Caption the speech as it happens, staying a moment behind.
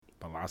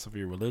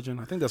philosophy or religion.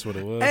 I think that's what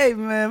it was. Hey,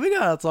 man, we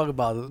gotta talk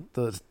about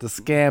the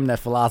scam that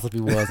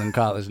philosophy was in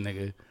college,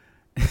 nigga.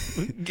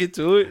 Get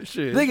to it.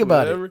 Shit. Think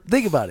about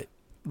it.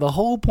 The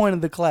whole point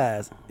of the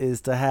class is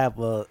to have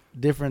a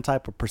different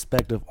type of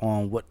perspective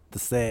on what the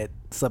said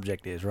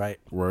subject is, right?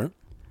 Right.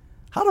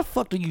 How the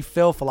fuck do you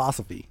fail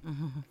philosophy?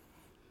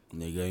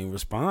 Nigga ain't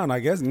respond. I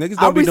guess niggas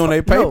don't be doing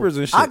their papers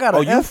and shit. I got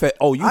you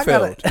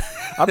failed.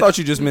 I thought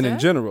you just meant in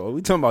general.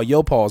 We talking about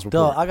your Paul's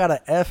report. Duh, I got an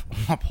F.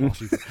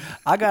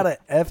 I got an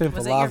F in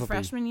Was philosophy. it your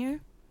freshman year?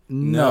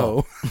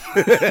 No.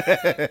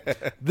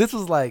 This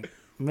was like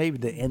maybe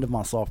the end of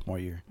my sophomore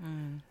year.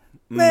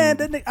 Man,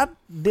 that nigga, I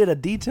did a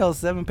detailed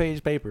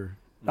 7-page paper.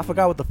 I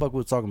forgot what the fuck we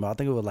were talking about. I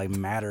think it was like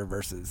matter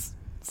versus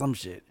some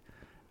shit.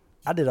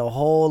 I did a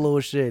whole little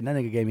shit, and that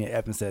nigga gave me an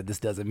F and said, "This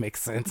doesn't make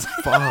sense."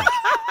 Fuck.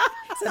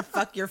 He said,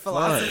 "Fuck your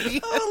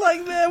philosophy." I was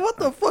like, man, what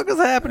the fuck is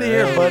happening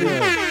here, buddy? Nah.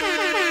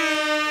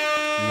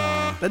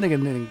 That nigga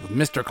was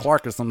Mr.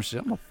 Clark or some shit.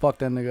 I'm gonna fuck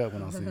that nigga up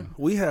when I see him.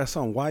 We had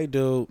some white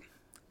dude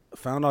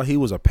found out he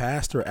was a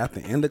pastor at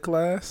the end of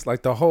class,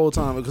 like the whole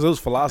time, because it was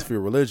philosophy or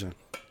religion.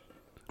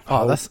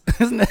 Oh, that's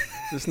isn't it?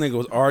 This nigga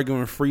was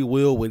arguing free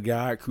will with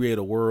God create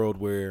a world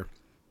where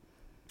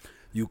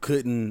you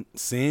couldn't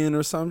sin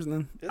or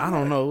something. I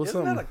don't know.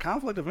 Isn't that a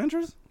conflict of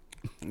interest?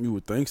 You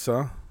would think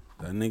so.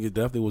 That nigga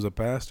definitely was a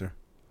pastor.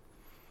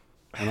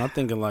 And I'm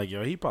thinking like,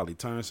 yo, he probably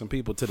turned some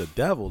people to the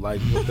devil,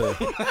 like with the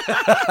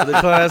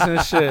class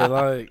and shit,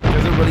 like,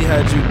 because it really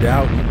had you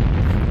doubting.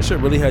 It shit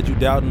really had you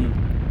doubting,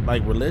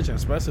 like, religion,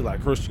 especially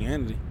like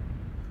Christianity.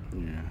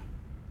 Yeah.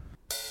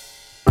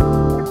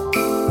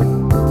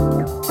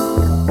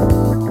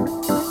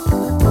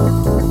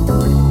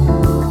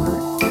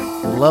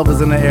 Love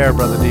is in the air,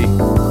 brother D.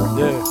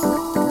 Yeah.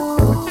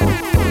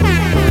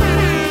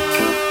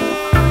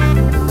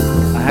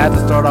 I had to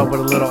start off with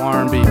a little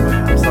R&B,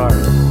 man. I'm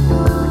sorry.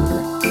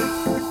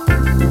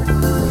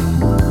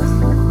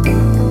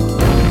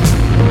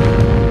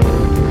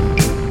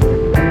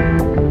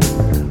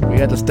 We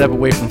had to step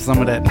away from some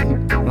of that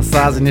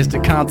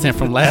misogynistic content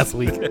from last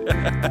week.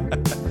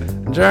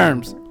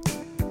 Germs,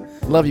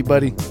 love you,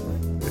 buddy.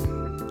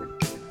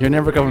 You're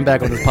never coming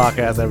back on this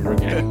podcast ever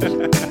again.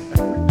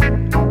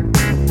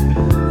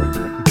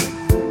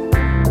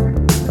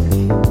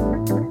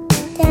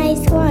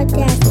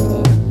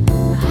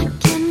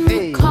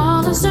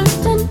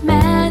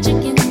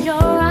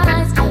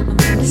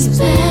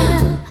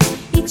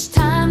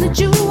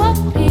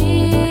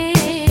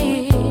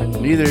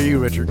 Neither are you,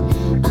 Richard.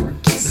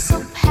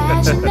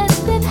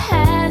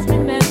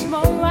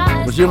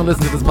 But you don't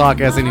listen to this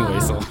podcast anyway,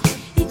 so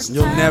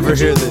You'll never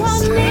hear this.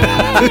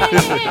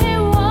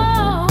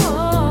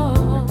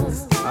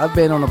 I've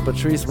been on a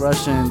Patrice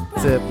Rushen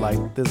tip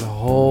like this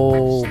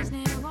whole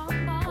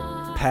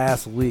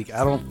past week.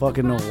 I don't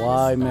fucking know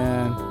why,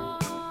 man.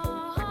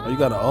 Oh, you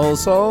got an old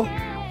soul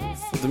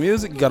with the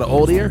music? You got an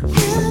old ear? Shut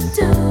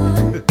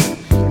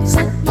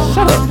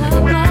up,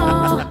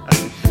 nigga.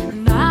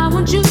 And I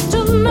want you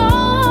to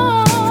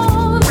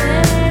know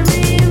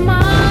they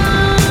remind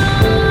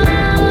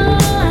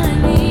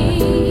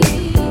me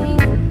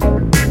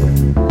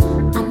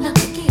I'm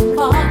looking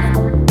for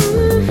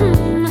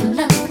in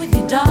love with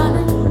you,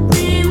 darling.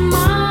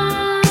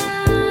 Remind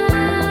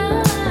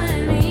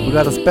me. We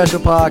got a special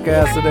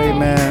podcast today,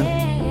 man.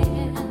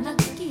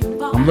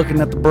 I'm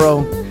looking at the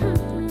bro.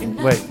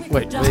 Wait.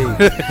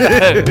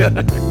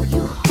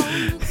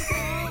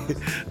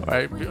 All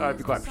right,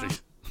 be quiet,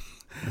 Patrice.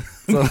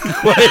 So,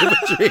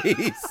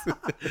 hey,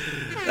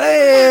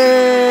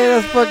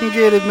 let's fucking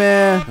get it,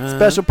 man.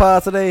 Special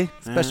pod today.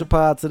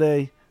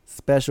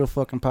 Special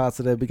fucking pod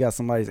today. We got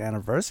somebody's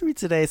anniversary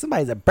today.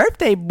 Somebody's a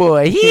birthday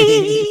boy. Do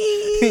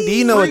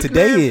you know what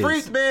today is?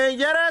 Freak man,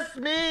 yeah, that's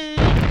me.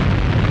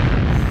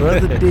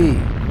 Brother D,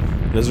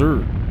 Yes,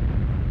 sir.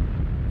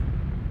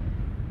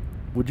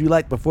 would you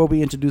like, before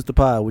we introduce the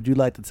pod, would you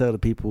like to tell the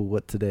people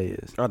what today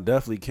is? I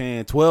definitely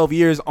can. 12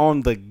 years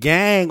on the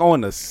gang,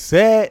 on the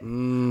set.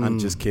 I'm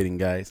just kidding,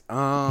 guys.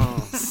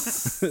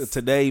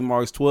 Today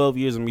marks 12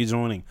 years of me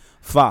joining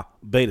Phi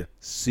Beta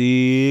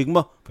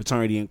Sigma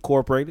Fraternity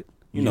Incorporated.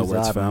 You know where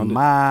it's founded.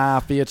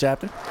 Mafia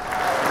chapter.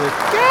 The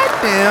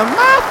goddamn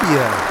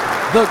Mafia.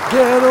 The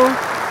ghetto.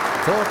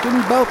 Talking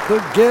about the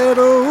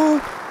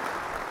ghetto.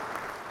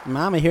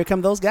 Mama, here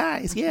come those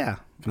guys. Yeah.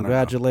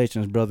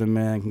 Congratulations, brother,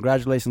 man.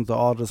 Congratulations to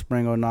all the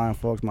Spring 09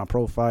 folks, my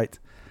pro fights.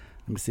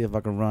 Let me see if I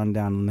can run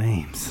down the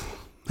names.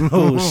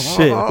 Oh,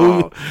 shit.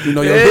 Who, you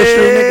know your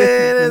history,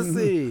 nigga? Let's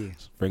see.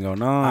 Spring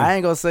 09. I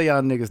ain't gonna say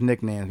y'all niggas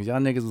nicknames, because y'all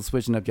niggas was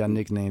switching up y'all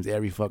nicknames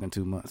every fucking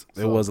 2 months.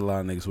 There was a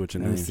lot of niggas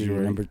switching Let me names. see. You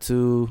right.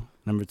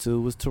 Number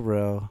two was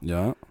Terrell.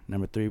 Yeah.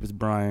 Number 3 was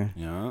Brian.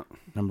 Yeah.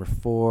 Number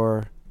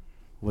 4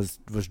 was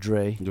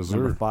Dre. Yes,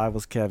 Number sir. 5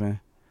 was Kevin.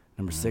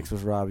 Number 6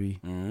 was Robbie.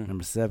 Mm-hmm.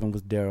 Number 7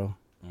 was Daryl.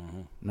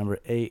 Mm-hmm. Number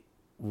 8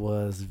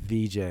 was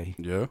VJ.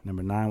 Yeah.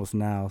 Number 9 was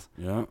Niles.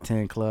 Yeah.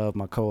 10 Club,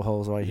 my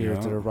co-host right here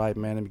Yeah. to the right,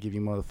 man. Let me give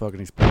you motherfucking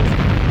explosion.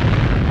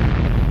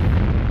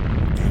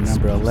 And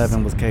number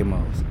 11 was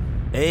K-Mos.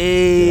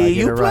 Hey, Did I get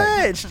you it right?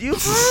 pledged. You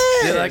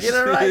pledged. Did I get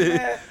it right,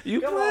 man?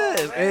 You Come on,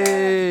 pledged. man.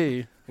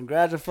 Hey.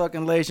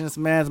 Congratulations,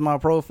 man, to my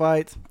pro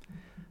fights.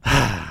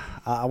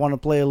 I want to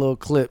play a little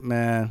clip,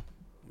 man.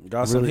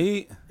 Got some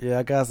heat? Yeah,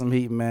 I got some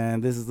heat, man.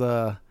 This is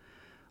a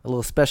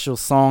little special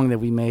song that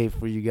we made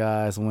for you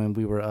guys when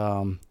we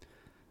were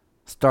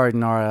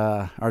starting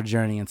our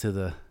journey into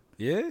the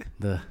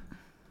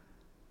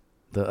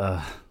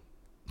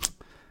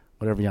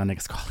whatever y'all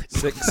niggas call it.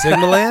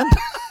 Sigmaland?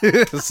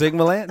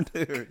 Sigmaland?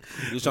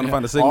 You was trying to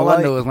find a signal All I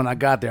light? know is when I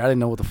got there, I didn't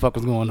know what the fuck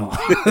was going on.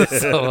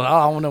 So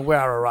I don't know where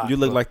I rock. You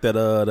look like that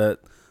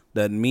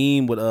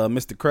meme with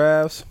Mr.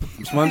 Krabs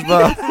from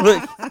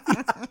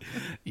SpongeBob.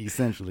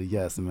 Essentially,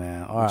 yes,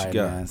 man. All What right, you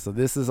got? man. So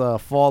this is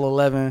Fall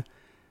 11.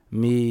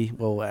 Me,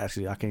 well,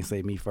 actually, I can't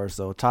say me first.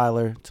 So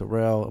Tyler,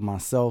 Terrell, and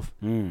myself.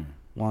 1,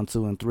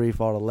 2, and 3.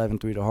 Fall 11,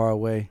 3 the hard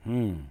way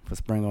for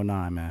Spring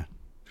 09, man.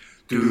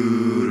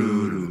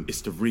 Do-do-do.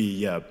 It's the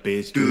re-up,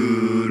 bitch.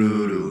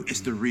 Do-do-do.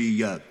 It's the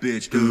re-up,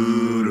 bitch.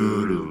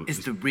 Do-do-do.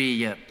 It's the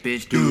re-up,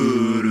 bitch.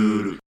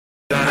 Do-do-do.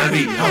 Gotta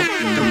be hope.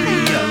 It's the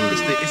re-up.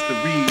 It's the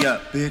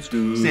re-up,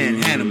 bitch.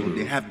 San Hannibal,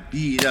 they have to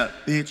beat up,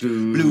 bitch.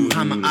 Blue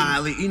Hammer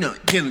Island, you know,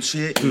 killing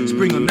shit.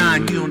 Spring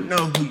 09, you don't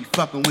know who you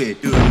fucking with.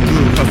 Blue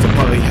Hustle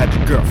Molly had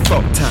your girl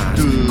 4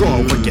 times. Go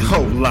on with your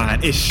whole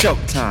line, it's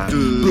showtime.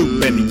 Blue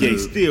NBA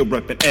still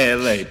reppin'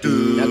 LA.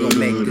 Y'all gon'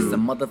 make this a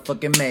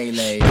motherfucking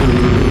melee.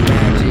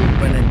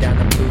 Magic running down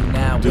the blue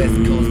now. West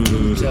Coast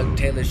blue. Chuck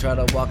Taylor try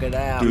to walk it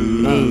out.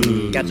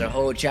 Got your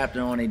whole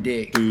chapter on a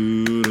dick.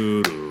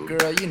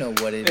 Girl, you know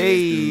what it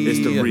is.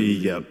 It's the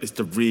re-up,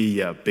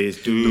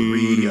 bitch. Do the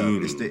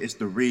re-up. It's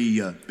the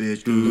re-up,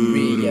 bitch. Do the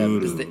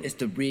Re-up, it's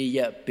the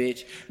re-up,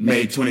 bitch.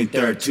 May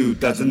 23rd,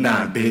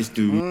 2009, bitch.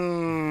 Do.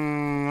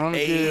 Let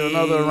me give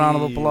another round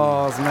of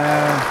applause,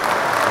 man.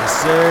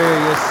 Yes, sir.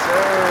 Yes,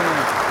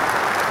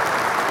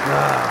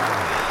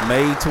 sir.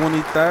 May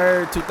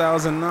 23rd,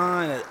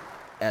 2009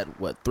 at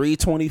what,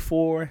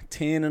 3:24,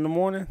 10 in the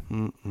morning?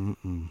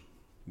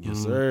 Yes,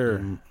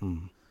 sir.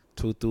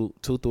 2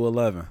 through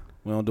 11.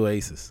 We don't do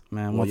aces.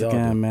 Man, Well, once y'all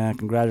again, do. man,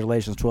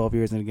 congratulations. 12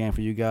 years in the game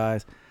for you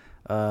guys.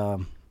 I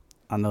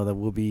know that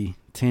we'll be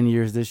 10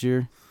 years this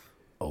year.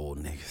 Old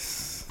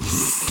niggas.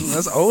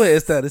 That's old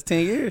head stat. It's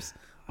 10 years.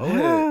 Old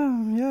head.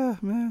 Yeah,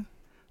 man.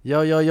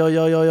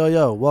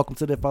 Yo. Welcome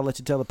to the If I Let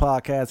You Tell the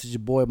podcast. It's your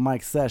boy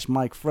Mike Sesh,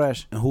 Mike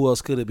Fresh. And who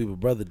else could it be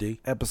but Brother D?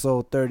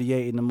 Episode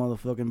 38 in the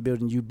motherfucking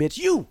building. You bitch,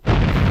 you.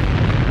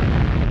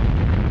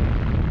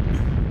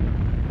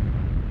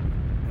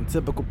 In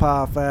typical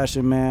power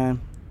fashion, man,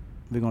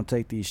 we're going to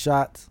take these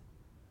shots.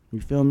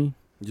 You feel me?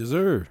 Yes,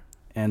 sir.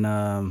 And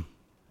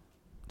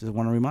just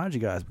want to remind you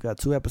guys, we got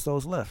 2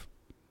 episodes left.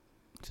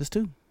 Just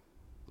 2.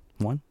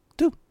 1,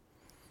 2.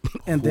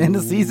 And then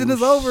the season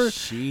is over.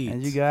 Shit.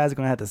 And you guys are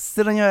going to have to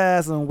sit on your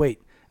ass and wait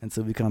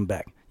until we come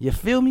back. You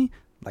feel me?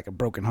 Like a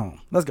broken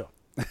home. Let's go.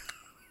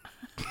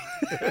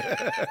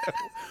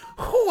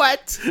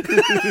 What?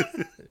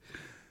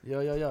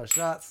 Yo.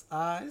 Shots.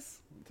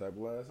 Eyes. Type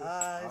glasses.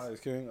 Eyes.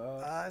 King.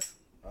 Eyes.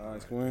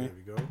 Eyes queen. There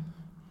we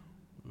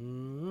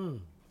go.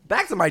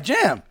 Back to my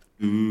jam.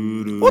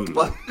 What the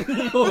fuck?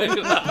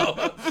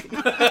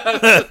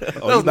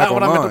 That was not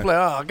what I meant to play.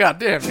 Oh, god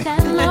damn it.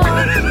 That love,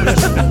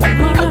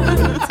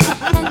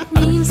 that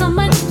means so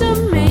much to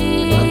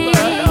me. You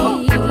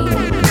know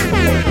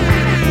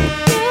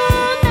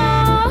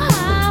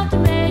how to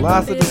make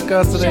Lots to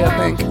discuss today, I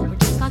think.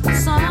 just like a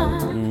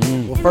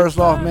song. Well, first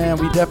off, man,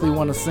 we definitely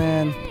want to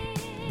send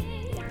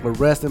a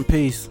rest in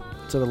peace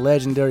to the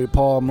legendary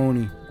Paul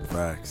Mooney.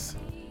 Facts.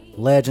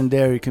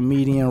 Legendary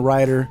comedian,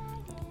 writer,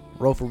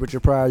 wrote for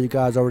Richard Pryor. You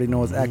guys already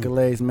know his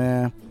accolades,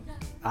 man.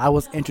 I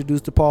was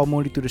introduced to Paul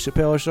Mooney through the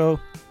Chappelle Show.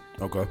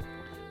 Okay.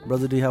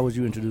 Brother D, how was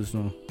you introduced to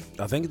him?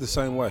 I think it's the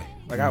same way.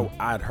 Like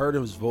I'd heard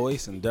his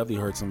voice and definitely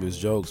heard some of his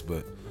jokes,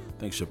 but I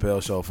think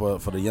Chappelle Show for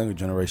the younger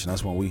generation,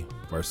 that's when we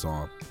first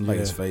saw him. Like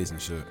his Yeah. face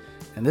and shit.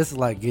 And this is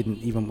like getting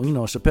even,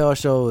 Chappelle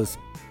Show is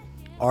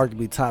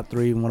arguably top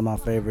 3, one of my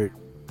favorite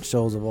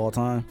shows of all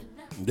time.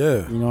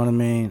 Yeah. You know what I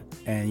mean?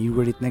 And you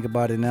really think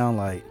about it now,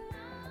 like,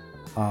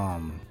 how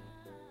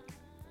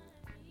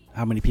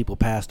many people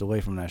passed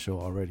away from that show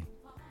already?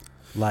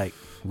 Like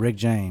Rick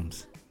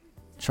James,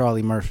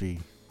 Charlie Murphy,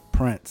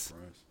 Prince,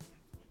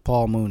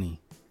 Paul Mooney,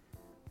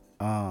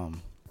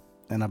 and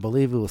I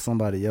believe it was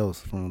somebody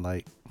else from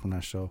that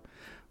show.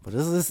 But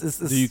this is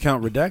Do you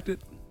count Redacted?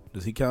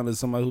 Does he count as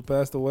somebody who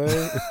passed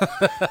away?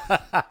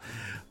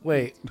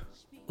 wait.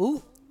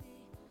 Ooh.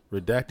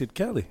 Redacted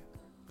Kelly.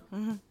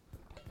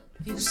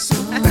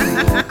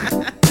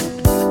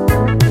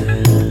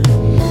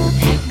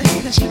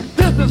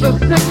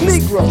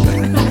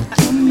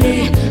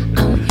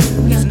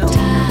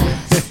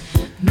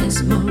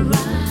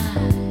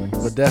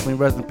 But definitely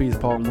rest in peace,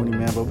 Paul Mooney,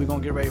 man. But we're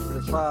gonna get ready for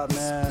this pod,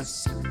 man.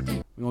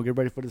 We're gonna get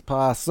ready for this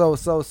pod. So.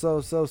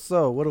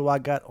 What do I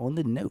got on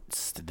the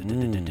notes?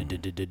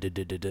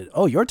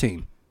 Oh, your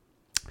team.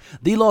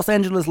 The Los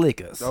Angeles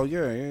Lakers. Oh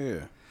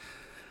yeah.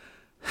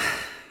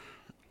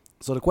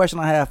 So the question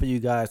I have for you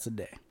guys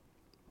today: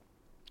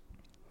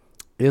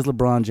 is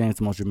LeBron James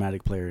the most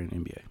dramatic player in the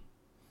NBA?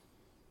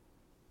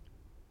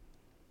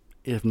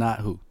 If not,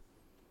 who?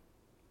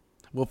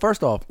 Well,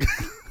 first off,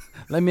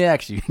 let me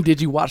ask you: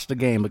 did you watch the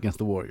game against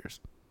the Warriors?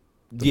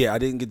 Yeah, I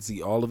didn't get to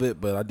see all of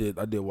it, but I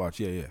did watch.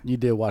 Yeah. You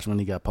did watch when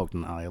he got poked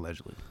in the eye,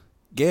 allegedly.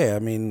 Yeah, I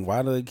mean,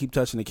 why do they keep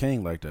touching the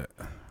king like that?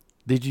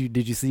 Did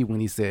you see when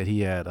he said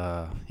he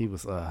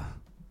was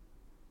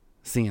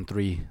seeing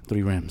three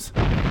rims?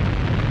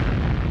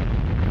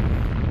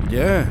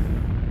 Yeah,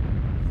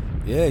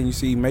 and you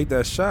see he made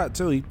that shot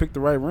too. He picked the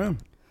right rim.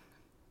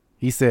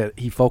 He said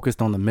he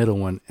focused on the middle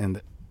one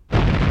and.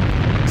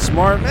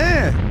 Smart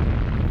man.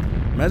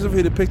 Imagine if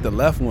he'd have picked the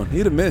left one.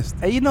 He'd have missed.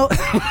 Hey, you know,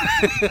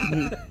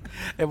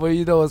 and what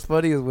you know what's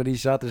funny is when he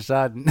shot the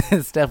shot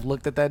and Steph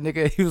looked at that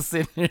nigga, he was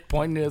sitting there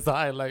pointing his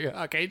eye like,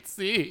 I can't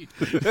see.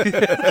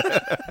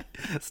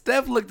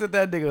 Steph looked at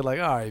that nigga like,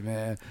 all right,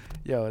 man.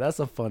 Yo, that's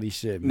a funny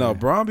shit, man. No,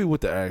 Bron be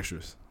with the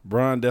extras.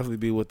 Bron definitely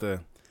be with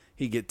the,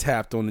 he get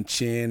tapped on the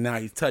chin. Now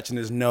he's touching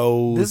his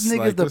nose. This nigga's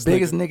like, the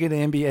biggest nigga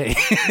in the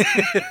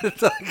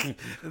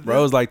NBA.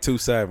 Bro's like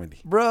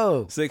 270.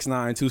 Bro. 6'9",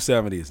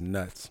 270 is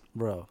nuts.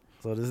 Bro.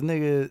 So this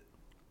nigga,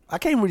 I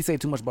can't really say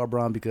too much about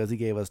Bron because he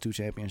gave us 2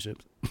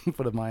 championships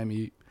for the Miami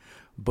Heat.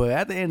 But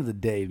at the end of the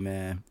day,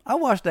 man, I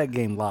watched that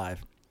game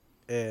live.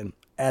 And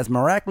as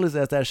miraculous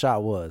as that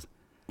shot was,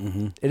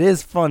 it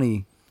is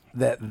funny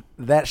that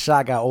that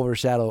shot got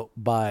overshadowed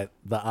by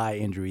the eye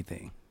injury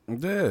thing.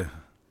 Yeah.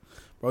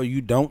 Bro,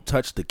 you don't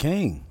touch the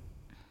king.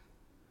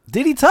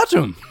 Did he touch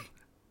him?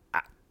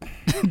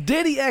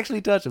 Did he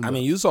actually touch him? I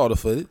mean, you saw the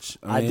footage.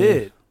 I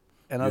did.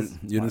 And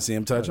you didn't see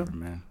him touch him?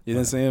 Man. You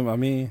didn't see him? I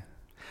mean,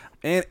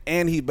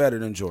 and he better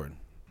than Jordan.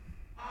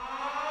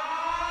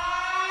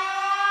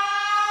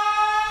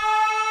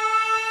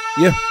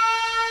 Yeah.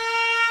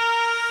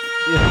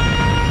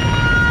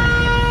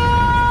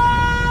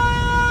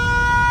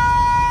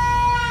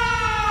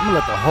 I'm gonna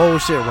let the whole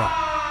shit rock.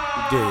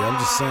 Yeah, I'm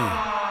just saying.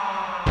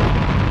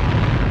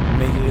 I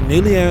mean,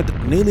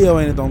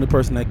 Neilio ain't the only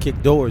person that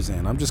kicked doors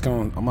in. I'm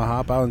gonna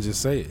hop out and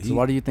just say it. So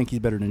why do you think he's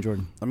better than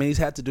Jordan? I mean,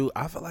 I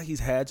feel like he's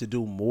had to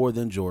do more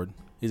than Jordan.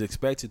 He's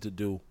expected to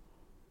do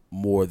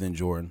more than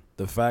Jordan.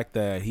 The fact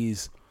that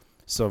he's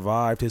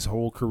survived his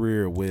whole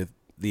career with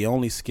the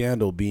only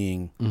scandal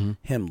being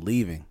him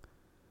leaving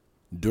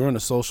during the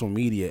social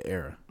media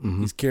era.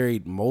 He's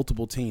carried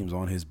multiple teams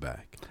on his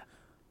back.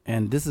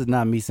 And this is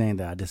not me saying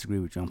that I disagree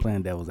with you. I'm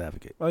playing devil's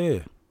advocate. Oh, yeah.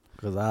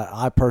 Because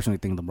I personally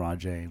think LeBron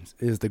James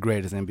is the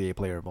greatest NBA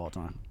player of all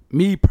time.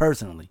 Me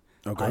personally,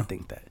 Okay. I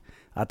think that.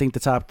 I think the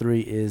top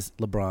 3 is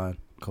LeBron,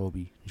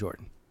 Kobe,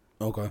 Jordan.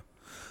 Okay.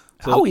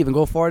 I would even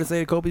go far to say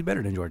that Kobe's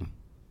better than Jordan.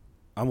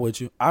 I'm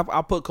with you.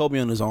 I put Kobe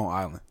on his own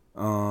island.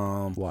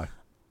 Why?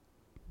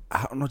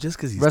 I don't know, just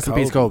because he's Rest in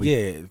peace, Kobe.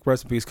 Yeah,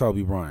 rest in peace,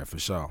 Kobe Bryant, for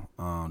sure.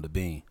 The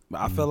Bean.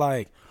 But I feel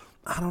like,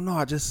 I don't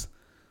know,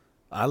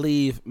 I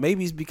leave.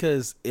 Maybe it's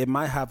because it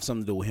might have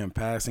something to do with him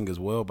passing as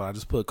well, but I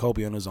just put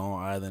Kobe on his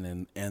own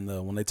island. And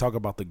when they talk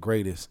about the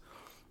greatest,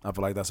 I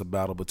feel like that's a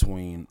battle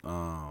between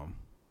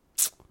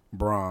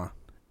Bron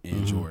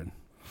and Jordan.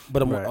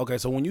 But okay,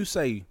 so when you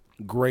say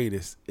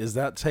greatest, is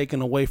that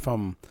taken away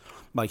from,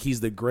 like,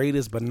 he's the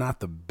greatest but not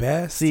the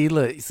best? See,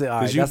 look. All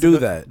right, you do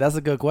that. That's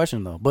a good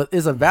question, though. But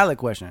it's a valid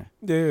question.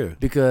 Yeah.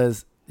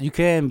 Because you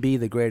can be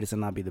the greatest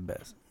and not be the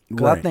best.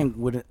 Because Right. I think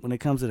when it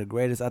comes to the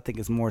greatest, I think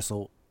it's more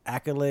so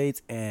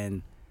accolades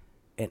and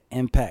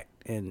impact.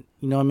 And,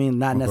 you know what I mean?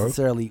 Not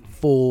necessarily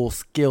full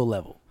skill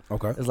level.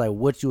 Okay. It's like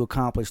what you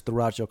accomplish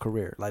throughout your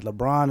career. Like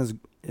LeBron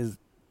is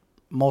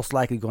most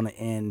likely going to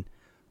end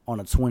on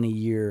a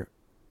 20-year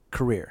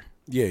career.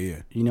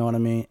 Yeah. You know what I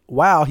mean?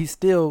 Wow, he's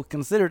still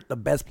considered the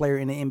best player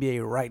in the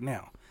NBA right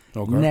now.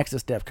 Okay. Next to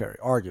Steph Curry,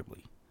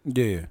 arguably.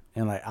 Yeah.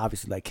 And like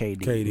obviously like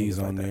KD. KD's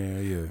niggas on like that.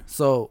 there, yeah.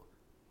 So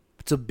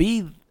to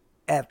be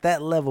at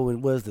that level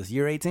in what is this,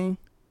 year 18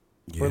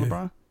 for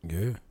LeBron?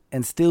 Yeah.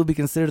 And still be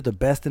considered the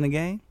best in the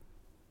game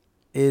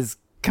is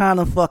kind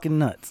of fucking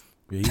nuts.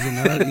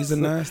 Yeah, he's a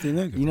nasty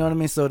nigga. You know what I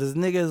mean? So this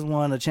nigga has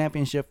won a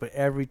championship for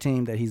every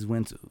team that he's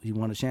went to. He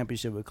won a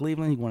championship with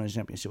Cleveland. He won a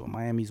championship with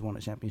Miami. He's won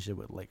a championship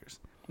with Lakers.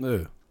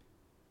 Yeah.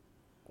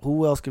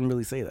 Who else can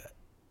really say that?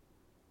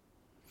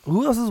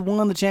 Who else has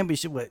won the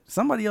championship with?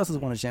 Somebody else has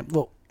won a championship.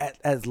 Well,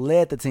 has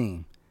led the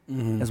team,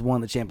 has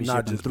won the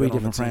championship in 3 been on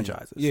different the team.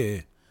 franchises.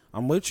 Yeah,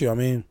 I'm with you. I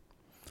mean,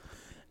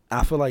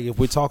 I feel like if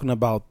we're talking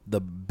about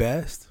the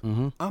best,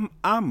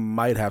 I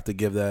might have to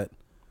give that.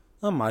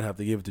 I might have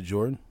to give it to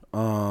Jordan.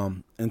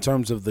 In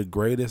terms of the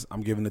greatest,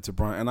 I'm giving it to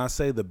Bron. And I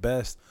say the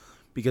best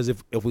because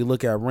if we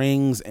look at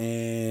rings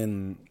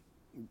and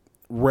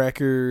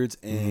records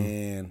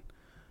and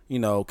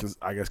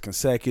I guess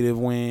consecutive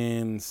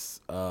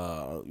wins,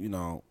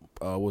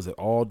 was it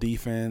all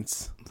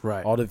defense,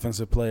 Right. all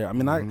defensive player? I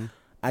mean,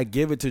 I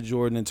give it to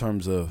Jordan in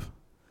terms of,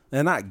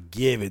 and not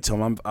give it to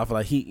him. I feel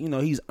like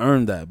he's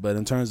earned that. But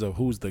in terms of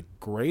who's the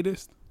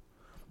greatest,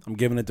 I'm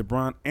giving it to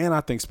Bron. And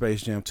I think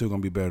Space Jam 2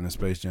 gonna be better than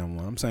Space Jam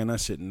 1. I'm saying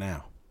that shit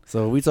now.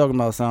 So we talking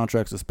about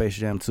soundtracks of Space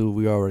Jam 2.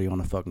 We already on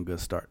a fucking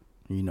good start.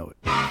 You know it.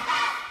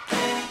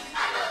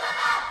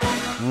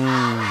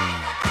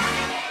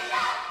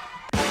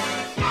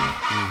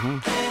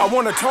 I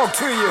want to talk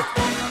to you.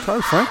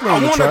 Kirk Franklin I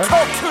on the want to track.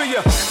 talk to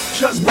you.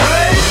 Just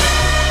break.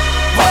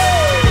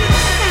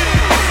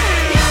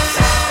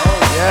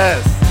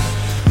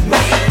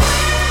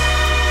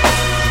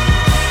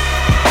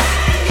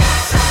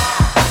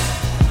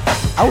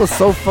 I was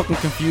so fucking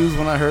confused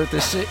when I heard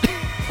this shit.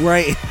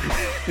 Right.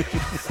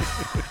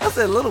 I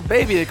said, little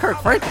baby and Kirk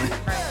Franklin.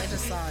 Right, I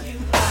just saw it.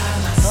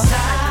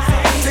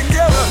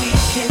 Together,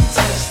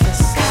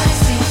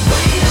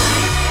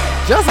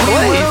 Just we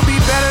Blaze. will be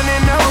better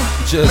than no.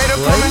 Just Made a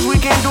Blaze. promise we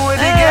can do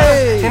it Hey.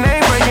 together. And I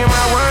ain't breaking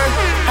my word.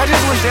 I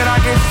just wish that I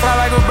could fly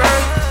like a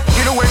bird.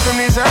 Get away from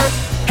this earth.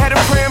 Had to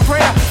pray and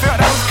pray. I felt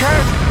I was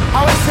cursed.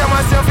 Always tell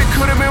myself it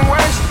could have been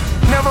worse.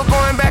 Never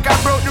going back. I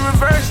broke the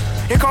reverse.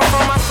 It come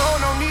from my soul.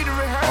 No need to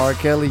rehearse. R.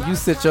 Kelly, you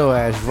sit your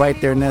ass right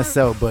there in that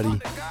cell,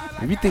 buddy.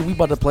 If you think we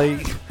about to play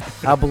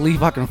I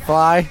Believe I Can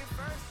Fly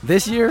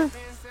this year,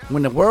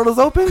 when the world is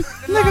open,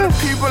 nigga.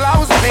 People, I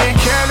was being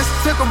careless.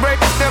 Took a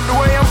break and stepped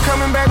away. I'm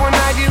coming back when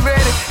I get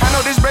ready. I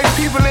know this breaks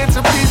people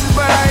into pieces,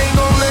 but I ain't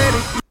gon' let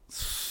it.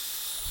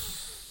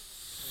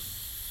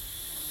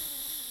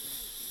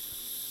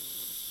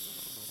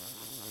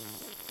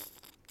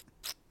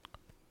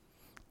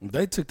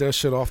 They took that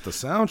shit off the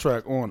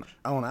soundtrack on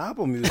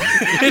Apple Music.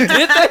 Did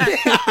they?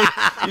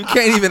 You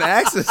can't even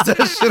access that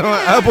shit on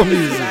Apple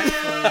Music.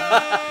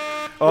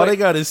 All they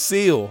got is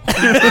Seal.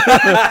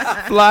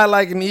 Fly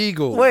like an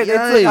eagle. Wait, they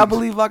Yikes. took I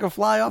Believe I Can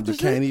Fly off the You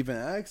shit? can't even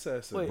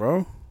access it, Wait.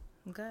 bro.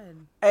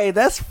 Good. Hey,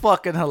 that's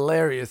fucking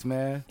hilarious,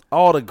 man.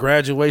 All the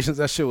graduations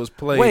that shit was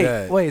played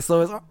at. Wait,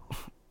 so it's...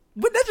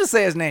 But let's just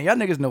say his name. Y'all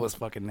niggas know his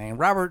fucking name.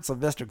 Robert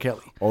Sylvester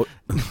Kelly. Oh,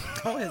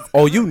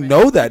 you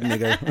know that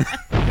nigga.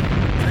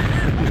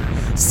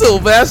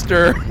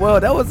 Sylvester. Well,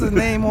 that was his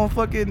name on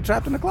fucking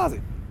Trapped in the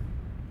Closet.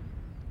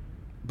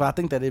 But I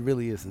think that it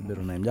really is his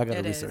middle name. Y'all gotta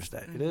It research is.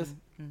 that. It is?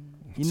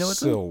 You know it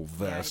too?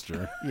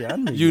 Sylvester. Yeah, I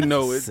knew You was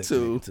know a it sick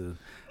too.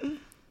 nigga,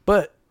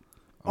 But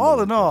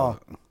all in all,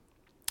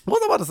 what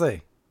was I about to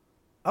say?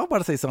 I was about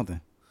to say something.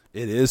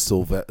 It is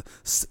Sylvester.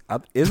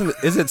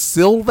 Is it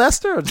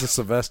Sylvester or just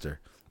Sylvester?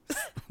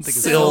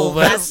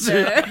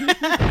 Sylvester.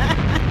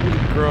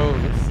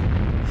 Gross.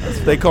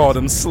 They called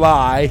him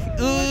Sly.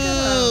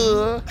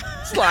 Ugh.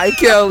 Sly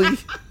Kelly.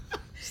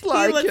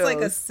 Sly He looks Kelly.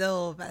 like a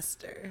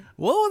Sylvester.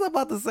 What was I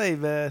about to say,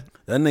 man?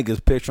 That nigga's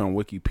picture on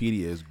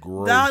Wikipedia is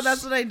gross. No,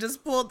 that's what I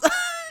just pulled.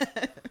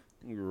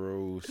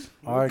 gross.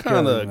 R. What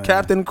kind Kelly, of man.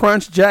 Captain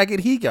Crunch jacket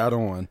he got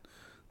on?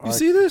 You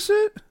see this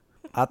shit?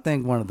 I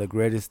think one of the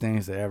greatest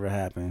things that ever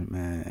happened,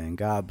 man, and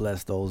God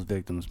bless those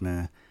victims,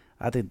 man.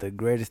 I think the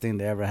greatest thing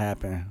that ever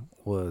happened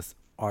was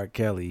R.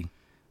 Kelly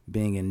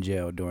being in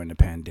jail during the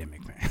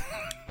pandemic, man.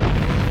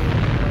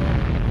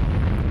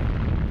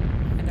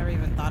 I never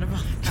even thought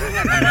about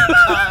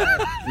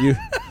that.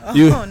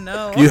 You Oh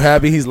no. you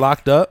happy he's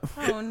locked up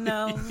Oh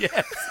no.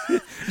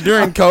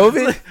 during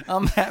COVID?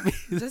 I'm happy.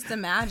 Just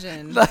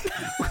imagine.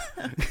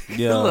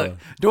 Yeah. Look,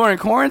 during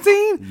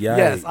quarantine,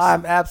 yes, Yikes.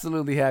 I'm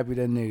absolutely happy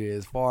that nigga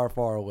is far,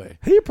 far away.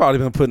 He probably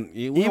been putting.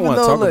 We don't want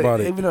to talk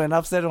about it. Even though, and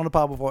I've said it on the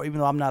pod before, even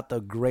though I'm not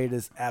the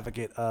greatest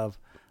advocate of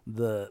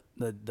the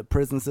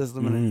prison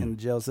system and the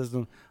jail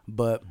system,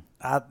 but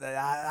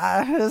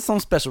I there's some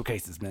special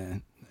cases,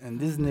 man. And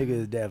this nigga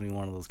is definitely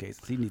one of those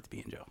cases. He needs to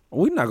be in jail.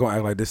 We're not gonna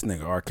act like this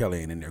nigga R.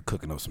 Kelly ain't in there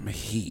cooking up some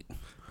heat.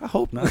 I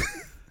hope not.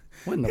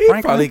 What in the He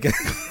Franklin? probably got,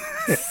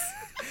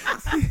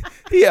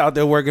 he out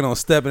there working on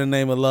Step in the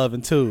Name of Love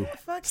and two.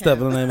 Fuck Step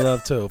in him. the Name of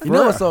Love too. You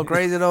know what's so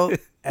crazy though?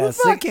 As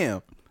Fuck sick,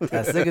 him.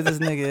 as sick as this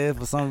nigga is,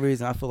 for some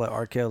reason, I feel like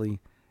R. Kelly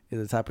is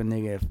the type of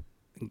nigga.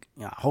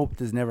 I hope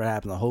this never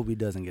happens. I hope he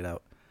doesn't get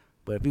out.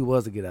 But if he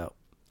was to get out,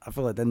 I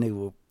feel like that nigga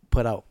will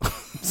put out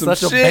Some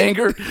such a shit.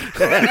 banger.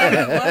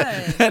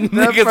 What? And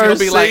niggas gonna first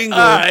be like, single.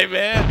 all right,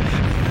 man.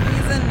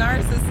 He's a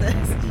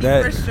narcissist. He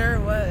That- for sure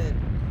would.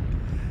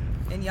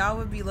 And y'all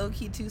would be low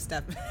key two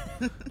stepping.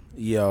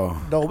 Yo,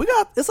 No,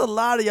 it's a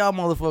lot of y'all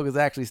motherfuckers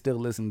actually still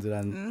listening to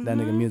that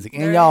nigga music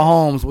in y'all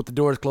homes with the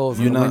doors closed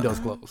and You the not- windows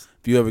closed.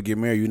 if you ever get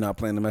married, you not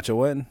playing them at your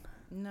wedding?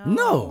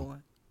 No.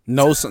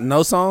 No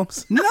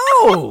songs.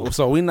 No.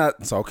 So we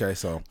not. So okay.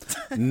 So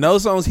no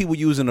songs he would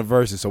use in the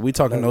verses. So we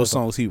talking no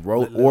songs he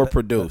wrote or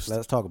produced.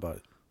 Let's talk about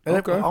it.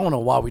 Okay. I don't know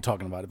why we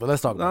talking about it, but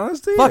let's talk about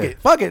let's it. do Fuck it.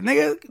 it. Fuck it,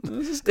 nigga.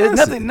 discuss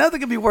There's it.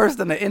 nothing could be worse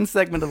than the end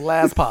segment of the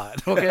last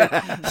pod. Okay.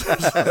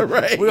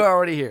 Right. We're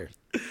already here.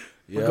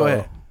 Yo. Go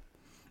ahead.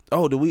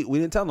 Oh, we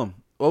didn't tell them.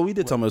 Well, we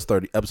did tell them it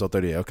was episode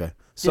 38. Okay.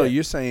 So Yeah.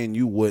 you're saying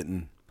you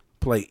wouldn't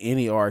play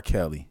any R.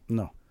 Kelly?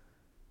 No.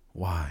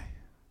 Why?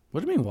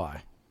 What do you mean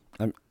why?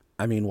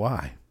 I mean,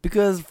 why?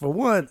 Because for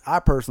one, I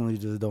personally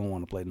just don't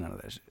want to play none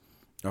of that shit.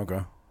 Okay.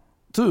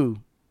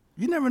 Two,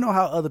 you never know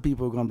how other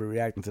people are gonna be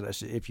reacting to that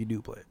shit if you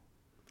do play it.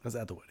 That's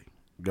at the wedding.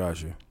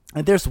 Got you.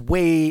 And there's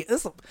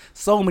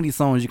so many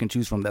songs you can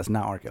choose from that's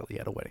not R. Kelly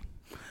at a wedding.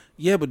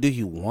 Yeah, but do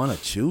you want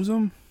to choose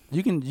them?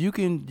 You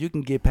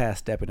can get past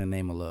Step in the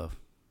Name of Love,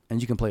 and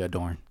you can play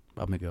Adorn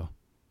by Miguel.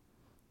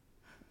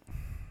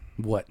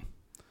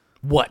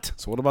 What?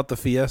 So what about the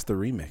Fiesta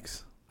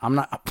remix? I'm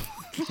not.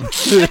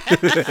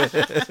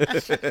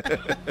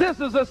 This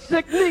is a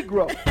sick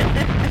Negro.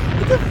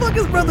 What the fuck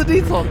is Brother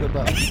D talking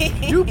about?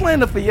 You playing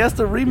the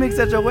Fiesta remix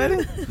at your wedding?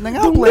 Nigga,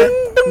 I'll play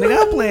it.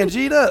 Nigga, I'm playing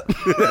G'd up.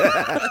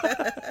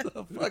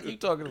 The fuck you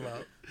talking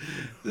about?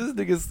 This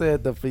nigga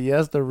said the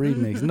Fiesta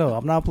remix. No,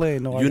 I'm not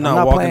playing. No, You're I'm not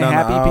not walking playing down the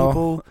Happy aisle.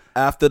 People.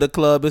 After the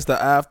club, it's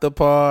the after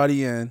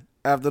party, and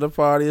after the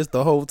party, it's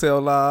the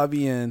hotel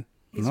lobby, and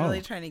He's No.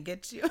 really trying to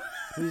get you.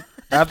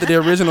 after the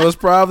original, it's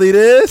probably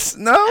this.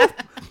 No,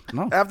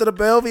 No. after the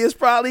Bellevue, it's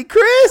probably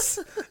Chris.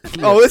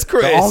 Oh, it's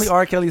Chris. The only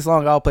R. Kelly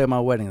song I'll play at my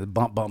wedding is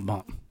Bump, Bump,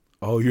 Bump.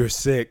 Oh, you're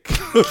sick.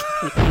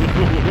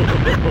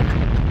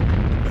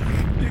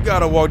 You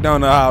gotta walk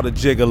down the aisle to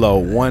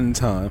Gigolo one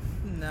time.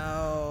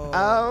 No.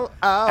 Ow,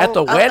 ow, At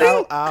the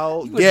wedding?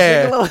 Ow, You a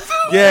yeah, gigolo?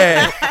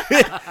 yeah,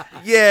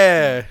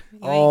 yeah. You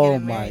ain't Oh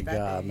getting my married that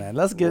God, day. man.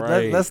 Let's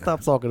Right. let's stop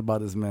talking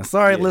about this, man.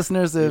 Sorry, Yeah,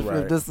 listeners, if you're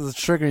right. this is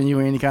triggering you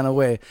in any kind of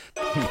way.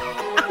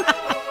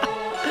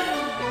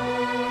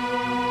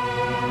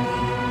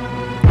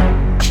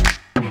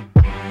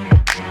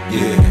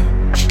 Yeah.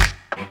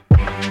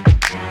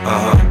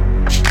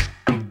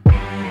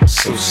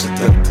 So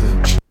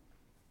seductive.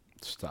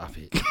 Stop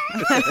it.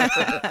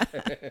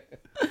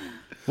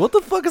 What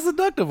the fuck is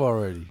seductive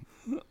already?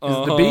 Is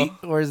it the beat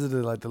or is it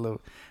like the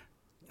little?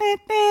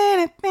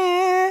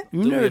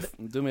 You never,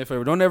 Do me a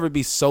favor. Don't ever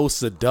be so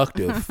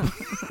seductive.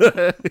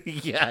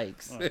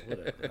 Yikes.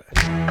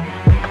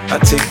 I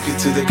take you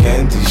to the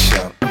candy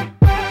shop.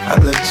 I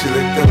let you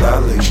lick the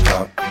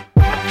lollipop.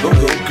 Go,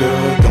 go,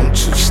 girl, don't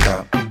you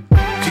stop.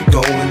 Keep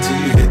going till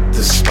you hit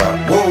the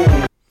spot.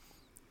 Whoa.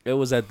 It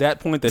was at that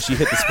point that she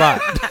hit the spot.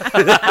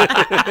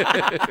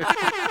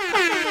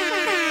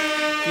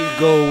 Keep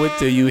going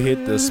till you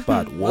hit the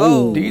spot.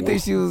 Whoa. do you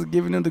think she was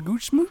giving him the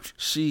gooch smooch?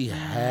 She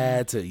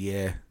had to,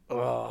 yeah.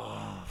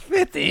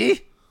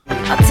 50.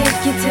 I'll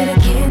take you to the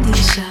candy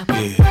shop.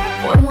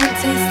 Yeah. One more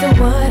taste of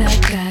what I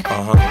got.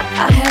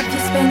 I'll have you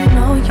spending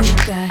all you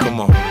got. Come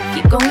on.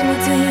 Keep going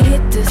till you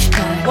hit the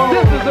spot.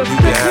 This is a You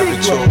can have sick it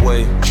Negro. your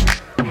way.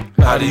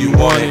 How do you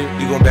want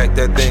it? You gon' back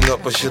that thing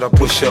up or should I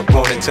push up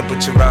on it?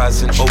 Temperature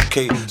rising,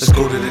 okay, let's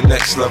go to the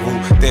next level.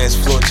 Dance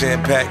floor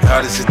jam packed,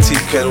 hot as a tea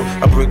kettle.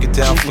 I break it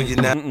down for you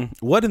now.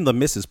 What in the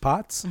Mrs.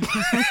 Potts?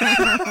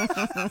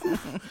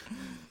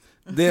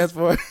 Dance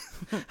for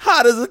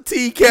hot as a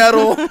tea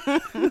kettle.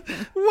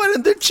 What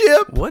in the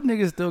chip? What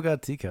niggas still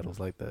got tea kettles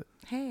like that?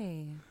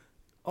 Hey.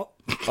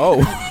 Oh.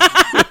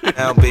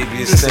 Now, baby,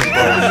 it's simple.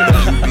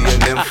 You be a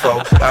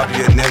nympho, I'll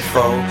be a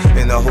nympho.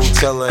 In a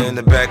hotel or in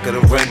the back of the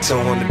rental,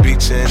 on the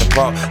beach or in the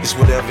park, it's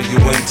whatever you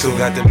into.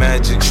 Got the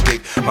magic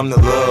stick, I'm the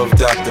love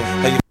doctor.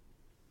 Hey,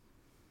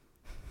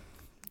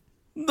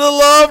 The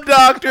Love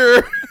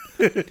Doctor.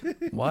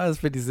 Why is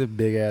 50 Cent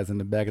big ass in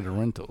the back of the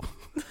rental?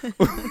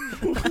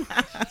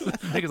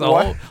 Nigga's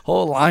a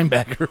whole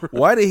linebacker.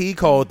 Why did he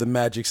call it the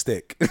magic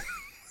stick?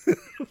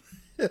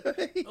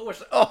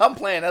 Oh, I'm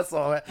playing that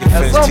song. At your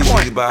friends some teaching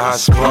point, you about how I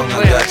sprung,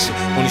 I got you.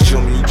 When you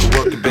show me you can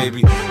work it,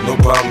 baby, no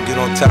problem. Get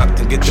on top,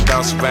 then get to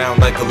bounce around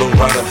like a low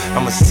rider.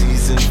 I'm a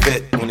seasoned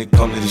vet when it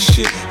comes to this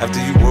shit. After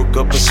you work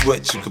up a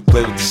sweat, you can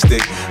play with the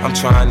stick. I'm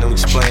trying to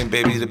explain,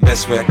 baby, the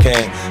best way I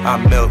can. I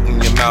melt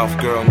in your mouth,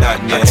 girl,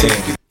 not in your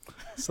hand.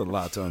 It's a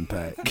lot to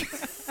unpack.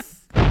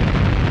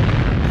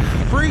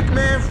 Freak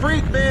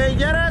man,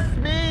 yeah, that's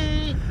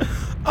me.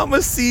 I'm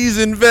a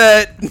seasoned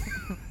vet.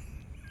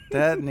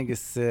 that nigga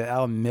said,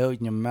 I'll melt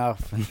in your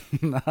mouth.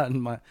 Not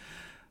in my.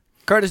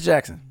 Curtis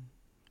Jackson.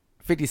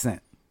 50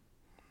 Cent.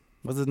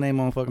 What's his name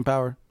on fucking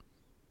Power?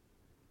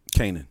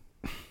 Kanan.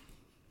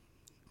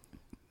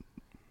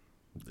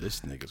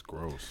 This nigga's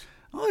gross.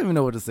 I don't even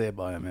know what to say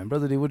about him, man.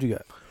 Brother D, what you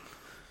got?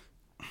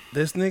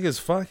 This nigga's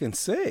fucking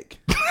sick.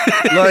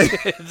 Like,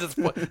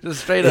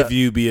 just straight up. if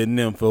you be a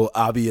nympho,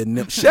 I'll be a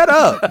nymph. Shut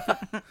up.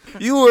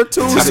 You were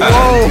too To the slow.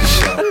 candy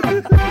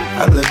shop.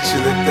 I let you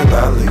lick the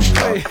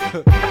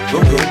lollipop.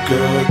 Go, go,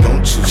 girl, don't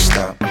you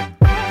stop.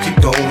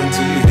 Keep going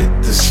till you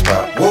hit the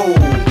spot. Whoa.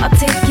 I'll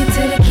take you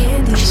to the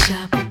candy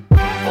shop.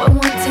 One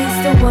more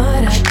taste of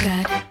what I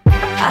got.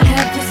 I'll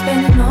have you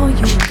spending all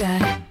you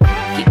got.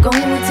 Keep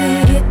going till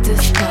you hit the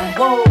spot.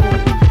 Whoa.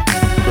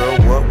 Girl,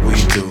 what we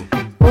do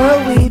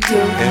What we do?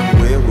 and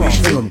where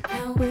we do.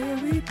 Now where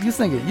we You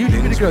sing it. You be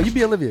the girl. You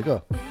be Olivia.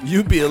 Go.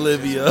 You be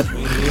Olivia.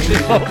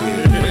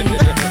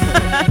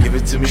 Give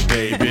it to me,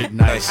 baby.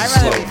 Nice and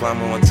slow.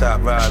 Climb on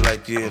top, ride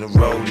like you're in a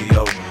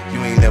rodeo. You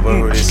ain't never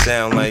heard it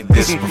sound like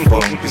this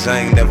before. Cause I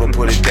ain't never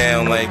put it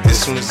down like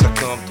this. Soon as I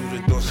come through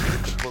the door, she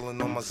get the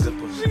pulling on my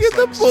zipper. She Get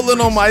the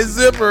pulling on my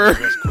zipper.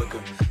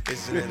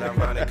 Isn't it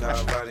ironic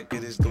how erotic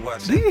it is to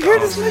watch? Do you hear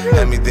this nigga?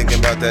 Had me thinking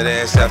about that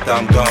ass after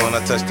I'm gone.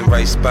 I touched the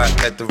right spot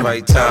at the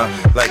right time.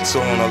 Lights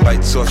on or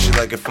lights off, she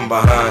like it from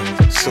behind.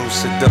 So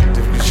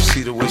seductive, you should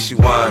see the way she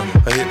whine.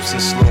 Her hips in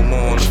slow-mo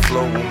on the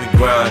floor when we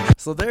grind.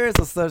 So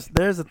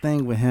there's a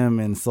thing with him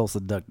and So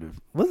Seductive.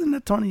 Wasn't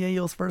that Tony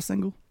Yayo's first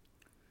single?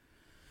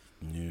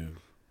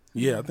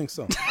 Yeah, I think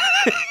so.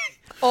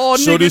 Oh,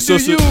 Shorty, so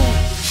Shorty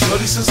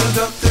so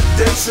seductive,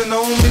 dancing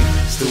on me.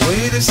 It's the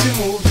way that she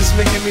moves that's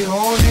making me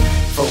horny.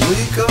 If I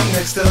wake up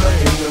next to her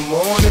in the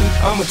morning,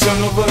 I'ma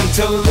turn over and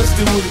tell her let's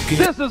do it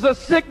again. This is a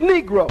sick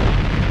Negro.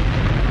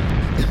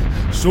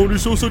 Shorty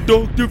so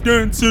seductive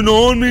dancing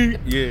on me.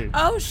 Yeah.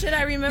 Oh shit,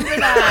 I remember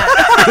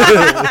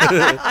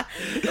that.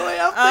 Wait,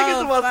 I'm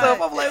thinking to myself,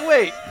 fuck. I'm like,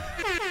 wait.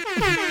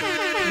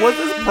 Was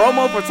this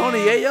promo for Tony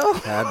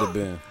Yayo? Had to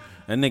be.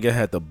 That nigga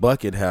had the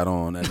bucket hat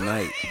on at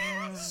night.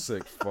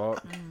 Sick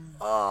fuck.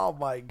 Oh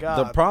my The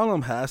god.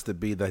 problem has to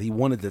be that he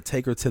wanted to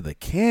take her to the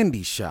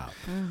candy shop.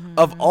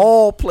 Of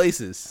all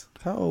places.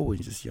 How old was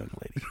this young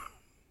lady?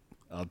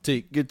 I'll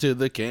take you to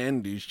the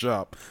candy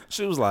shop.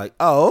 She was like,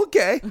 oh,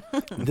 okay.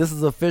 This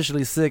is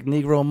officially Sick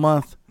Negro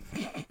Month.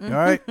 All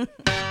right?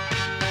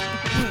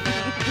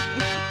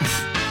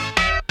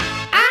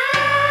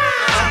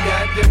 I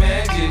got the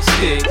magic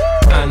stick.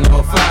 I know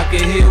if I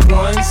could hit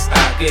once,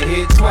 I could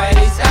hit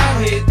twice.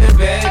 I hit the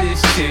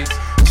baddest chicks.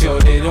 Sure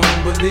they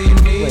don't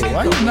believe me. Wait,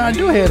 why you not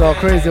your head all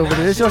crazy over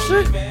there? This your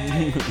shit?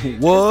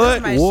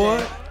 What? my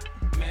What?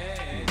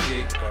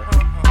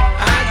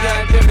 I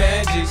got the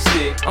magic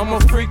stick. I'm a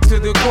freak to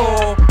the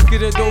core.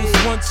 Get a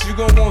dose once, you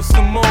gon' want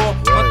some more.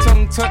 My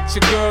tongue touch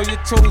your girl,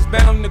 your toes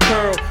bound to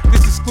curl.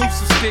 This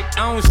exclusive stick,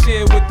 I don't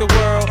share with the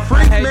world.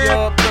 I had you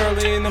up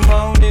early in the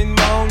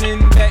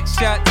morning, back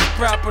shot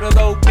proper, the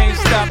low can't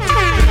stop it.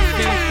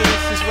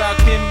 Finishes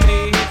rockin'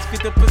 me, hits,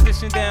 get the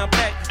position down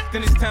pat.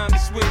 Then it's time to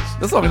switch.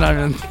 This song is not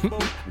even.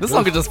 This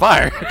song is just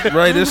fire.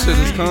 Right, this shit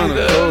is kind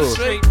of cool.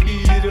 Straight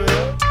beat it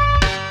up.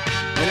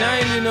 When I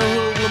ain't in the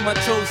hood with my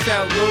toes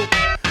out low,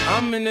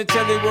 I'm in the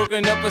telly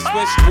working up a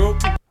sweat stroke.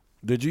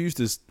 Did you used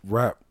to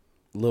rap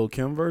Lil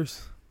Kim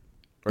verse?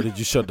 Or did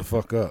you shut the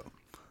fuck up?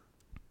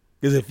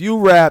 Because if you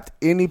rapped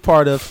any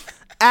part of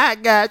I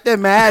got the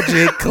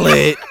magic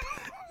clit,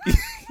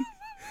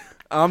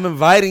 I'm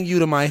inviting you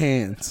to my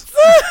hands.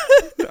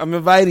 I'm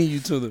inviting you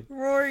to them.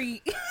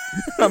 Rory.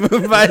 I'm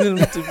inviting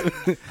them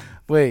to.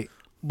 Wait,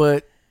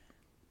 but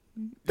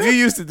You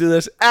used to do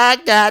this. I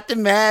got the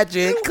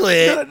magic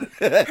clit.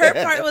 Her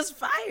part was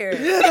fire.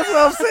 yeah, that's what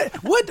I'm saying.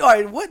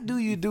 What do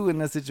you do in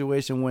that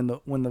situation when the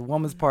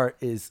woman's part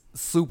is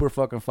super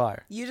fucking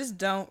fire? You just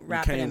don't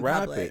rap it can't in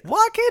rap public. it.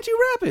 Why can't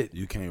you rap it?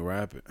 You can't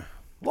rap it.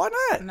 Why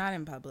not? Not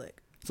in public.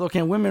 So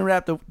can women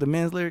rap the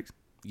men's lyrics?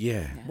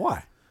 Yeah.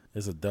 Why?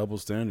 It's a double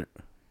standard.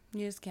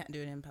 You just can't do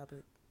it in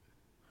public.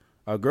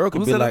 A girl could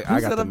Who be said, like, who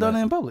I got said the I've done it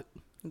in magic. public?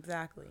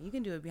 Exactly. You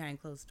can do it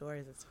behind closed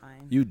doors. It's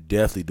fine. You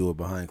definitely do it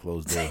behind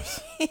closed doors.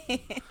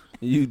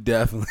 You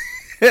definitely.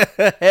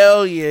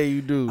 Hell yeah,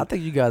 you do. I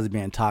think you guys are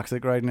being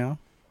toxic right now,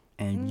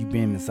 and you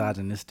being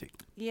misogynistic.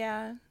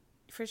 Yeah,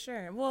 for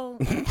sure. Well,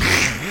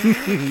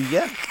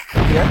 yeah.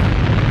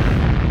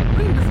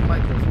 Bring this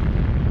mic closer.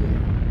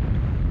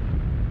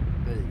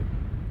 There you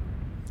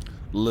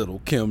go.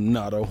 Little Kim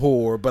not a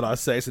whore, but I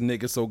sex a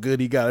nigga so good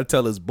he gotta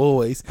tell his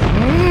boys. He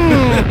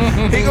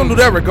gonna do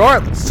that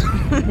regardless.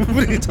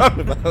 What are you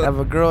talking about? Have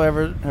a girl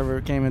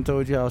ever came and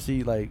told you how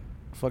she like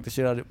fucked the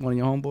shit out of one of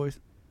your homeboys?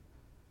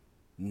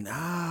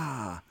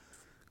 Nah.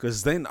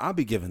 Cause then I'll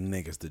be giving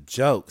niggas the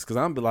jokes. Cause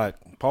I'll be like,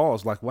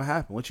 pause, like, what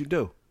happened? What you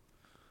do?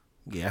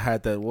 Yeah, I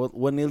had that. What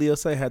Neilio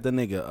say? Had that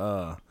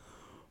nigga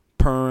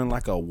purring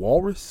like a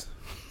walrus.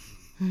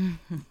 You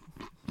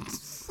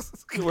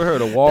ever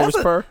heard a walrus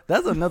purr?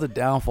 That's another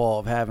downfall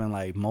of having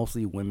like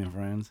mostly women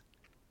friends,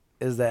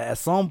 is that at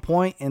some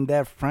point in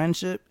that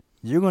friendship,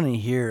 you're gonna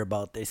hear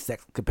about their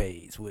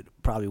sexcapades with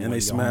probably one And they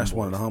of your smash homeboys.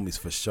 one of the homies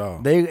for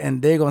sure.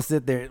 They're gonna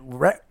sit there.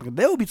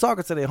 They will be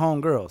talking to their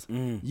homegirls.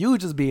 Mm. You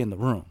just be in the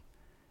room,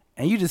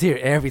 and you just hear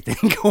everything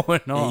going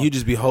on. And you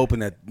just be hoping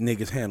that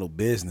niggas handle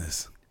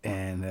business.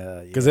 And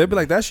Cause they'd be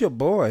like, "That's your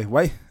boy.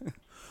 Why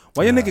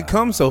your nigga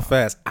come so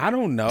fast?" I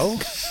don't know.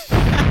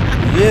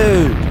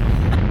 Yeah.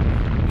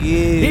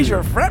 he's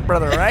your frat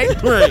brother, right?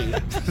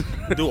 Right.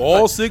 Do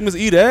all Sigmas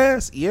eat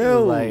ass?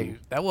 Yo. Like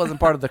that wasn't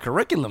part of the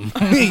curriculum.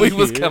 We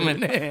was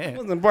coming in.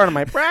 Wasn't part of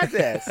my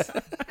process.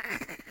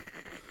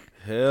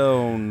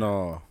 Hell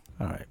no.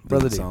 All right,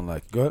 brother. Doesn't sound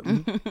like. Go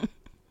ahead.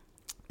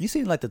 You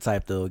seem like the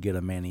type that'll get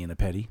a manny and a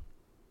petty.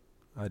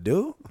 I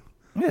do.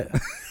 Yeah.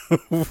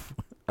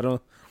 I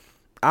don't.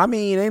 I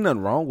mean, ain't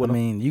nothing wrong I with them.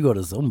 mean, you go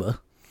to Zumba.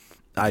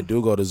 I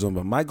do go to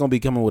Zumba. Mike gonna be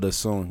coming with us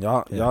soon.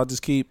 Y'all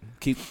just keep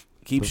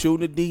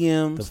shooting the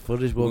DMs. The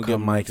footage will We'll get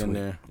come Mike next in week,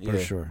 there for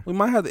Yeah. sure. We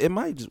might have. We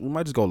might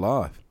just go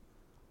live.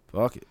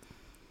 Fuck it.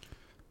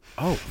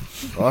 Oh,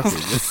 Fuck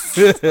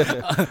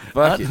it.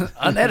 Fuck it.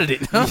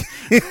 unedited.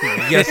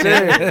 Yes,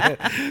 sir.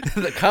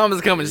 The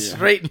comments coming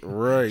straight.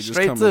 Right. Just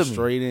Straight coming to me.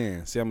 straight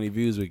in. See how many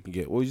views we can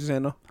get. What was you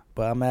saying though?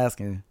 But I'm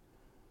asking,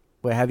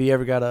 wait, have you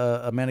ever got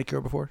a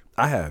manicure before?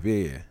 I have.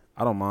 Yeah.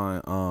 I don't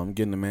mind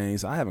getting the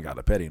manis. I haven't got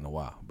a petty in a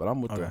while, but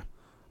I'm with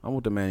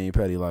the mani and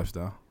petty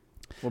lifestyle.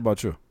 What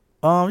about you?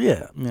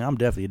 Yeah. I mean, I'm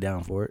definitely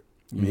down for it.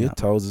 Your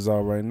toes is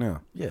out right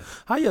now. Yeah.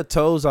 How your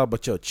toes out,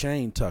 but your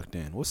chain tucked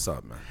in? What's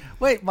up, man?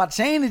 Wait, my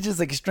chain is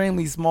just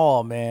extremely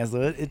small, man. So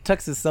it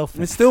tucks itself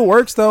in. It still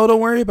works though. Don't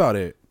worry about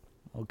it.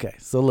 Okay,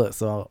 so look,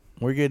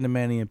 we're getting the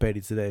mani and petty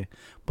today,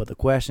 but the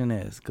question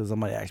is, because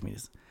somebody asked me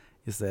this,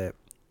 is that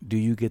do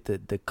you get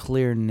the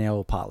clear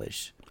nail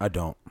polish? I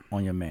don't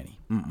on your mani,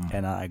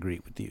 and I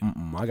agree with you.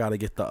 I gotta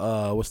get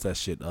the what's that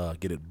shit?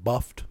 Get it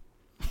buffed.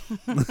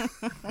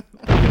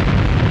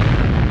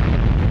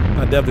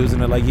 I definitely was in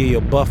there like, yeah,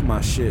 you buff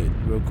my shit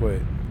real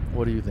quick.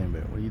 What do you think,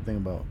 man? What do you think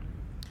about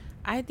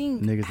I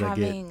think niggas that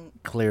having.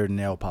 get clear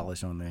nail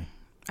polish on there?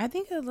 I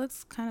think it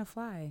looks kind of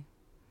fly.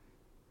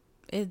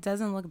 It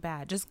doesn't look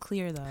bad. Just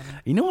clear though.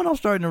 You know what I'm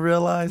starting to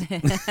realize?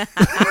 What's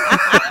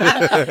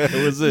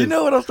this? You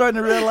know what I'm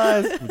starting to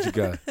realize? What you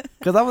got?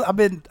 Because I've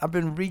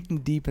been reading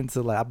deep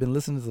into I've been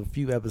listening to a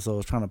few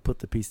episodes trying to put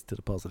the pieces to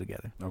the puzzle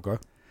together. Okay.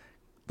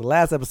 The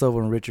last episode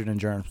when Richard and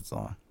Germs was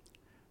on,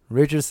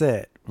 Richard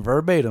said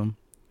verbatim,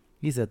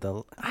 he said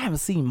I haven't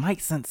seen Mike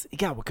since he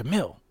got with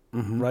Camille,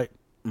 right?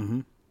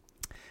 Mm-hmm.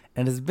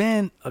 And there's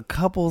been a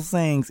couple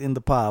sayings in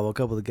the pod. A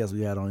couple of the guests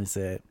we had on, he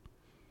said,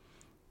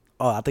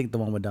 "Oh, I think the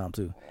one with Dom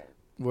too,"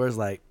 where it's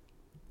like,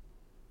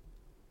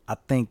 I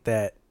think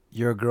that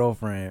your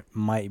girlfriend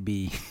might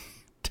be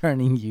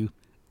turning you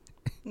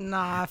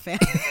Nah, fam.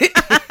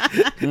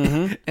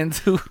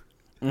 into.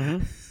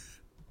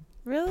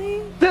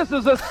 Really? This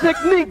is a sick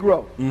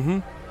Negro.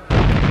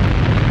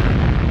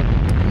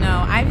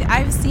 No,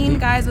 I've seen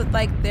guys with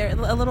like they're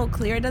a little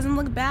clear. It doesn't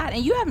look bad,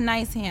 and you have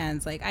nice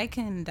hands. Like I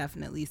can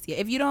definitely see it.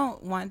 If you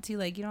don't want to,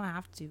 like you don't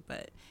have to,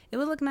 but it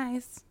would look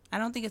nice. I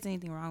don't think it's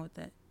anything wrong with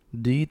it.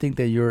 Do you think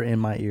that you're in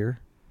my ear?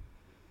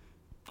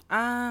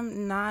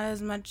 Not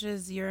as much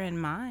as you're in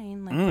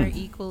mine. Like we're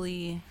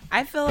equally.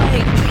 I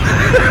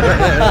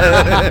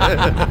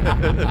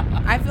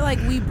feel like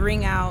we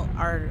bring out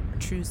our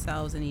true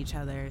selves in each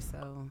other.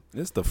 So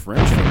It's the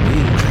French for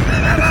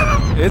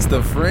me. It's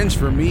the French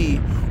for me.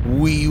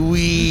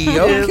 Oui.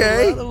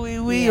 Okay.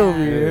 We over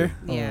here.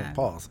 Yeah.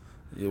 Pause.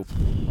 Yo.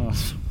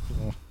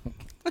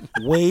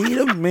 Wait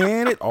a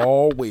minute.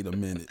 Oh, wait a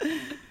minute.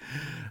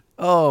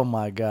 Oh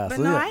my God. But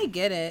So, no, yeah. I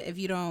get it. If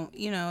you don't,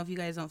 if you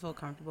guys don't feel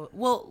comfortable.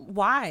 Well,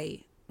 why?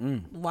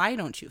 Why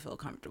don't you feel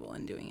comfortable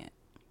in doing it?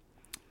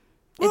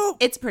 Well,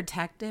 It's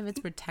protective. It's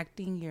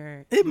protecting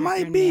your. It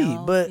might your be,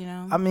 nails, but you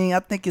know? I mean, I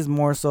think it's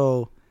more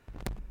so.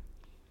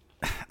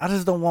 I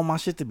just don't want my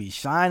shit to be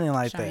shining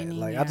like that. Shining,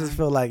 Like yeah. I just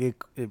feel like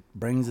it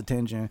brings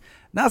attention.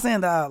 Not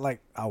saying that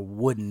I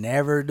would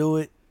never do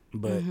it,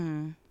 but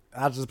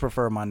I just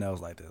prefer my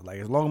nails like this. Like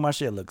as long as my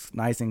shit looks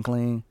nice and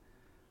clean,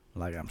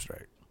 like I'm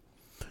straight.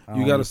 I You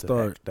don't gotta need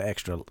start the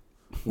extra.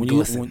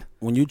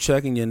 When you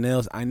checking your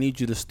nails, I need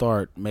you to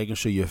start making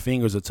sure your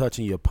fingers are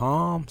touching your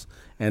palms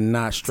and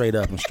not straight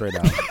up and straight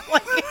out.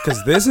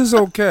 Because this is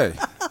okay.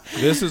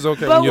 This is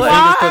okay. But when your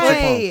why? fingers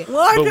touch your palms.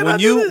 Why But can I when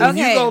do you this? when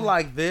you Okay. go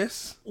like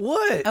this,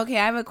 What? Okay,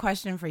 I have a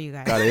question for you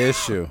guys. got an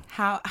issue.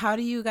 How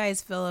do you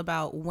guys feel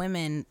about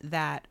women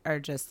that are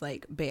just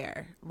like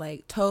bare,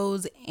 like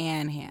toes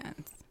and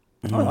hands,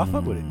 Oh, I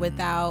fuck with it.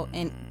 without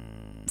and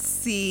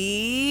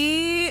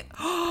see?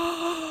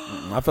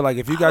 I feel like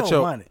if you I got don't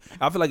your, mind it.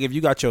 I feel like if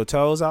you got your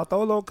toes out, throw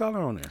a little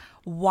color on there.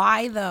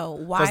 Why though?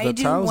 'Cause Why the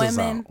do toes is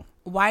women? out.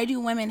 Why do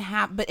women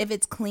have? But if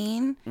it's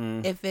clean,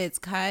 if it's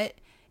cut,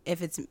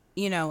 if it's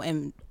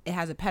and it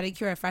has a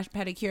pedicure, a fresh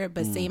pedicure,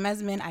 but same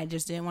as men, I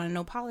just didn't want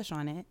no polish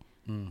on it.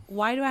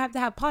 Why do I have to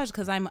have polish?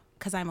 Because I'm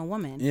a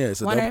woman. Yeah,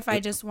 it's a Wonder double- if I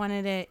just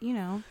wanted it.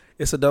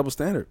 It's a double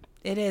standard.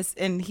 It is,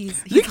 and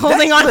he's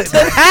holding on to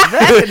that.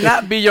 That could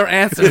not be your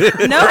answer.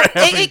 No,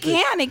 it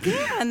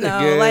can though.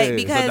 Yeah, Like it's a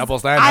because double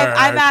standard.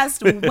 I've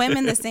asked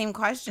women the same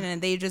question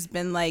and they've just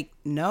been like,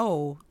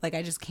 no, like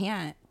I just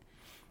can't.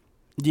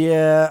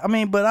 Yeah, I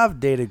mean, but I've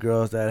dated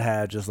girls that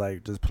had just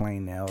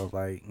plain nails,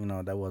 like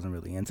that wasn't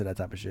really into that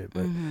type of shit,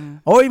 but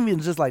or even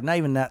just like not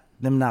even that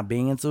them not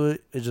being into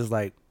it. It's just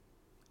like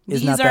it's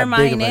These not are that my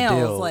big of a nails.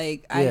 deal.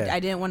 Like Yeah. I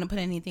didn't want to put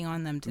anything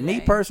on them today. Me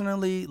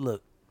personally,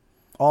 look.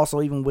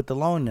 Also, even with the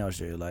long nail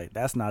shit, like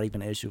that's not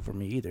even an issue for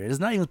me either. It's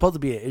not even supposed to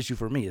be an issue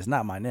for me. It's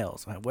not my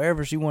nails. Like,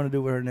 wherever she want to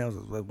do with her nails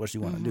is what she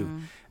want to do.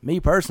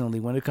 Me personally,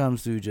 when it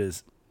comes to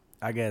just,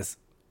 I guess,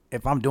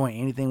 if I'm doing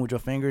anything with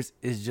your fingers,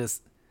 it's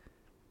just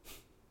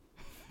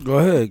Go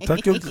ahead,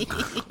 tuck your,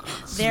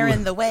 They're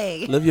in the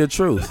way. live your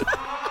truth.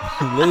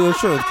 Live your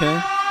truth,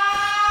 Ken.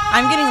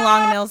 I'm getting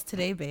long nails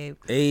today, babe.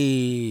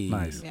 Hey,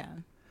 nice. Yeah.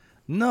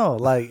 No,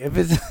 like if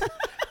it's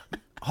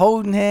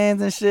holding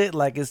hands and shit,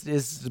 like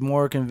it's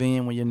more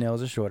convenient when your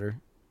nails are shorter.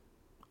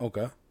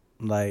 Okay.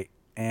 Like,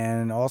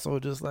 and also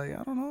just like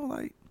I don't know,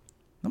 like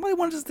nobody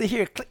wants just to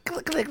hear click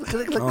click click click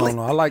click I don't click.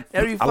 know. I like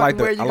Every I like fucking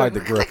the word you I go, like the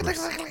click, click,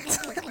 grippers. click, click,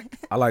 click, click.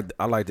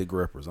 I like the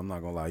grippers. I'm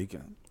not gonna lie. You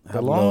can The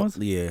have a long little- ones?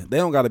 Yeah, they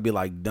don't got to be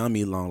like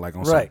dummy long, like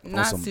on Right. some,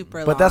 Not on some, super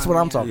long. But that's what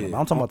I'm yeah. talking Yeah. about.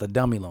 I'm talking about the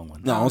dummy long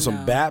one. No, Oh, on some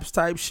no. Baps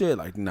type shit.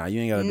 Like, nah,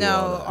 you ain't got to do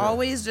all No, that.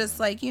 always just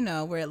like,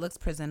 where it looks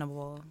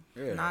presentable.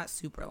 Yeah. Not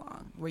super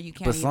long. Where you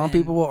can't But some even-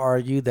 people will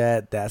argue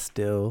that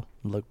still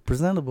look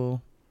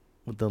presentable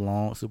with the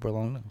long, super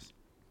long nails.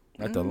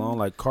 Like the long,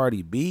 like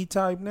Cardi B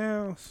type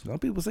nails. Some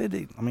people say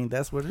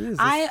that's what it is.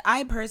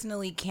 I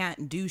personally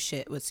can't do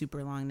shit with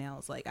super long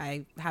nails. Like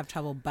I have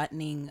trouble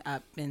buttoning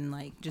up and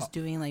like just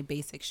doing like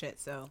basic shit.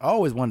 So I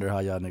always wonder how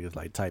y'all niggas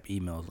like type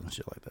emails and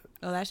shit like that.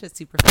 that's just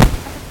super fun.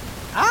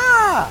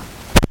 Ah!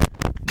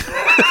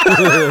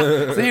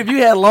 See, if you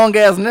had long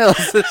ass nails,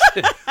 and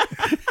shit,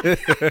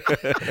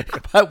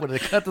 I would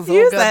have cut this whole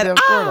You said, goddamn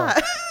cord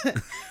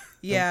off.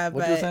 Yeah,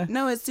 What you but saying?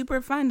 no, it's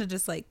super fun to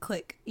just like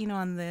click,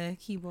 on the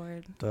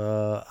keyboard.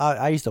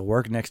 I used to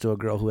work next to a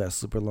girl who has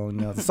super long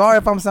nails. Sorry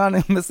if I'm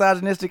sounding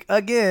misogynistic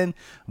again,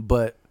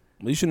 but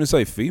You shouldn't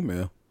say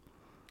female.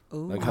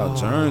 Like how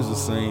Jerns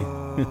was saying.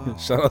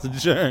 Shout out to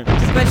Jerns.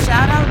 But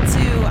shout out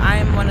to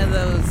I'm one of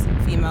those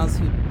females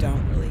who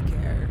don't really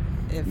care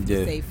if you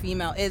say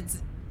female. It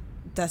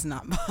does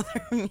not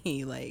bother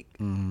me. Like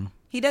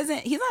he's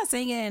not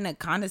saying it in a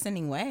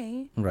condescending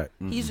way. right.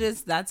 He's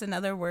just that's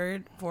another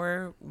word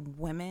for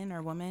women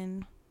or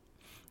woman.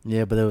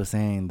 Yeah, but they were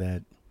saying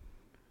that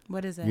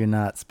What is it? you're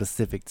not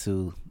specific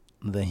to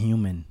the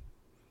human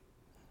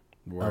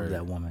Word. of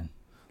that woman,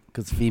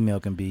 because female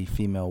can be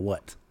female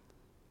what?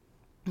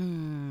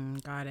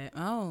 Got it.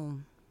 Oh,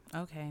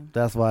 okay.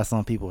 That's why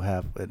some people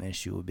have an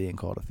issue with being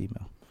called a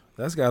female.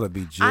 That's got to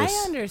be just. I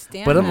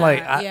understand. But I'm that,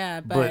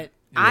 like, but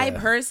I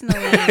personally,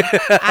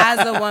 as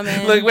a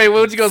woman, Look, wait,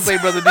 what you gonna say,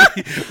 brother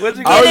D? What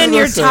you get in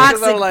your say? toxic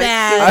 'Cause I'm like-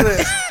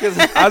 bag.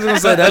 I was gonna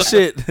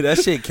say that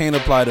shit can't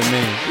apply to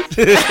men.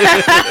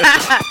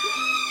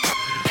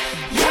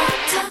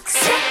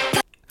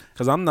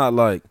 Cause I'm not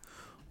like,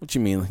 what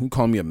you mean? You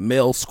call me a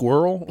male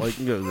squirrel? Like,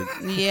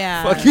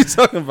 Yeah. fuck you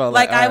talking about?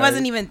 Like I alright.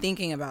 wasn't even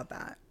thinking about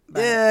that.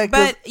 But, Yeah,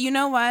 'cause- but you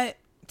know what?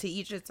 To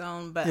each its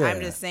own. But Yeah. I'm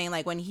just saying,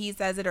 like when he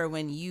says it or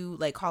when you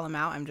like call him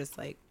out, I'm just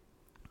like,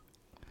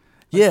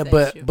 Yeah, the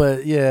but issue?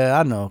 but yeah,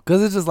 I know,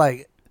 because it's just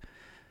like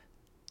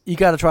you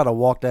got to try to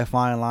walk that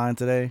fine line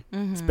today,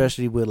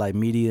 especially with like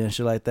media and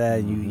shit like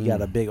that. You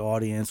got a big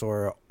audience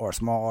or a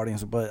small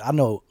audience, but I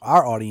know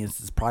our audience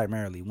is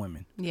primarily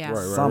women. yeah.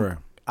 Right, Some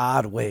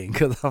odd way,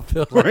 because I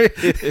feel like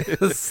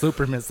it's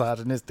super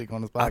misogynistic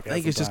on this podcast. I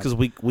think it's just sometimes.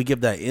 because we give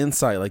that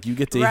insight. Like you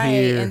get to Right,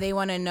 hear. and they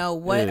want to know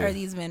what Yeah. are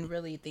these men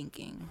really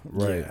thinking,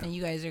 Right. and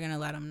you guys are gonna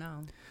let them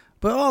know.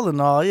 But all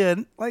in all, yeah,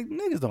 like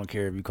niggas don't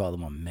care if you call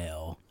them a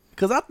male,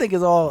 because I think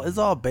it's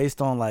all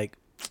based on like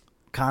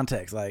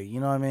context, like you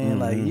know what I mean,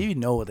 like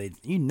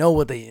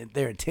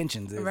their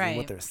intentions is and Right.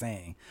 what they're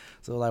saying.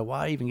 So like,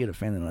 why even get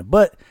offended on it?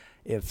 But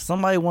if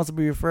somebody wants to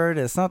be referred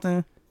as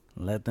something,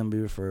 let them be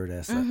referred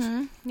as such.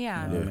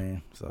 Yeah. You know what I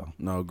mean? So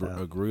No,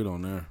 agreed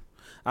on there.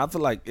 I feel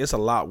like it's a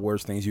lot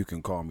worse things you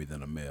can call me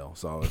than a male.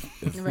 So,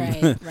 if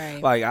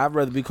Right. like I'd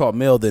rather be called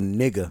male than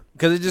nigga,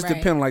 because it just Right.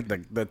 depends like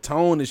the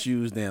tone is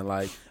used. Then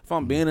like if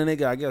I'm being a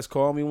nigga, I guess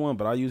call me one,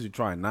 but I usually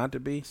try not to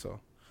be. So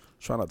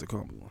try not to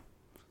call me one.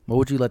 what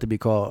would you like to be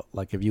called?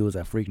 Like if you was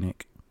at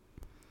Freaknik?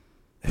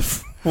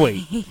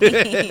 Wait,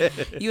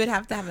 You would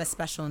have to have a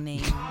special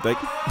name. they,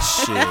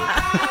 shit,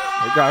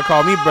 they gotta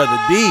call me Brother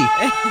D.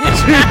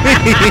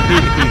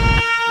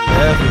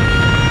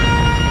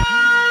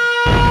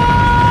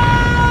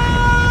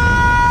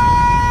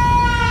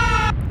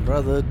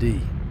 Brother D.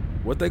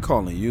 What they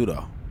calling you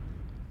though?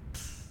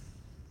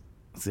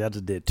 See, I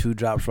just did 2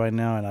 drops right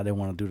now, and I didn't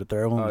want to do the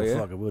third one. Oh, but yeah?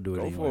 fuck it, we'll do it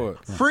Go anyway.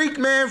 for it. Freak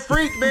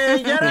man,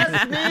 yeah,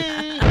 that's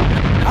me.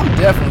 I'm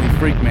definitely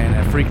Freak Man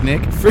at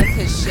Freaknik.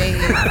 His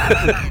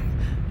shade.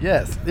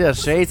 Yes, yeah.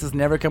 Shades is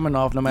never coming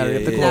off, no matter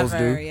if the clothes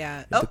Never. do.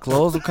 Yeah. If the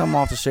clothes will come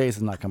off, the shades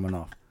is not coming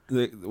off.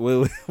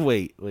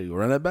 Wait,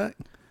 run that back.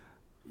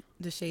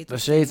 The shades. The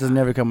shades is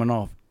never coming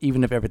off,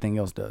 even if everything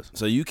else does.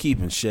 So you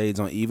keeping shades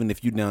on even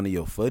if you down to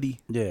your footy?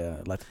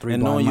 Yeah, like the 3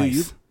 And blind knowing you,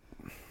 mice.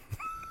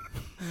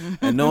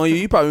 and knowing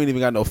you probably ain't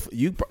even got no.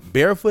 You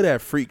barefoot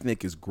at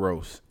Freaknik is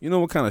gross. You know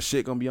what kind of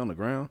shit gonna be on the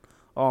ground?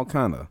 All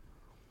kind of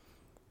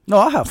No,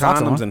 I have socks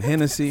condoms on. and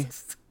Hennessy.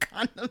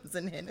 Condoms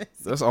and Hennessy.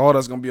 That's all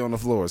that's gonna be on the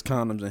floor is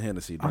condoms and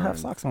Hennessy. I have during-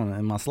 socks on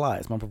in my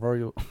slides, my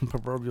proverbial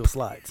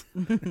slides,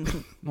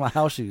 my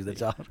house shoes that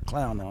y'all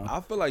clown on.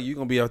 I feel like you're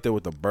gonna be out there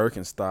with the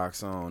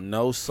Birkenstocks on,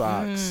 no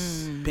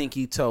socks,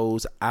 pinky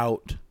toes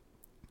out.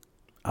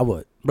 I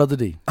would, Brother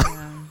D.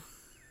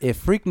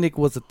 If Freaknik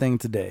was a thing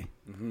today,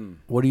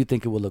 what do you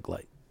think it would look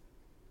like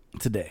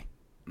today?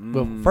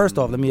 Well, first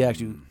off, let me ask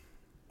you,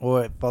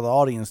 or for the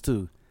audience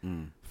too,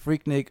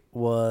 Freaknik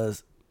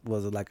was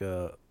it like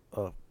a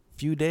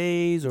few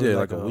days or Yeah,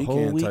 like like a whole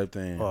weekend week? type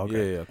thing. Oh,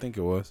 okay. Yeah, I think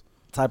it was.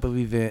 Type of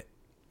event,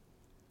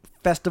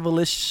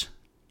 festivalish,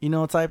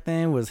 type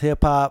thing. Was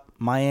hip hop,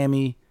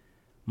 Miami,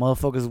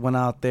 motherfuckers went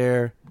out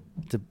there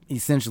to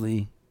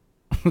essentially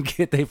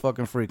get they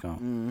fucking freak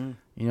on.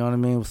 You know what I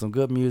mean? With some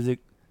good music,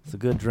 some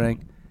good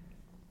drink,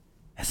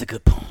 that's a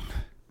good poem.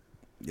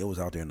 It was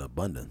out there in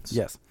abundance.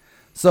 Yes.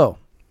 So,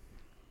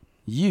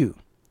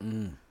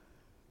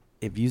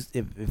 if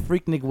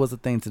Freaknik was a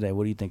thing today,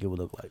 what do you think it would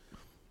look like?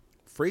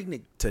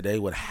 Freaknik today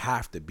would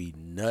have to be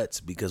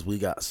nuts because we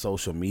got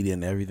social media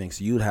and everything.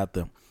 So you'd have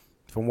to,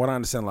 from what I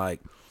understand,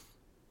 like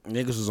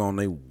niggas was on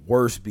their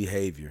worst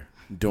behavior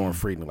during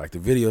Freaknik. Like the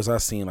videos I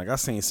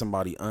seen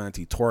somebody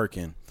auntie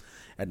twerking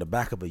at the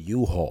back of a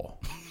U-Haul.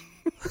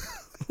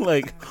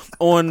 Like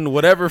on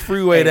whatever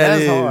freeway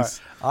that is. Hard.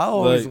 I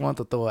always Like- want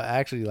to throw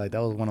actually like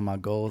that was one of my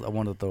goals. I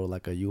wanted to throw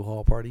like a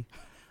U-Haul party.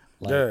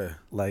 Like, Yeah.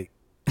 Like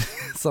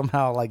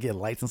somehow like get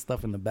lights and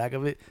stuff in the back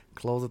of it,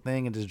 close the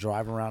thing and just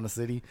drive around the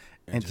city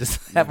and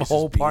just have a Niggas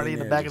whole just be party in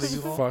the there back of the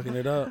just U-Haul. fucking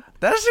it up.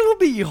 That shit would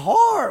be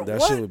hard. That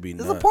What? shit would be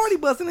There's a nuts. party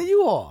bus in a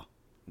U-Haul.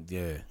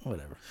 Yeah.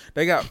 Whatever.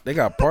 They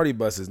got party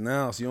buses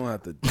now, so you don't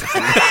have to.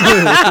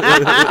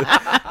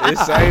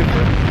 It's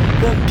safer.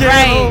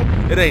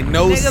 Right. It ain't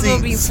no Niggas seats.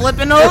 will be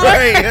flipping over.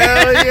 Right,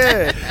 hell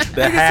yeah.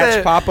 The hatch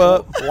said, pop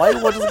up. Why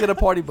you want to just get a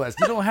party bus?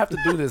 You don't have to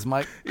do this,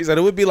 Mike. He said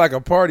it would be like a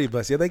party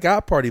bus. Yeah, they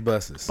got party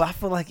buses. But I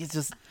feel like it's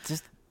just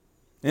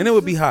And it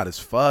would be hot as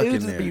fuck it would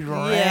in just there. be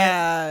random.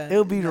 Yeah. It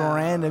would be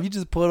random. You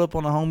just pull up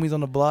on the homies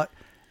on the block,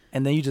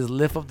 and then you just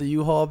lift up the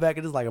U-Haul back,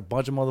 and there's like a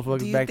bunch of motherfuckers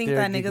Do you back think there.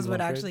 that Niggas niggas would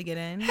going actually get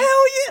in? Hell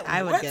yeah.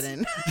 I would get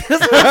in.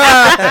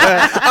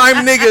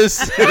 I'm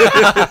niggas.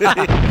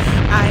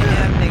 I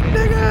am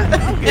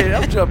nigga. Okay,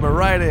 I'm jumping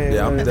right in.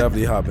 Yeah, I'm man.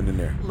 definitely hopping in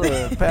there.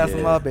 Look,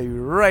 passing my baby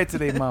right to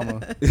their mama.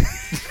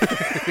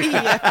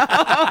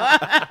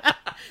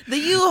 The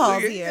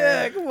U-Haul's Yeah,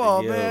 here. come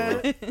on, Yo,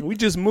 man. we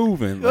just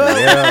moving. Like,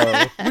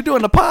 yo. We're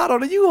doing the pod on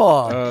the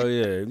U-Haul. Oh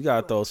yeah, you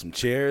gotta throw some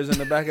chairs in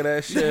the back of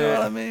that shit. You know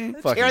what I mean?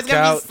 Fucking Chair's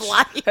gonna be couch.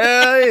 sliding.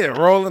 Hell yeah,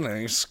 rolling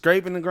and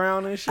scraping the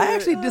ground and shit. I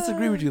actually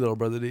disagree with you though,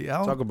 brother D.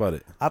 Talk about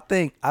it. I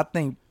think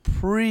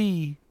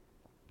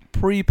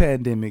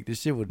pre-pandemic,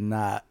 this shit would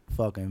not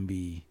fucking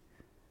be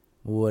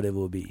what it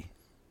will be.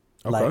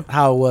 Like Okay.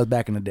 how it was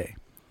back in the day.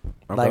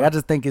 Okay. Like I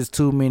just think it's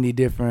too many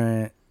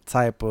different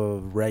type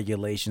of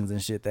regulations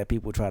and shit that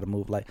people try to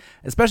move. Like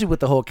especially with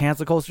the whole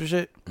cancel culture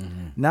shit.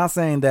 Not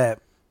saying that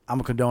I'm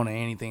a condoning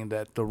anything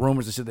that the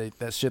rumors and shit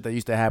that shit that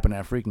used to happen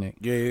at Freaknik.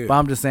 Yeah. But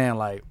I'm just saying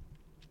like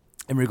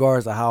in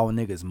regards to how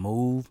niggas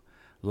move,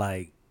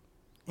 like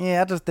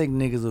yeah, I just think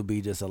niggas would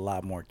be just a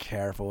lot more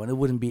careful and it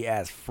wouldn't be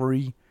as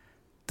free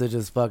to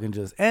just fucking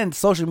just and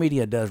social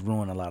media does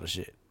ruin a lot of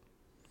shit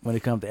when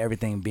it comes to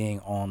everything being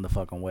on the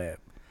fucking web.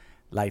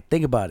 Like,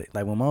 think about it.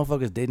 Like, when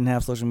motherfuckers didn't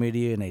have social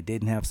media and they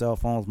didn't have cell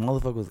phones,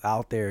 motherfuckers was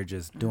out there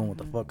just doing what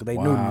the fuck. 'Cause they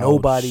knew Wild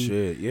nobody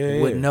shit. Yeah,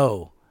 would yeah.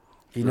 know.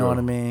 You know True. what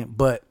I mean?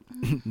 But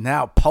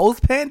now,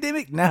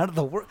 post-pandemic, now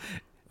the world...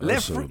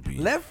 Let shit would be-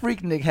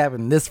 Freaknik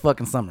happen this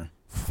fucking summer.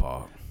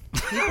 Fuck.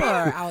 People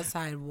are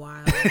outside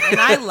wild, and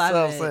I love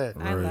That's what I'm it.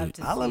 saying. I love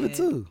to. I love see it,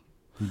 too.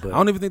 But I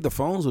don't even think the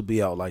phones would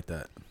be out like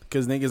that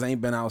because niggas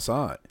ain't been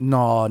outside.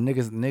 no,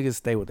 niggas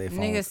stay with their phones.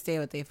 Niggas stay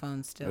with their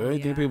phones still. I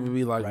think Yeah. people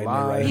be like Right,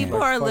 live. right. People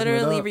like, are fucking it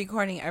literally up.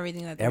 recording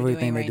everything that they're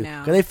Everything doing they right do.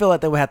 now. Because they feel like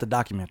they would have to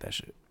document that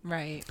shit.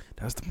 Right.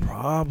 That's the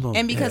problem.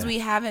 And because Yeah. we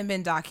haven't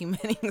been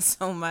documenting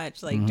so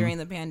much like during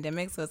the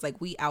pandemic, so it's like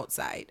we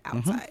outside.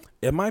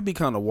 It might be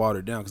kind of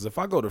watered down because if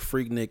I go to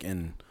Freaknik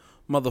and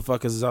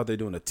motherfuckers is out there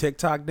doing a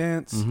TikTok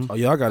dance, oh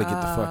y'all got to get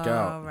the fuck Oh,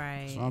 out. right.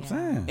 That's what I'm yeah.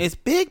 saying. It's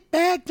Big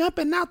Bag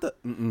jumping out the.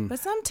 But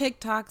some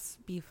TikToks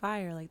be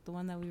fire, like the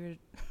one that we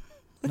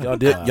were. Y'all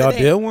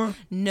did one?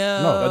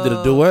 No. Y'all did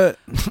a duet?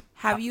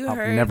 Have you I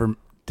heard? never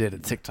did a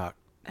TikTok.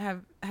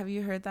 Have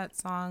you heard that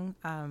song,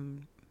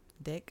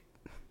 Dick?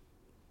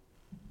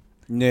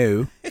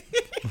 No.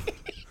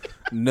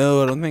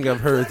 No, I don't think I've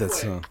heard that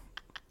song.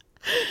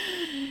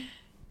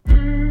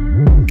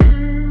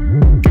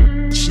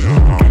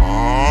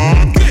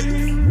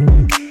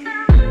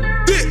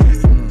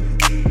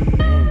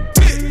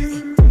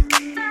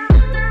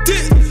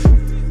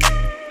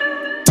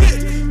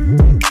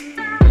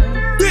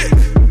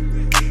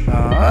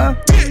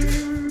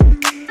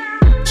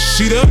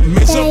 She done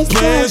made some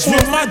plans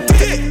with my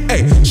dick.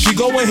 Hey, she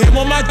going ham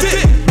on my dick.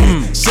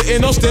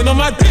 Sitting on stand on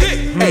my dick.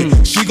 Hey,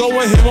 she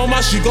going ham on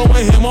my, she going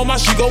ham on my,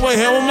 she going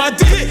ham on my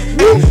dick.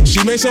 Ay,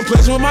 she made some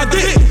plans with my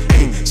dick.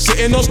 Ay,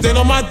 sitting on stand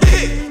on my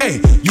dick.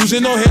 Hey,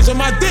 using no hands on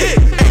my dick.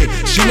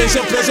 Ay, she made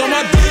some plans on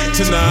my dick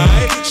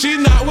tonight. She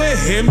not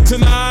with him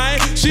tonight.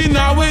 She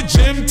not with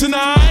Jim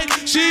tonight.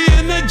 She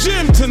in the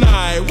gym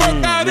tonight.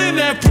 Work out in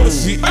that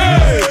pussy.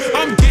 Hey,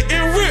 I'm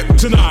getting ripped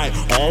tonight.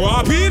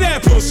 R.I.P.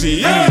 that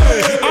pussy. Hey,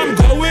 I'm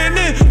going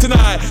in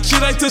tonight. She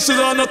like to sit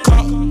on the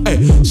clock.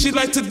 Hey, she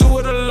like to do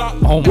it a lot.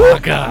 Oh my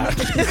God.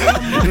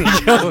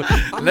 Yo,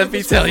 let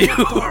me tell you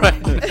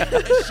right now.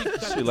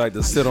 She like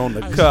to sit on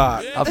the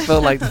cot. I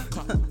felt like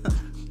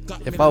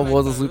if I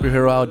was a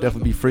superhero, I would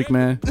definitely be Freak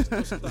Man.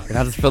 And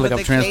I just feel like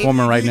I'm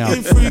transforming right now.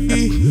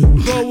 Freaky,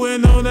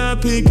 going on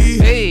that pinky.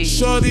 Hey.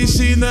 Shorty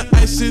seen the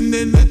icing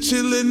and the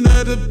chillin'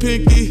 of the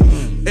pinky.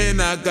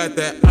 And I got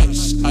that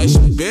ice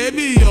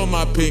baby on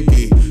my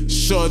pinky.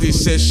 Shorty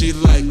said she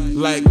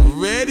like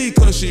ready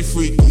cause she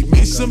freaky.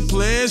 Made some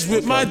plans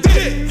with my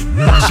dick.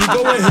 She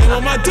going ham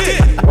on my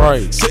dick.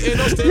 Right. Sitting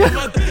on stage on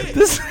my dick.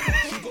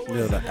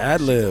 Yeah, the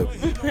ad lib.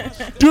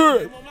 Do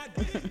it.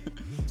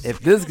 If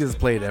this gets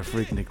played at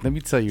Freaknik, let me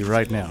tell you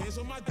right now. 'Cause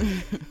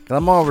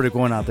I'm already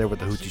going out there with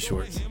the hoochie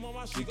shorts.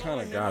 You kind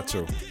of got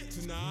to.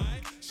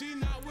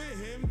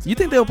 You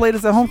think they'll play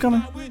this at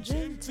homecoming?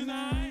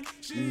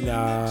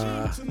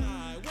 Nah.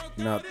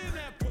 Not.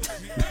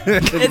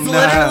 It's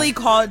literally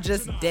called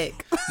just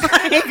Dick.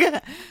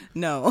 Like,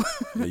 no.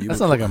 Yeah, you That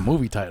sounds like a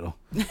movie title.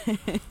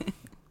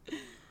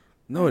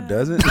 No, it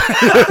doesn't.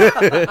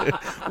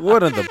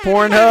 What on the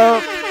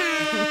Pornhub?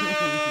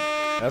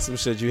 That's some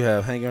shit you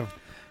have hanging.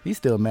 He's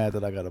still mad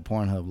that I got a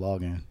Pornhub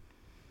login.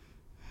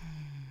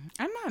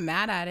 I'm not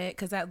mad at it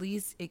because at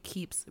least it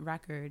keeps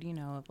record, you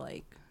know, of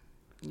like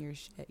your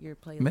shit, your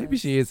playlist. Maybe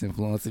she is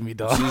influencing me,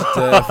 dog. She's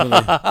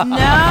definitely.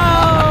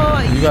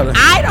 No,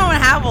 I don't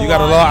have a You got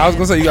to login. log. I was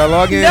gonna say you got to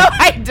log in. No,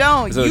 I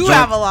don't. So You joint-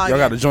 have a login. Y'all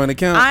got a joint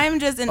account. I'm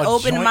just an A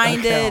joint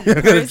open-minded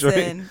account.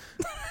 person.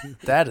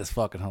 That is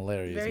fucking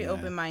hilarious. Very man.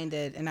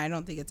 open-minded, and I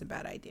don't think it's a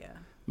bad idea.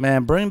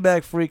 Man, bring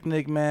back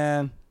Freaknik,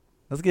 man.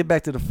 Let's get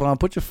back to the fun.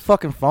 Put your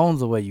fucking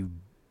phones away, you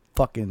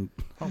fucking.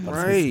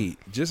 Right.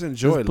 Just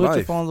enjoy Just put your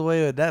life. phones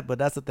away with that. But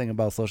that's the thing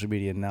about social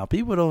media now.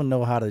 People don't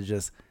know how to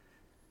just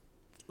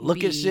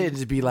look at shit and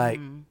just be like,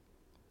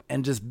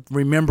 and just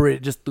remember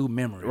it just through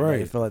memory. Right.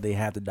 They feel like they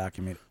have to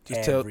document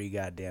Just every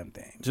goddamn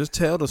thing. Just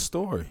tell the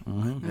story.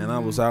 And I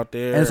was out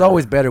there. And it's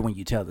always better when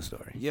you tell the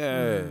story.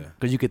 Yeah.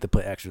 Because you get to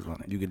put extras on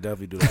it. You can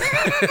definitely do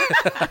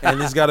that. And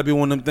it's got to be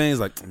one of them things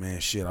like, man,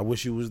 shit, I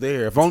wish you was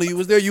there. If only you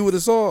was there, you would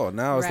have saw.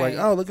 Now it's like,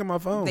 Right. oh, look at my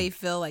phone. They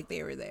feel like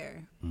they were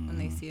there when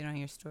they see it on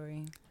your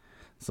story.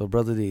 So,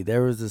 Brother D,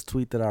 there was this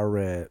tweet that I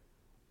read.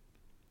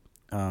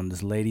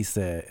 This lady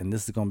said, and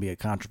this is going to be a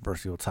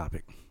controversial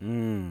topic.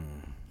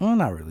 Well,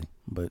 not really,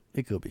 but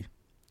it could be.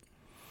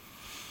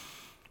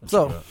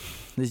 So,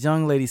 this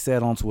young lady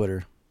said on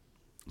Twitter,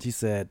 she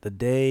said, the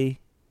day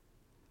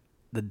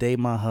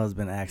my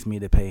husband asked me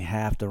to pay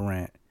half the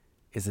rent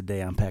is the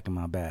day I'm packing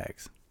my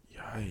bags.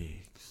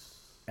 Yikes.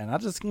 And I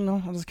just kind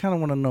of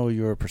want to know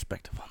your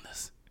perspective on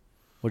this.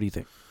 What do you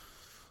think?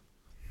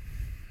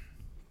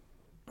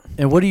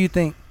 And what do you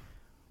think?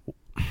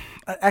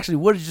 Actually,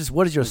 what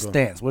is your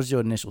stance? What is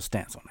your initial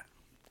stance on that?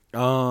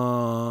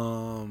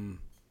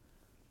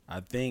 I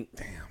think,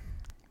 damn,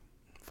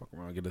 fuck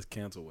around, get us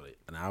canceled with it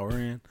an hour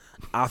in.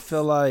 I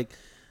feel like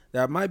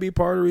that might be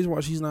part of the reason why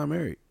she's not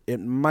married. It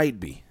might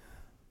be.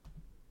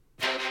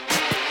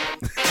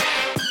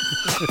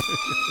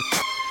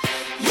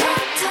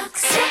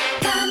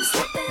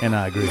 And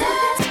I agree.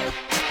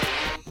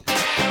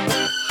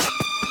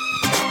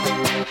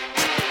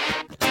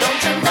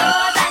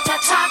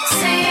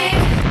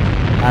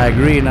 I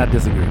agree and I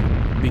disagree.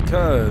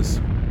 Because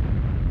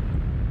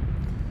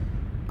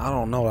I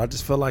don't know. I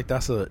just feel like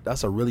that's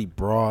a really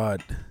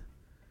broad.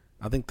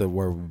 I think the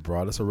word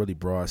broad. That's a really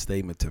broad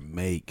statement to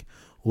make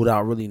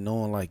without really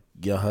knowing like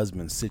your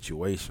husband's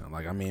situation.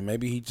 Like, I mean,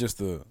 maybe he's just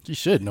a. She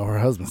should know her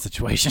husband's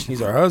situation. He's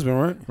her husband,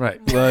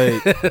 right?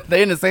 Right. Like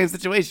they in the same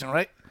situation,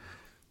 right?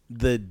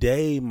 The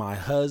day my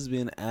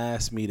husband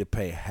asked me to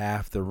pay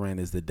half the rent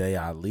is the day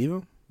I leave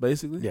him.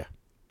 Basically, Yeah.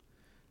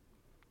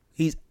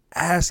 He's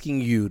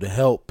asking you to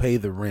help pay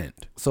the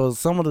rent. So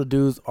some of the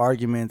dude's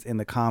arguments in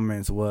the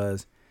comments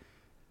was,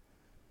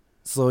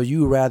 so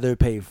you rather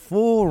pay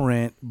full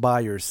rent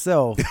by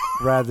yourself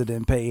rather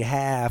than pay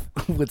half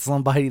with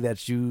somebody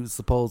that you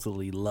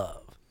supposedly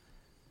love.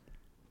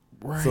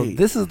 Right. So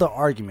this is the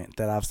argument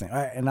that I've seen. All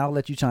right, and I'll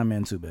let you chime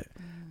in too, bit,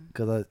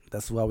 because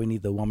that's why we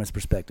need the woman's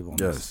perspective on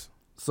this. Yes.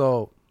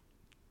 So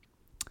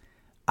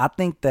I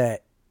think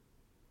that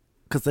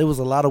because there was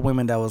a lot of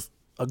women that was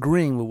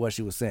agreeing with what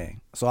she was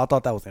saying. So I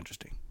thought that was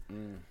interesting.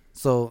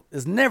 So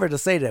it's never to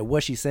say that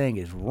what she's saying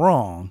is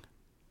wrong.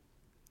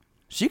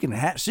 She can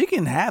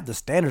have the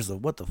standards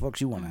of what the fuck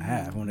she want to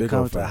have when it Big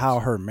comes old to facts. how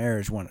her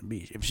marriage want to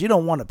be. If she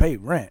don't want to pay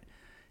rent,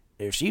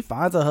 if she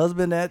finds a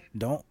husband that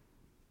don't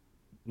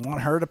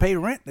want her to pay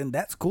rent, then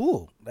that's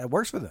cool. That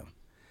works for them.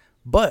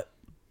 But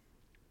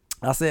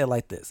I'll say it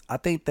like this. I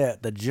think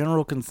that the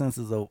general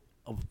consensus of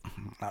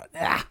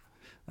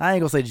I ain't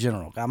gonna say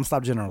general. I'm gonna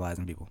stop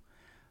generalizing people.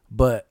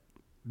 But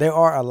there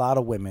are a lot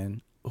of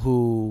women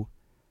who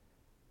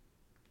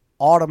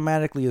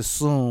automatically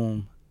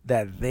assume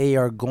that they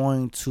are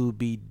going to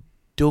be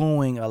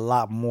doing a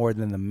lot more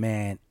than the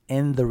man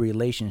in the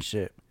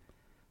relationship.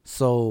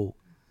 So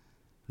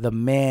the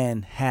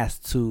man has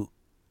to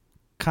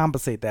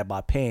compensate that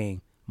by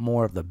paying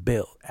more of the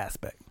bill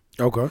aspect.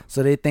 Okay.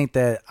 So they think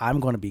that I'm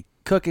going to be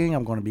cooking,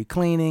 I'm going to be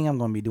cleaning, I'm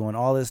going to be doing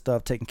all this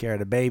stuff, taking care of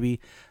the baby.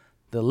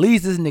 The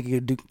least this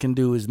nigga can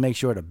do is make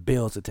sure the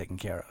bills are taken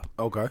care of.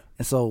 Okay.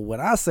 And so when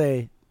I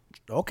say,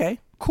 okay,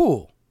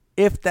 cool,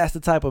 if that's the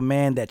type of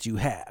man that you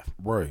have.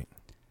 Right.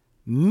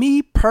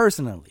 Me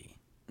personally,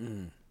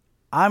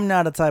 I'm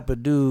not a type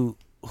of dude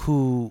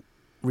who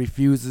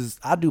refuses.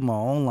 I do my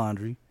own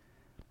laundry.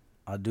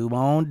 I do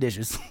my own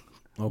dishes.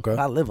 Okay.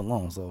 I live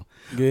alone, so.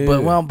 Yeah.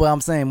 But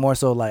I'm saying more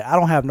so like I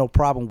don't have no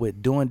problem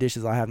with doing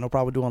dishes. I have no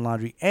problem doing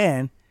laundry.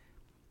 And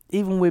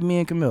even with me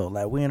and Camille,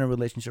 like we're in a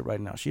relationship right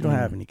now. She don't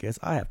have any kids.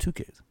 I have 2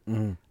 kids.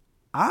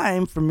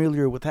 I'm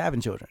familiar with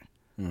having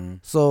children.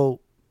 So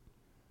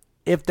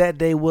if that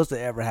day was to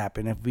ever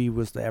happen, if we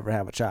was to ever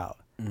have a child,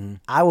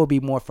 I will be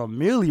more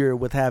familiar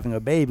with having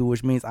a baby,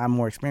 which means I'm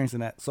more experienced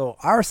in that. So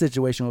our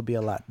situation would be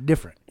a lot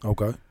different.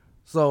 Okay.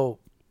 So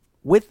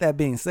with that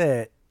being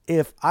said,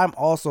 if I'm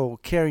also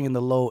carrying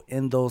the load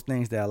in those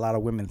things that a lot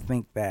of women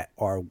think that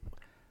are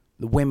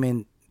the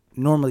women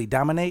normally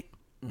dominate,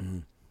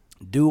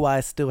 do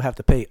I still have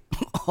to pay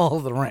all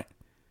the rent?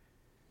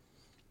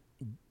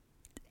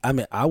 I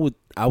mean, I would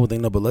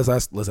think no, but let's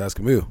ask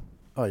Camille.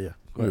 Oh yeah.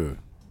 Yeah.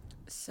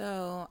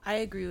 So I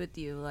agree with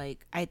you.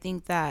 Like, I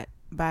think that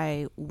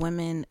by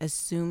women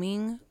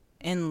assuming,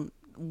 and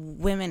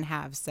women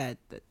have said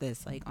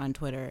this like on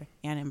Twitter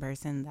and in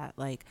person, that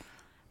like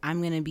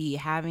I'm gonna be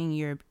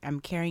I'm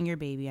carrying your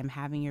baby, I'm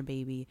having your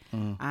baby,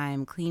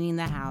 I'm cleaning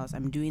the house,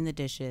 I'm doing the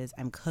dishes,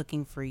 I'm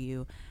cooking for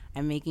you,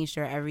 I'm making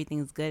sure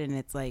everything's good. And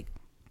it's like,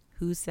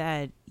 who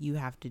said you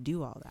have to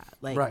do all that?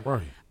 Like,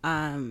 Right.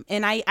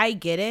 And I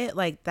get it,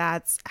 like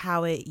that's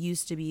how it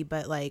used to be,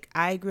 but like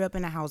I grew up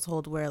in a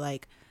household where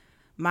like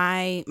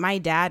my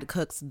dad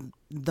cooks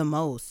the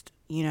most.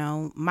 You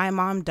know, my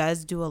mom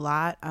does do a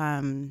lot,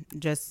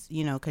 just,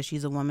 you know, because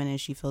she's a woman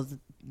and she feels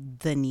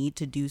the need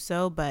to do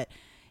so. But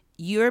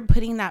you're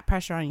putting that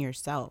pressure on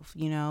yourself,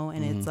 you know,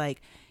 and it's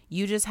like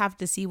you just have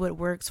to see what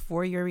works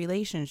for your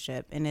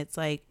relationship. And it's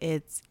like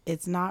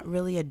it's not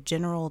really a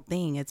general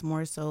thing. It's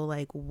more so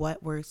like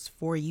what works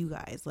for you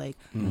guys. Like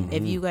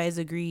if you guys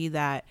agree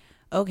that,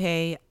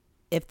 OK,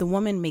 if the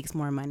woman makes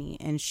more money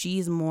and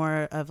she's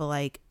more of a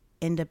like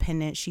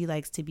independent, she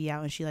likes to be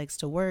out and she likes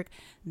to work,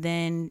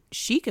 then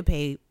she could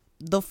pay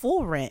the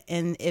full rent.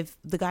 And if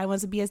the guy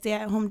wants to be a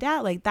stay-at-home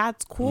dad, like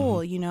that's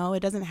cool. You know, it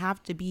doesn't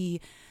have to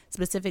be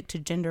specific to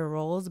gender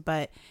roles.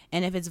 But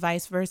and if it's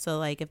vice versa,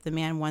 like if the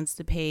man wants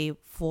to pay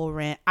full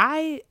rent,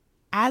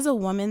 as a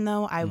woman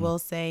though, I will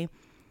say,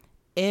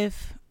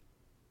 if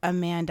a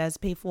man does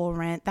pay full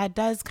rent, that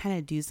does kind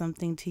of do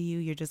something to you.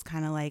 You're just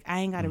kind of like,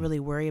 I ain't got to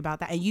really worry about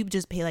that. And you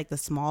just pay like the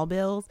small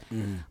bills.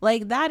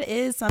 Like that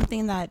is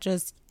something that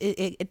just,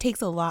 it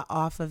takes a lot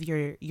off of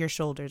your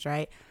shoulders.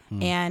 Right.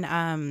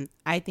 And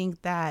I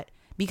think that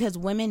because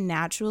women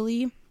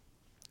naturally,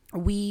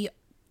 we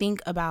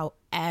think about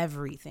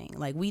everything.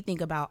 Like we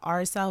think about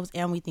ourselves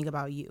and we think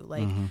about you.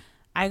 Like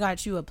I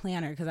got you a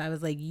planner because I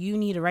was like, you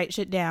need to write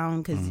shit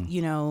down because, you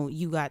know,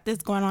 you got this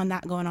going on,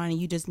 that going on, and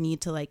you just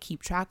need to like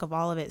keep track of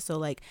all of it. So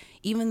like,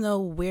 even though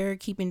we're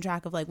keeping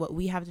track of like what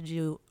we have to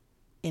do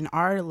in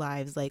our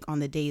lives, like on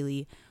the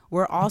daily,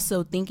 we're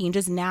also thinking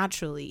just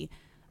naturally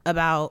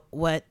about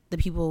what the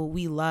people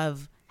we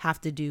love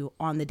have to do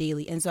on the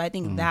daily. And so I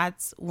think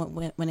that's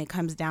when it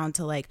comes down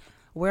to like,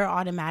 we're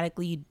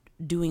automatically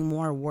doing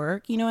more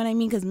work, you know what I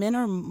mean? Because men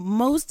are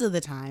most of the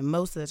time,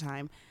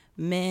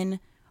 men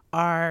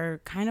are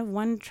kind of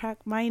one track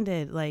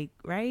minded, like,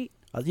 right?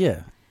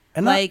 Yeah.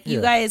 And like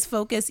you guys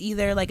focus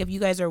either like if you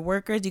guys are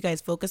workers, you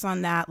guys focus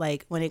on that.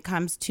 Like when it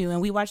comes to,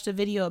 and we watched a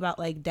video about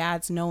like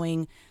dads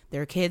knowing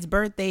their kids'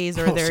 birthdays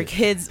or their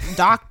kids'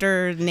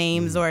 doctor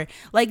names or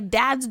like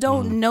dads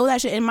don't know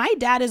that shit. And my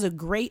dad is a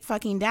great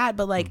fucking dad,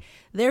 but like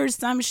there's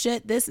some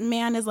shit this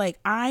man is like,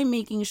 I'm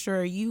making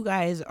sure you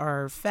guys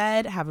are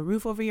fed, have a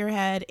roof over your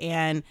head,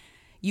 and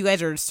you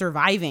guys are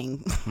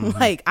surviving.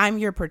 Like I'm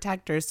your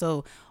protector.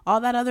 So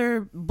all that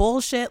other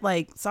bullshit,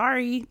 like,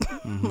 sorry,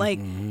 like,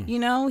 you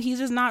know, he's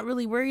just not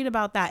really worried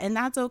about that. And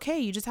that's okay.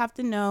 You just have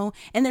to know.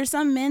 And there's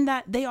some men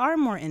that they are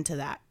more into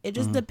that. It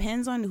just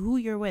depends on who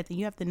you're with, and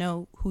you have to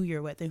know who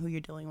you're with and who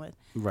you're dealing with.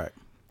 Right.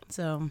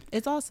 So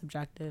it's all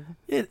subjective.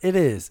 It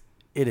is.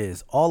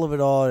 All of it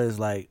all is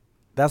like,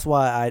 that's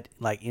why I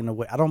like, in a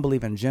way, I don't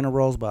believe in gender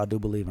roles, but I do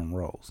believe in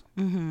roles.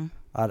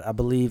 I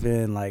believe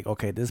in like,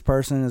 okay, this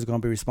person is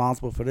going to be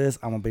responsible for this.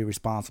 I'm going to be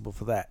responsible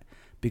for that,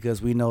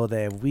 because we know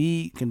that if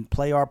we can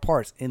play our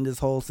parts in this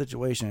whole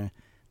situation,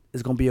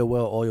 it's going to be a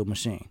well-oiled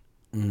machine.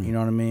 You know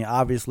what I mean?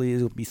 Obviously,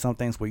 it'll be some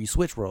things where you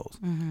switch roles.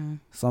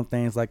 Some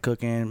things like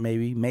cooking,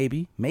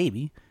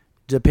 maybe,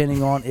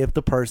 depending on if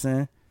the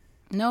person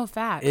no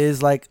fact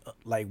is like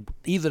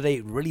either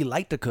they really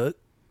like to cook,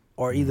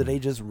 or either they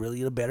just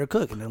really a better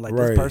cook, and then like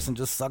this person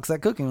just sucks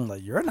at cooking.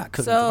 Like, you're not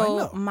cooking. So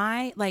like, no.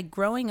 my like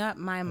growing up,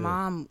 my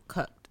mom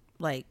cooked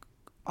like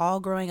all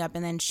growing up,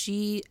 and then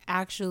she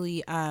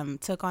actually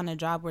took on a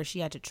job where she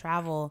had to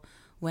travel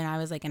when I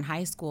was like in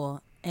high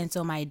school, and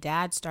so my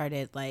dad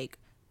started like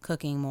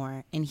cooking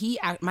more. And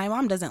my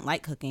mom doesn't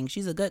like cooking.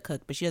 She's a good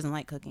cook, but she doesn't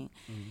like cooking.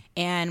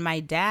 And my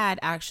dad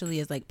actually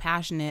is like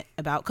passionate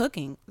about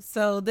cooking.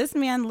 So this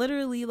man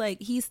literally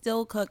like he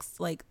still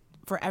cooks like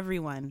for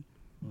everyone,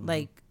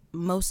 like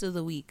most of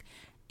the week.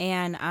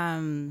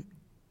 And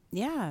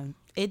yeah,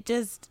 it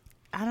just,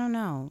 I don't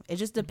know, it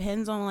just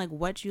depends on like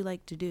what you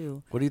like to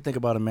do. What do you think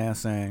about a man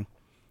saying,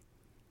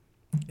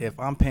 if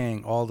I'm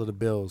paying all of the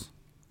bills,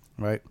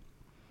 right,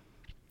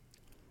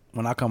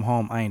 when I come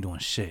home I ain't doing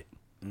shit?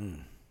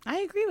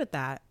 I agree with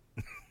that.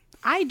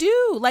 I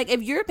do. Like,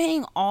 if you're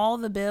paying all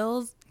the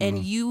bills and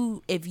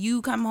if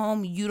you come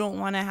home, you don't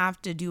want to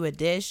have to do a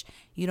dish,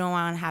 you don't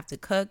want to have to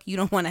cook, you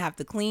don't want to have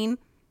to clean.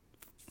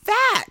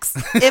 Facts.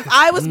 If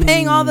I was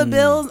paying all the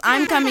bills,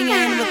 I'm coming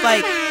in with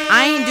like,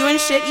 I ain't doing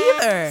shit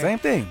either. Same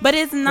thing. But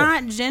it's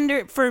not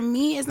gender. For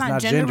me, it's not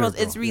gender roles.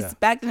 It's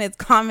respect and it's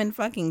common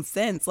fucking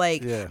sense.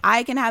 Like,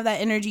 I can have that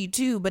energy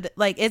too, but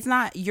like, it's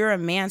not, you're a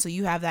man, so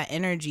you have that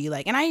energy.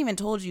 Like, and I even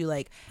told you,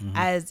 like,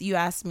 as you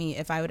asked me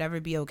if I would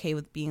ever be okay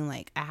with being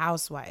like a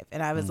housewife.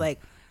 And I was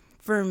like,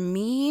 for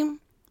me,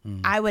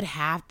 I would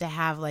have to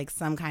have like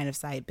some kind of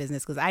side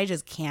business, because I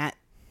just can't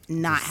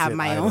not Just have sit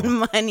my idle.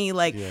 own money.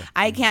 Like Yeah.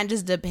 I can't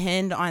just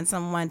depend on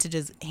someone to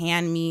just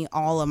hand me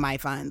all of my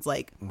funds.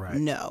 Like Right.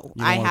 no,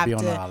 You don't I wanna have be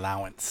on to. an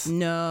allowance.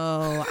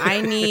 No,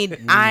 I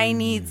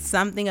need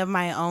something of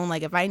my own.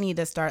 Like if I need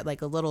to start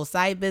like a little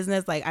side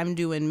business, like I'm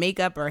doing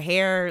makeup or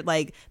hair,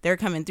 like they're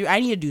coming through. I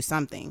need to do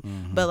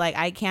something. But like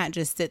I can't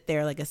just sit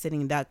there like a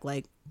sitting duck.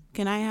 Like,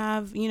 can I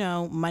have,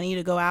 money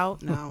to go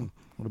out? No.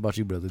 What about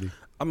you, Brother D?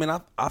 I mean,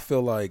 I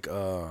feel like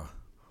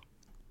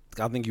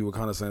I think you were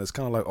kind of saying it's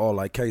kind of like all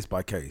like case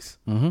by case.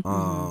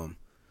 And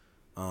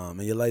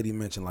your lady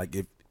mentioned like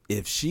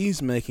if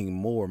she's making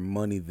more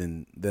money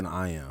than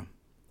I am,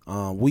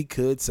 we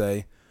could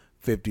say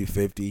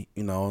 50-50,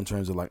 in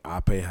terms of like I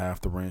pay half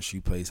the rent, she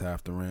pays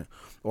half the rent.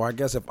 Or I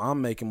guess if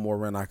I'm making more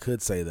rent, I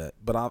could say that.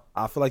 But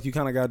I feel like you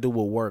kind of got to do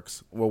what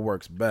works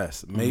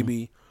best.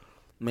 Maybe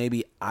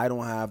I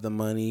don't have the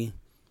money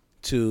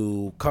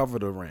to cover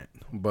the rent,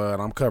 but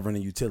I'm covering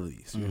the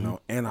utilities,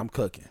 and I'm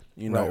cooking,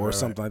 or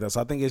something like that.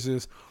 So I think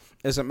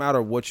it's a matter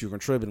of what you're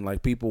contributing.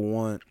 Like people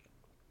want,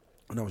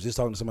 and I was just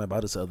talking to somebody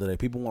about this the other day,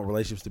 people want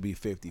relationships to be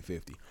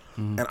 50-50.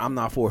 And I'm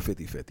not for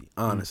 50-50,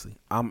 honestly.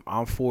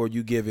 I'm for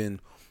you giving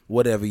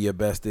whatever your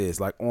best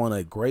is. Like on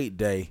a great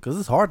day. Because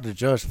it's hard to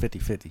judge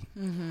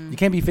 50-50. You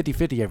can't be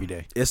 50-50 every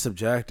day. It's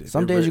subjective.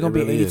 Some days you're going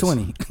to be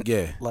 80-20.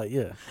 Yeah. Like,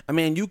 yeah. I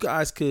mean, you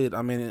guys could,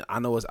 I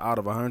know it's out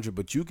of 100,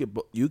 but you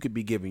could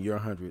be giving your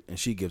 100 and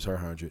she gives her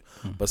 100.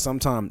 But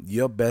sometimes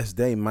your best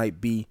day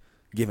might be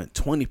giving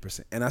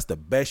 20%. And that's the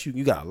best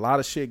you got a lot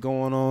of shit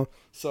going on.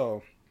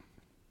 So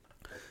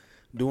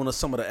doing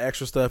some of the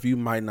extra stuff you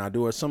might not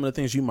do, or some of the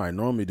things you might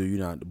normally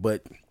do,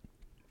 but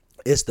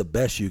it's the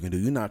best you can do.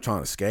 You're not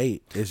trying to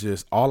skate. It's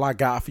just all I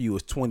got for you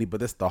is 20,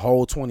 but it's the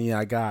whole 20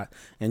 I got.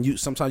 And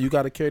sometimes you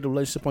got to carry the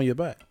relationship on your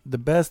back. The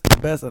best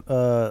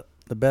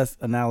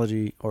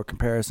analogy or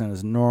comparison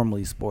is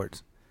normally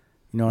sports.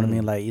 You know what I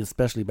mean? Like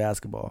especially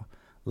basketball.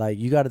 Like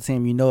you got a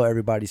team,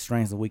 everybody's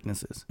strengths and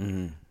weaknesses.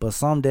 But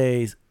some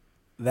days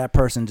that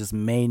person just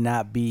may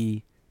not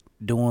be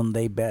doing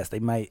their best. They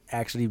might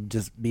actually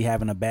just be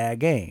having a bad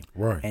game.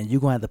 Right. And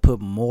you're going to have to put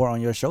more on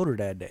your shoulder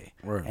that day.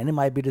 Right. And it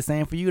might be the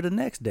same for you the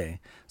next day.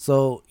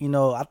 So,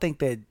 I think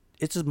that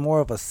it's just more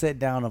of a sit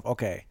down of,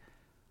 okay,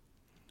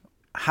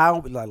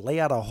 how, like, lay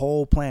out a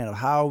whole plan of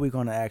how are we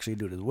going to actually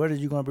do this? What are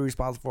you going to be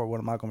responsible for?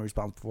 What am I going to be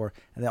responsible for?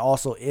 And then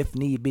also, if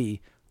need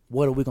be,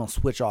 what are we going to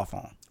switch off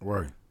on?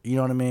 Right. You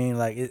know what I mean?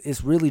 Like,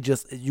 it's really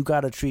just, you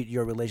got to treat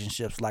your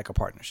relationships like a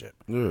partnership.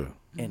 Yeah.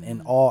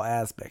 In all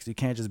aspects. You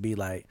can't just be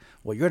like,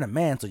 well, you're the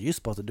man, so you're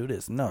supposed to do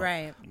this. No.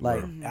 Right.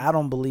 Like, I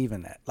don't believe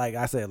in that. Like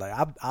I said, like,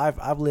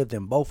 I've lived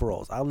in both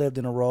roles. I lived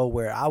in a role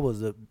where I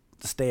was a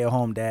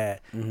stay-at-home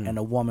dad, and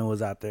the woman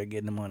was out there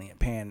getting the money and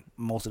paying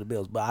most of the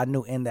bills. But I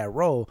knew in that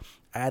role,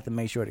 I had to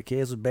make sure the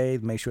kids was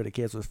bathed, make sure the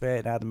kids was fed,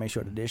 and I had to make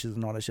sure the dishes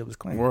and all that shit was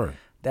clean. Right.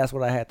 That's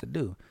what I had to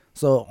do.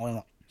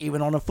 So,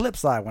 even on the flip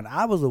side, when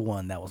I was the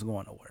one that was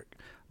going to work,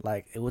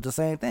 like, it was the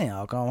same thing.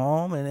 I'll come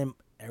home and then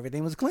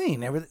everything was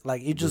clean.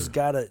 Like, you just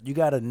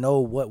gotta know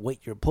what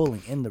weight you're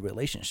pulling in the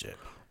relationship.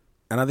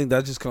 And I think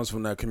that just comes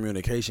from that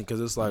communication,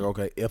 because it's like,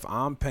 okay, if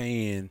I'm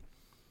paying,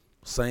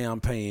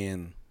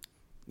 the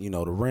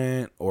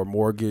rent or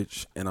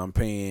mortgage, and I'm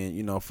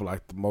paying, for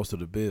like most of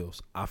the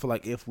bills, I feel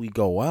like if we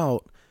go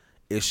out,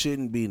 it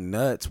shouldn't be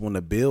nuts when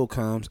the bill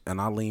comes and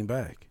I lean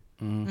back,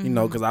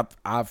 because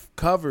I've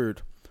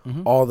covered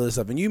all this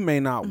stuff, and you may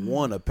not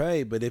want to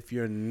pay, but if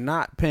you're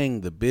not paying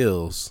the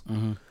bills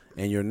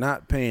and you're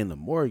not paying the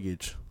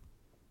mortgage,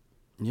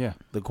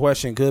 the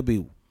question could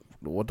be,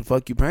 what the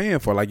fuck you paying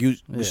for? Like, you're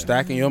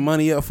stacking your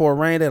money up for a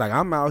rainy day. Like,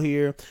 I'm out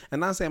here,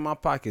 and not saying my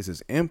pockets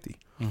is empty,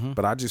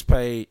 but I just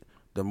paid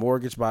the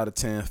mortgage by the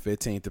 10th,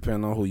 15th,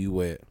 depending on who you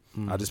with.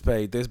 I just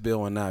paid this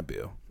bill and that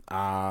bill.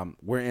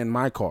 We're in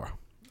my car.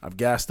 I've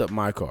gassed up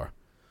my car.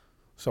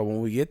 So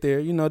when we get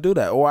there, do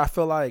that. Or I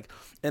feel like,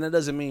 and it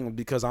doesn't mean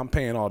because I'm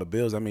paying all the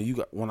bills. I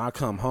mean, when I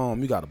come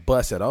home, you got to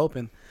bust it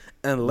open,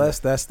 unless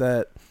that's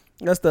the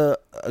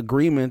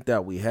agreement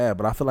that we have.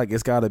 But I feel like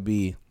it's got to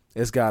be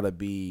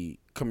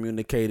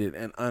communicated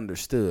and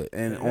understood.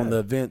 And on the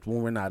event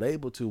when we're not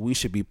able to, we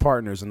should be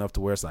partners enough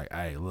to where it's like,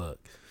 hey, look,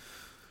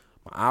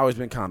 I always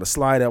been kind of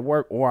slight at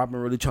work, or I've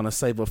been really trying to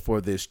save up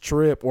for this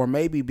trip, or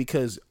maybe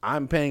because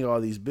I'm paying all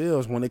these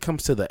bills. When it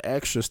comes to the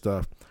extra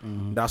stuff,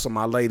 that's what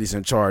my lady's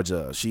in charge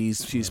of.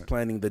 She's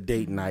planning the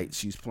date night.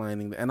 She's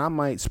planning, and I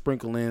might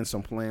sprinkle in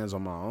some plans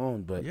on my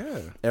own. But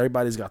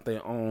everybody's got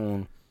their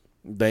own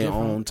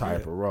type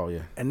of role.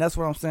 Yeah, and that's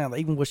what I'm saying.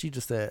 Like, even what she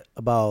just said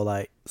about,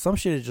 like, some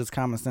shit is just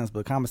common sense,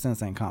 but common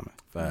sense ain't common.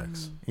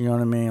 Facts. You know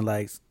what I mean?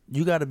 Like,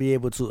 you got to be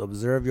able to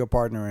observe your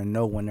partner and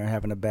know when they're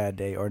having a bad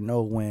day, or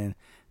know when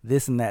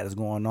this and that is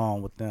going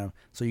on with them,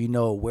 so you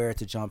know where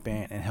to jump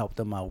in and help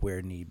them out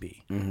where need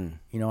be. You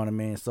know what I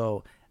mean?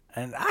 So,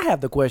 and I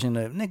have the question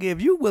of, nigga, if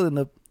you willing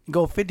to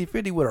go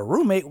 50-50 with a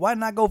roommate, why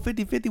not go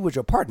 50-50 with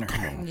your partner?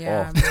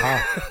 Yeah.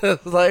 Off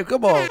top. Like,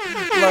 come on.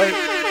 Like,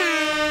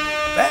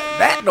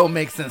 that don't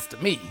make sense to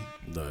me.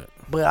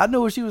 But I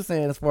know what she was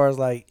saying as far as,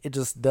 like, it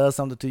just does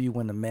something to you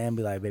when the man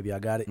be like, baby, I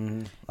got it.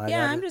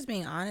 I'm just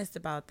being honest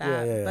about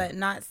that. But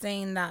not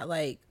saying that,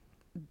 like,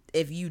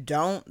 if you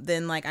don't,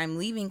 then like I'm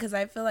leaving. Because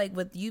I feel like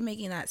with you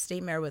making that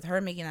statement or with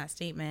her making that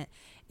statement,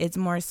 it's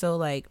more so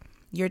like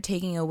you're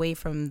taking away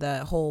from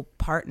the whole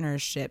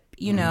partnership,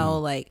 you know,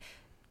 like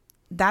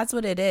that's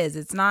what it is.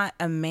 It's not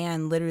a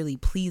man literally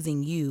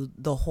pleasing you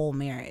the whole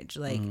marriage.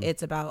 Like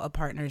it's about a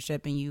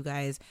partnership and you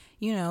guys,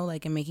 you know,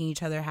 like and making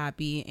each other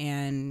happy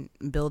and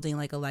building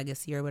like a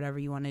legacy or whatever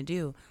you want to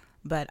do.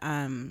 But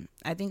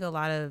I think a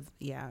lot of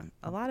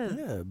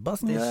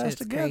busting this your ass shit's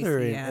together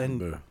crazy,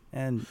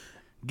 and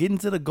getting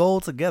to the goal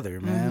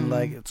together, man.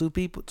 Like too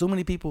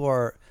many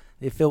people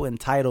they feel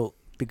entitled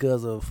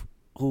because of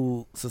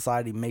who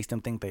society makes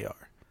them think they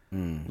are. You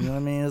know what I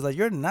mean? It's like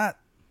you're not.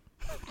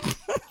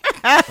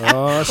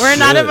 We're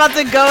not about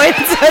to go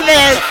into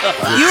this.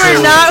 You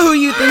are not who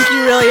you think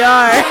you really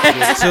are.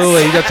 Get to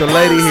it. You got your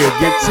lady here.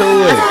 Get to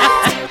it.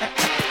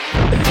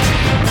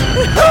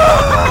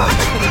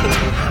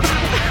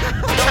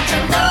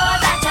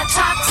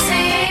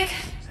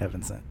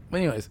 Heaven sent. But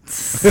anyways,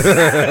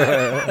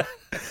 I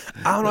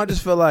don't know. I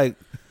just feel like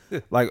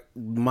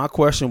my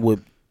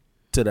question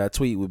to that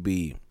tweet would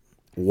be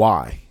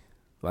why.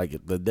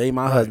 Like the day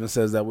my husband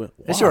says that,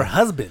 it's your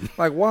husband.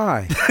 Like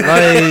why?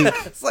 Like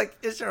it's like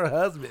it's your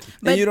husband,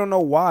 and you don't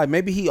know why.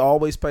 Maybe he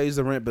always pays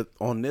the rent, but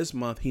on this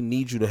month he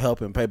needs you to help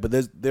him pay. But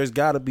there's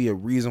got to be a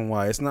reason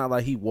why. It's not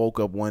like he woke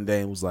up one day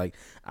and was like,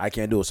 I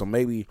can't do it. So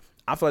maybe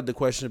I feel like the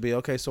question would be,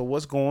 okay, so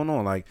what's going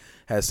on? Like,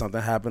 has something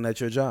happened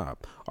at your job?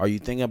 Are you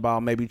thinking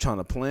about maybe trying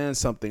to plan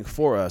something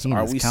for us?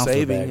 Are we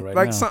saving? Right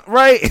like, now.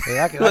 Right?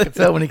 Yeah, I can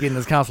tell when he getting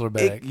his counselor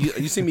bag.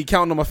 You see me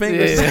counting on my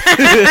fingers?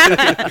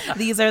 Yeah.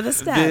 These are the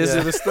steps. These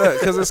are the steps.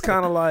 Because it's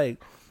kind of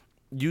like,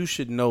 you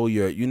should know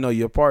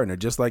your partner.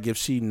 Just like if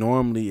she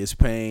normally is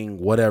paying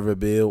whatever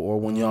bill, or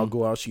when y'all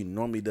go out, she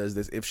normally does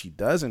this. If she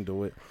doesn't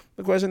do it,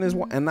 the question is,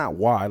 and not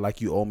why,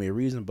 like you owe me a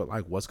reason, but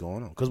like what's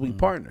going on? Because we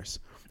partners.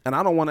 And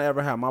I don't want to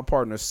ever have my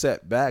partner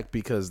set back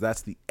because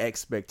that's the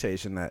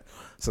expectation that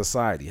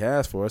society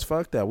has for us.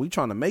 Fuck that. We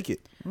trying to make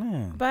it.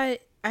 Man.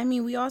 But I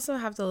mean, we also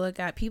have to look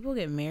at people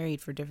get married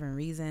for different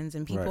reasons,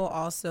 and people Right.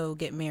 also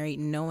get married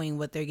knowing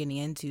what they're getting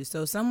into.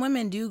 So some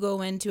women do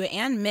go into it,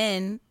 and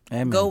men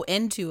go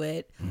into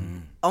it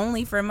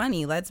only for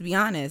money. Let's be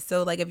honest.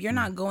 So like, if you're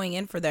not going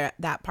in for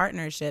that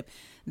partnership,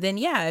 then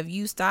yeah, if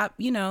you stop,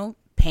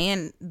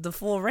 paying the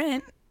full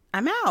rent,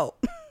 I'm out.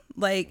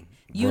 Like.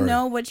 You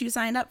know what you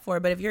signed up for,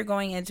 but if you're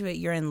going into it,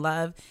 you're in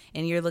love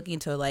and you're looking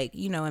to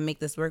and make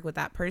this work with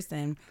that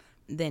person,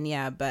 then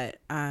yeah. But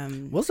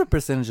what's the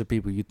percentage of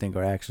people you think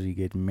are actually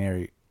getting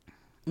married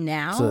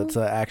now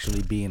to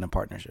actually be in a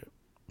partnership?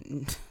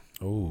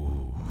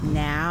 Oh,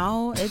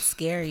 now it's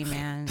scary,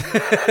 man.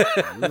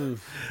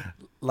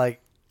 Like,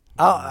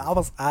 I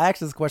asked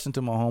this question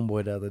to my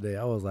homeboy the other day.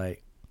 I was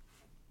like,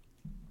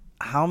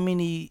 how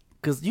many?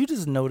 Because you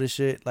just know this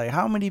shit. Like,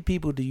 how many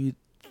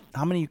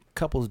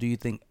couples do you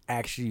think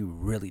actually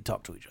really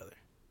talk to each other?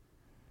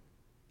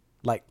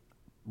 Like,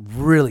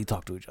 really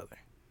talk to each other?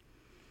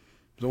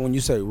 So when you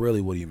say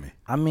really, what do you mean?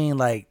 I mean,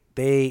 like,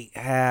 they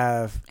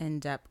have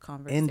in-depth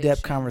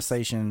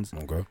conversations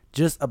okay.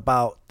 just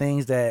about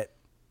things that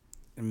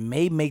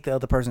may make the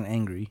other person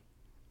angry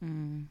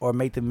or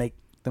make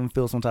them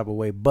feel some type of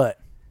way,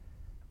 but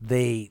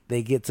they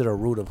get to the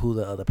root of who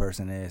the other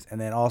person is. And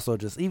then also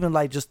just even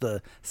like just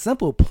the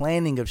simple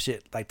planning of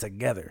shit like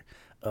together.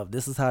 Of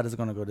this is how this is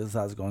going to go, this is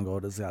how it's going to go,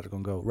 this is how it's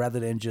going to go, rather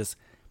than just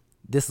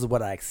this is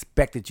what I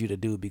expected you to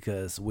do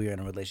because we're in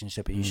a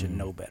relationship and you should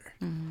know better.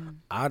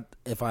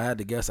 If I had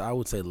to guess, I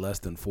would say less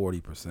than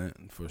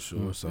 40% for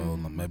sure. So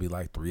maybe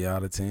like 3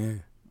 out of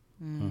 10,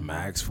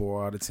 max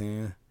 4 out of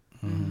 10.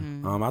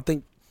 I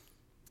think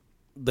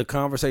the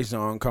conversations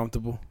are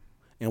uncomfortable,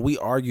 and we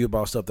argue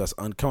about stuff that's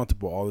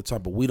uncomfortable all the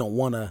time, but we don't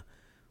want to.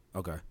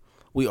 Okay.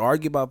 We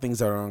argue about things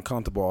that are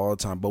uncomfortable all the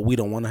time, but we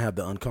don't want to have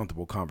the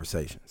uncomfortable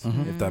conversations,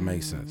 if that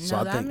makes sense.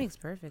 No, that makes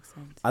perfect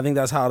sense. I think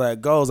that's how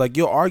that goes. Like,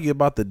 you'll argue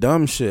about the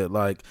dumb shit.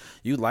 Like,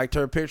 you liked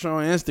her picture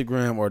on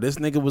Instagram, or this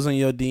nigga was in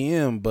your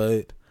DM,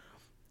 but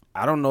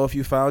I don't know if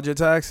you filed your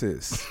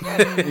taxes.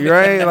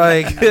 Right?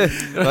 Like, we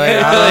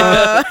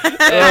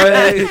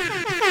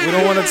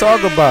don't want to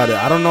talk about it.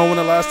 I don't know when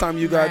the last time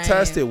you got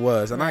tested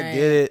was. And I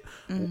get it.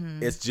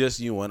 It's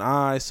just you and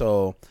I,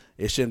 so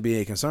it shouldn't be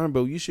a concern,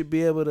 but you should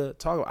be able to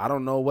talk. I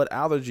don't know what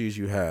allergies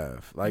you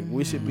have. Like,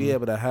 we should be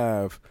able to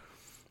have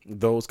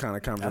those kind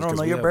of conversations. I don't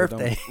know your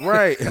birthday.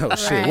 Right. Oh,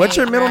 shit. What's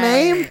your middle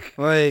name?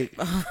 Like,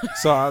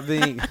 so I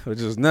think, which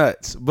is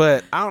nuts.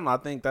 But I don't know. I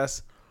think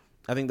that's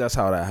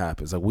how that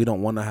happens. Like, we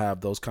don't want to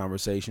have those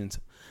conversations.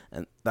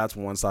 And that's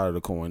one side of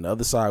the coin. The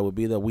other side would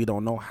be that we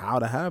don't know how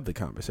to have the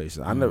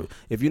conversations.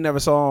 If you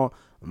never saw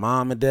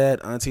mom and dad,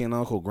 auntie and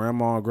uncle,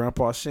 grandma and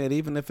grandpa, shit,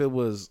 even if it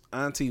was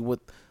auntie with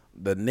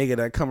the nigga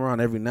that come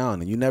around every now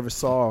and then, you never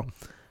saw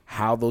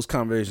how those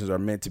conversations are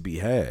meant to be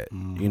had,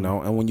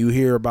 and when you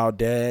hear about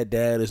dad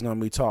is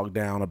normally talked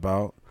down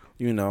about,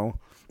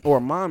 or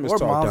mom is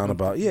talked down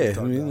about. Yeah.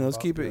 Let's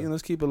keep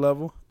it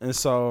level. And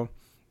so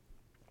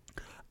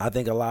I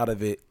think a lot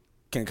of it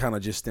can kind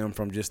of just stem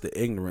from just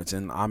the ignorance.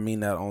 And I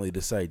mean that only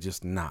to say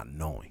just not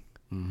knowing.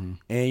 And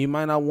you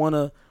might not want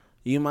to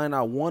you might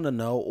not want to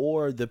know,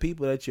 or the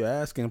people that you're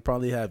asking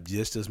probably have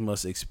just as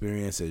much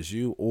experience as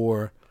you,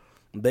 or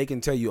they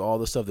can tell you all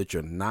the stuff that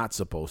you're not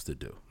supposed to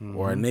do,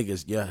 or a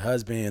nigga's your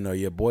husband or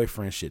your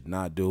boyfriend should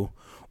not do,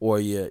 or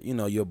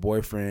your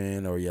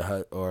boyfriend or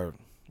or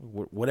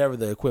whatever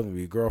the equivalent of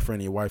your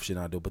girlfriend or your wife should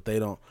not do, but they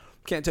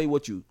can't tell you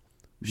what you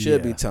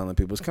should be telling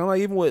people. It's kind of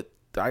like even with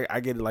I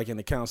get it like in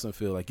the counseling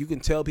field, like you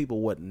can tell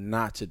people what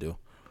not to do,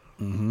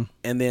 and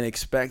then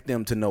expect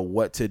them to know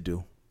what to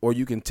do. Or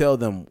you can tell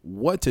them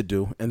what to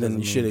do, and then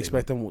you should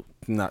expect them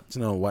not to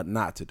know what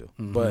not to do.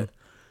 But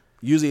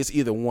usually it's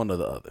either one or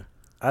the other.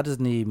 I just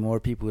need more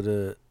people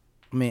to,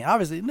 I mean,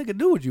 obviously, nigga,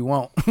 do what you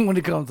want when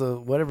it comes to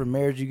whatever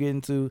marriage you get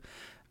into.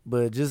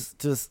 But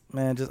just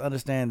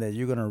understand that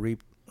you're going to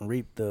reap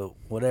the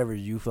whatever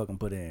you fucking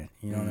put in.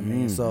 You know what I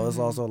mean? So it's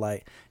also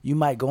like you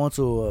might go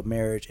into a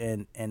marriage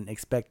and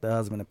expect the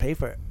husband to pay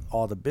for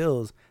all the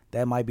bills.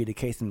 That might be the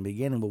case in the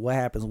beginning. But what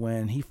happens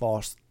when he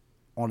falls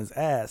on his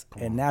ass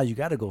and now you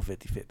got to go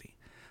 50-50?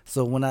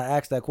 So when I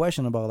asked that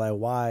question about like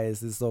why is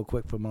this so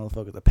quick for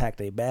motherfuckers to pack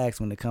their bags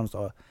when it comes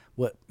to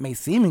what may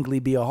seemingly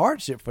be a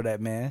hardship for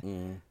that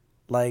man,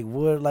 like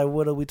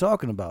what are we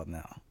talking about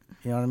now?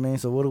 You know what I mean?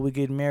 So what are we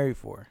getting married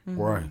for?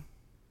 Right.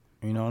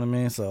 You know what I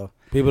mean? So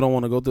people don't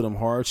want to go through them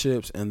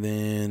hardships, and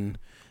then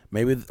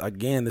maybe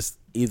again it's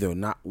either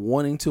not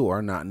wanting to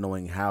or not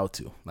knowing how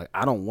to. Like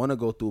I don't want to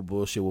go through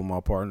bullshit with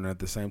my partner. At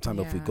the same time,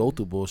 if we go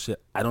through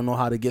bullshit, I don't know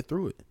how to get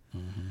through it.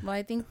 Well,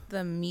 I think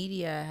the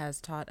media has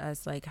taught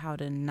us like how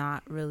to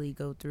not really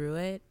go through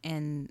it,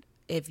 and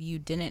if you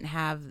didn't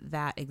have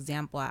that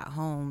example at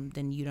home,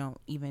 then you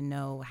don't even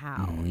know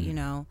how. You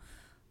know,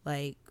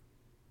 like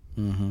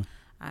I don't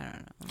know.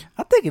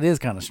 I think it is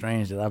kind of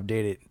strange that I've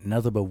dated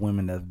nothing but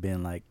women that have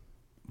been like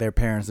their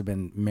parents have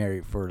been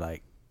married for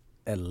like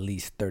at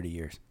least 30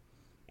 years.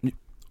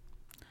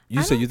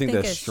 You said you think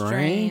that's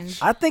strange?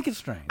 I think it's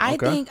strange. I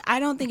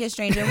don't think it's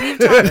strange, and we've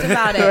talked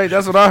about it. Right,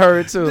 that's what I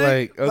heard too.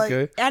 Like,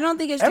 okay, I don't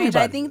think it's strange.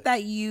 I think that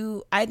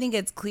I think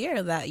it's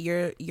clear that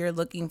you're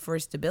looking for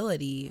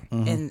stability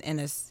in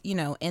a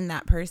in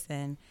that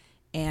person,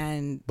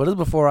 and but it's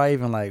before I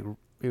even like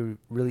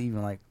really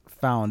even like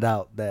found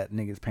out that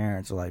niggas'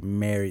 parents are like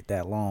married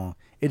that long.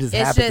 It just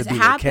happened to be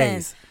the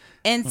case.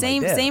 And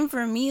same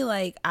for me.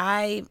 Like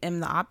I am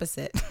the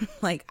opposite.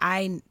 Like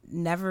I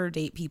never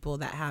date people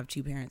that have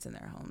two parents in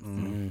their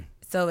homes.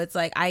 So it's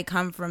like I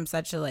come from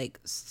such a like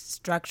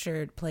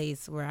structured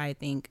place where I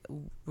think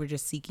we're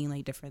just seeking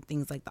like different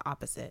things, like the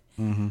opposite.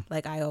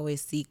 Like I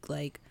always seek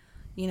like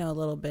a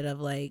little bit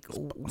of like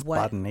what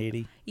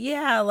spontaneity.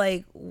 Yeah,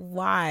 like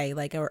why,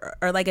 like or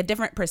like a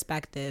different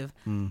perspective.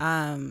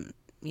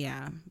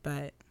 Yeah,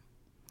 but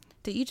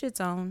to each its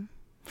own.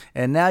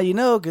 And now you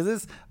know, because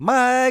it's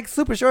Mike's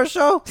Super Short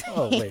Show.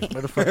 Oh, wait.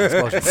 Where the fuck is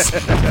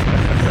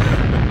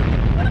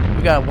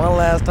We got one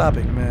last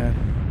topic,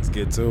 man. Let's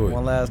get to it.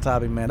 One last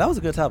topic, man. That was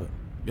a good topic.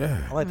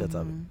 Yeah. I like that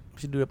topic.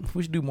 We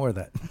should do more of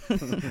that.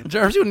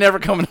 Jerms, you never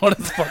coming on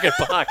this fucking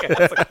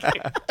podcast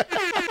again.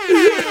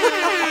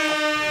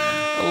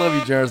 I love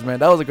you, Jerms, man.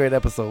 That was a great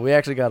episode. We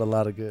actually got a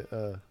lot of good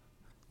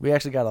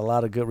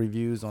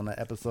reviews on that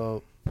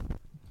episode.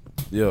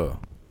 Yeah.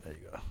 There you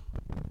go.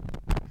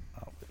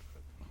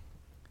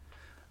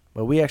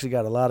 But we actually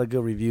got a lot of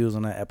good reviews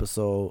on that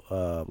episode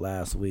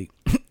last week.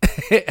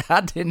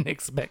 I didn't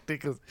expect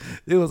it because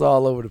it was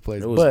all over the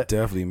place. It was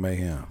definitely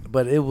mayhem.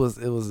 But it was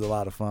a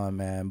lot of fun,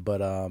 man.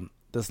 But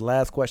this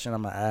last question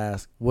I'm going to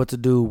ask, what to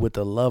do with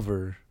a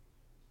lover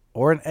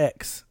or an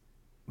ex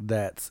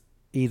that's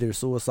either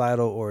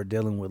suicidal or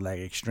dealing with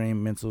like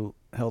extreme mental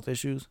health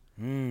issues.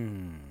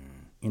 And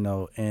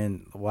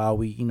while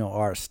we,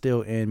 are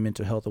still in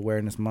Mental Health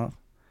Awareness Month,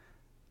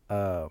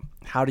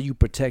 how do you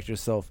protect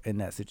yourself in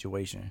that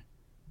situation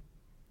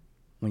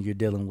when you're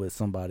dealing with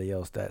somebody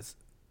else? That's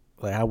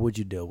like, how would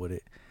you deal with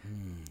it?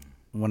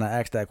 When I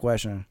asked that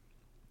question,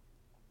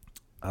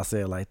 I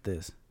said it like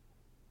this: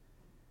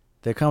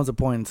 there comes a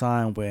point in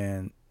time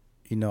when,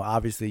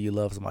 obviously you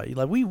love somebody.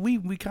 Like we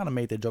kind of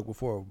made that joke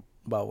before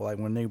about like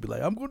when they be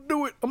like, I'm gonna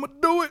do it.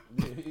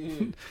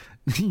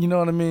 You know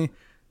what I mean?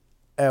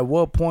 At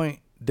what point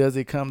does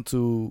it come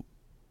to?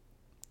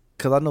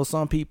 Because I know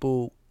some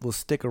people will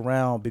stick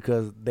around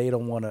because they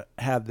don't want to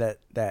have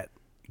that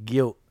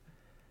guilt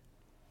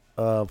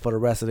for the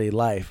rest of their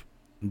life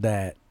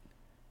that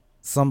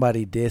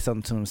somebody did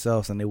something to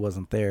themselves and they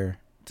wasn't there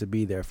to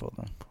be there for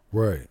them.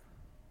 Right.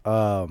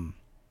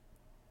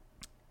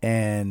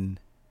 And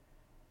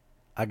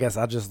I guess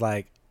I just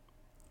like,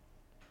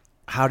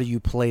 how do you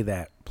play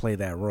that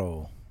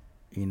role,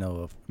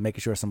 of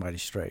making sure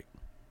somebody's straight?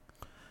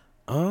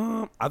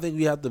 I think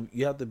you have to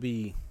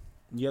be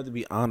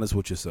honest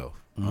with yourself.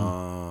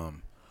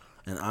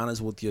 And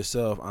honest with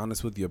yourself,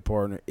 honest with your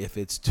partner. If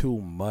it's too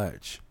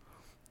much,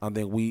 I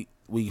think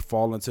we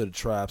fall into the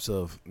traps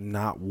of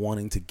not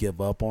wanting to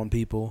give up on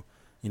people.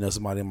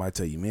 Somebody might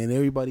tell you, man,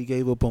 everybody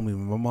gave up on me.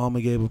 My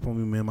mama gave up on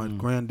me, man. My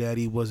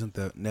granddaddy wasn't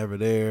never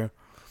there.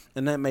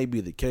 And that may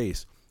be the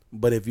case.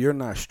 But if you're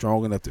not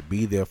strong enough to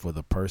be there for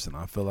the person,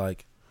 I feel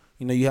like,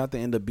 you have to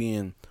end up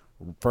being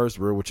first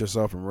real with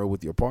yourself and real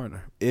with your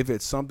partner. If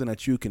it's something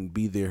that you can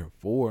be there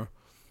for,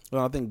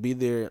 well, I think be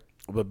there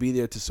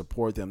to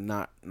support them,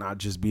 not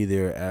just be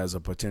there as a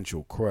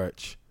potential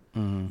crutch, for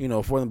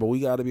them. But we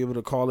got to be able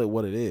to call it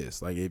what it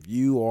is. Like if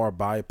you are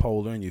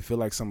bipolar and you feel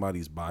like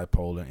somebody's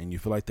bipolar and you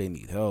feel like they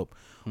need help,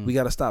 we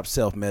got to stop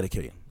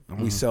self-medicating.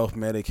 And we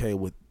self-medicate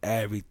with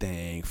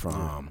everything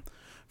from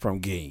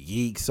getting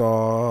geeks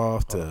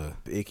off to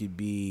it could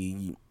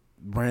be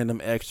random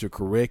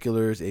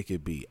extracurriculars. It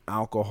could be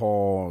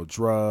alcohol,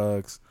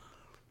 drugs.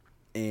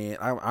 And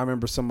I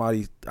remember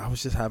I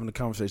was just having a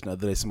conversation the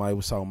other day. Somebody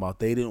was talking about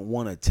they didn't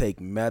want to take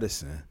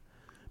medicine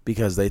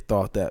because they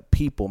thought that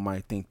people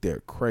might think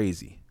they're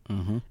crazy.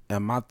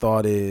 And my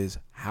thought is,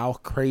 how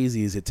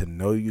crazy is it to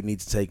know you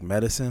need to take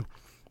medicine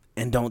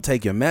and don't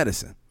take your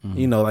medicine?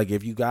 Like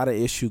if you got an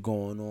issue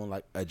going on,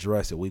 like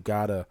address it. We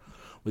gotta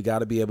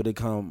be able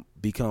to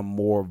become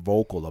more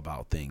vocal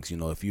about things.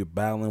 If you're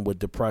battling with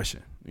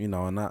depression, and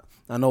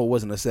I know it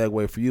wasn't a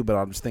segue for you, but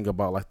I'm just thinking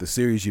about like the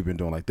series you've been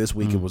doing. Like this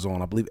week it was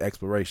on, I believe,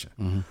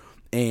 Exploration,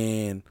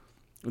 and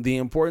the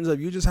importance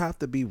of you just have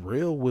to be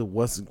real with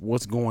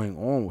what's going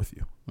on with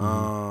you.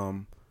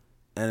 And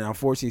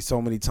unfortunately,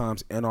 so many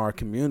times in our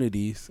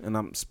communities, and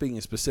I'm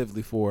speaking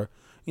specifically for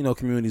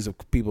communities of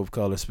people of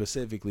color,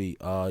 specifically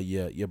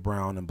your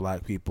brown and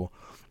black people,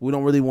 we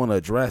don't really want to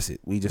address it.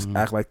 We just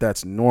act like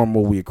that's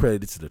normal. We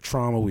accredit it to the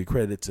trauma. We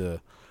accredit it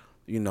to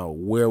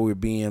where we're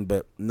being,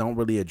 but don't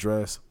really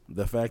address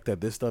the fact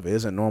that this stuff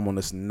isn't normal and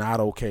it's not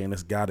okay and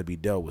it's got to be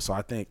dealt with. So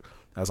I think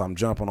as I'm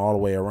jumping all the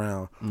way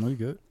around, you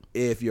good.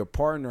 If your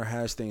partner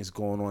has things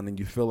going on and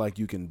you feel like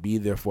you can be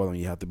there for them,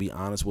 you have to be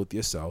honest with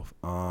yourself.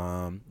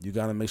 You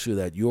got to make sure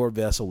that your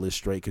vessel is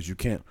straight, because you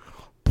can't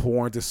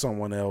pour into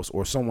someone else,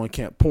 or someone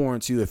can't pour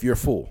into you if you're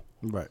full.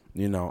 Right.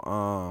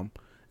 And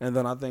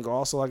then I think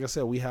also, like I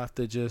said, we have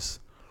to just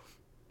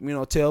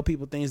tell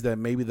people things that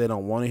maybe they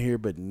don't want to hear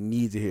but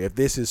need to hear. If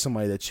this is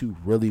somebody that you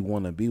really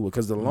want to be with,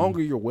 because the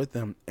longer you're with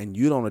them and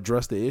you don't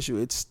address the issue,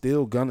 it's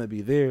still gonna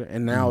be there,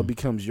 and now it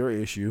becomes your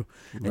issue.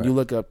 And you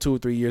look up 2 or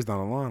 3 years down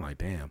the line, like,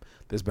 damn,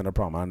 there's been a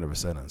problem I never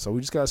said on. So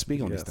we just gotta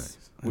speak on these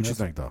things. What you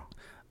think, though?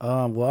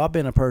 Well, I've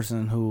been a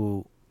person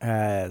who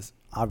has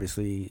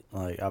obviously,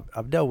 like,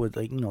 I've dealt with,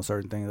 like,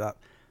 certain things.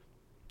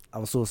 I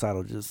was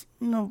suicidal. Just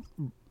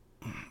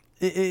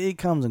it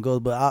comes and goes,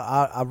 but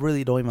I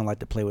really don't even like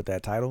to play with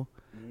that title.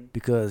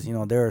 Because,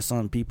 there are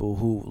some people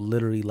who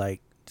literally,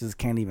 like, just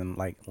can't even,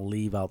 like,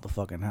 leave out the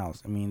fucking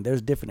house. I mean,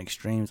 there's different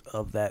extremes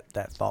of that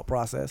thought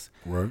process.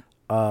 Right.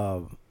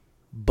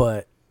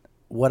 But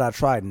what I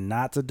try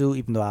not to do,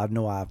 even though I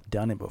know I've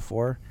done it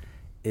before,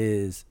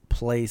 is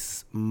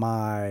place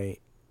my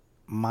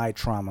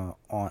trauma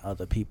on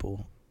other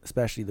people,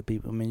 especially the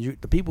people. I mean,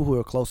 the people who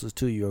are closest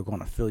to you are going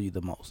to feel you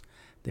the most.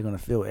 They're going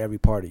to feel every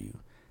part of you.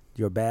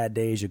 Your bad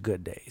days, your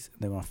good days.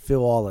 They're going to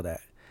feel all of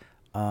that.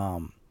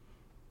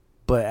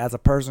 But as a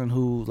person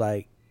who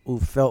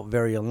felt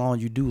very alone,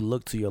 you do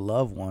look to your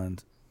loved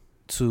ones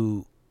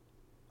to,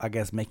 I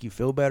guess, make you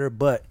feel better.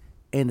 But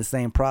in the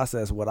same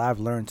process, what I've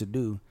learned to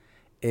do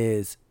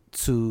is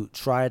to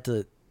try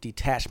to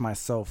detach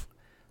myself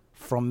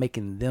from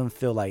making them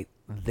feel like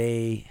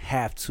they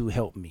have to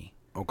help me.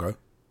 Okay.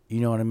 You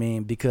know what I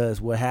mean?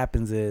 Because what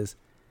happens is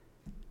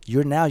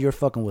you're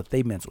fucking with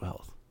their mental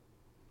health.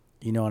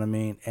 You know what I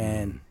mean?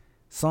 And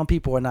some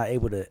people are not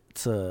able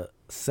to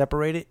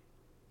separate it.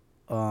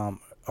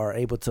 Are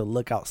able to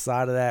look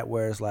outside of that,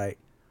 where it's like,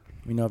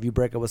 if you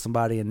break up with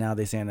somebody and now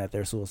they're saying that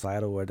they're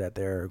suicidal or that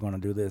they're going to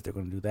do this, they're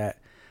going to do that.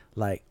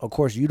 Like, of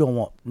course, you don't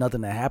want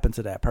nothing to happen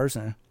to that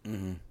person.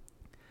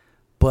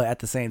 But at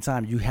the same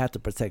time, you have to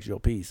protect your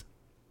peace.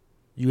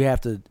 You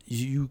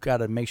got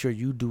to make sure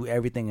you do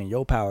everything in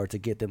your power to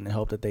get them the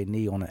help that they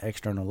need on an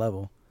external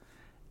level.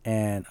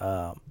 And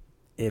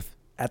if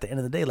at the end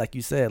of the day, like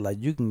you said, like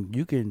you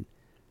can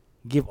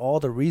give all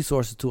the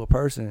resources to a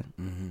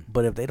person,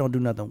 but if they don't do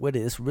nothing with it,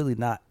 it's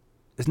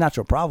not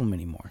your problem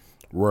anymore.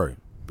 Right.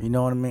 You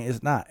know what I mean?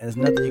 It's not. There's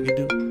nothing you can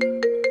do.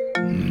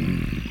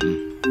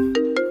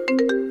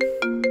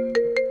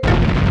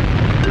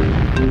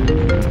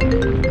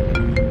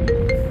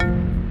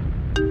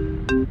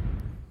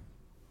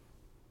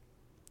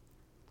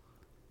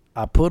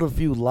 I put a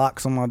few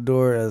locks on my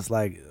door as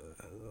like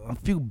a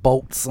few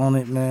bolts on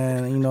it,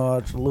 man. A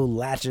little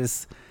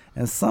latches.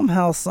 And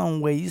somehow,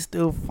 some way, you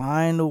still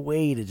find a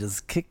way to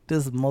just kick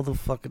this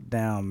motherfucker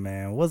down,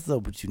 man. What's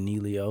up with you,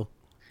 Neilio?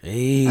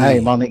 Hey,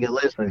 my nigga,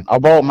 listen. I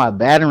bought my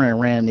battering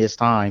ram this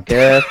time,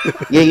 cuz.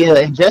 yeah.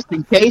 And just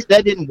in case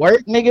that didn't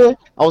work, nigga,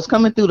 I was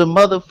coming through the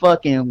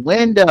motherfucking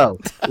window.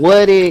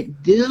 What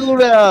it do,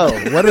 though?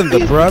 What in the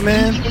bruh,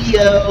 man?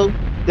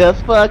 The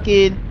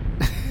fucking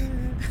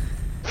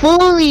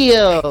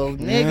Julio,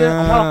 nigga.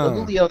 I'm off of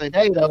Julio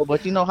today, though,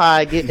 but you know how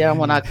I get down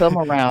when I come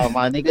around,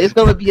 my nigga. It's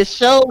gonna be a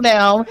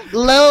showdown,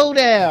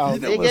 lowdown,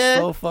 nigga. What's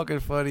so fucking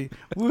funny?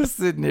 We were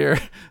sitting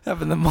there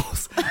having the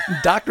most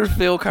Dr.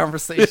 Phil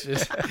conversation.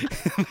 Shit.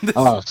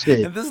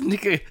 And this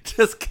nigga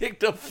just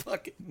kicked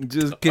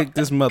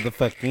this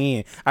motherfucker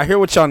in. I hear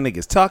what y'all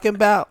niggas talking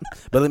about,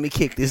 but let me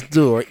kick this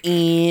door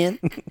in.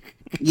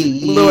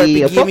 Lord,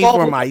 forgive Fuck me all for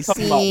what my you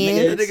talking about,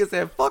 sins. The nigga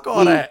said, "Fuck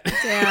all that."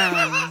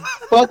 Damn.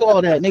 Fuck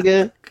all that,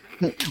 nigga.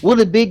 What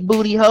the big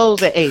booty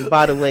hoes that ate,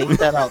 by the way,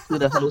 shout out to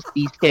the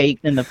hosties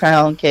cakes and the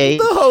pound cake.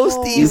 The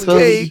hosties You feel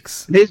me?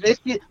 cakes. This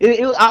shit,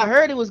 I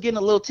heard it was getting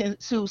a little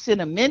too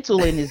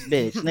sentimental in this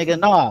bitch, nigga.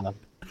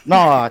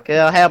 Nah, cause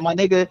I had my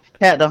nigga,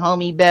 had the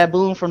homie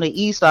Baboon from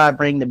the east side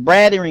bring the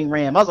Brattering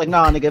Ram. I was like,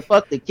 nah, nigga,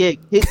 fuck the kick.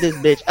 Hit this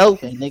bitch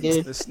open,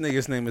 nigga. This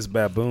nigga's name is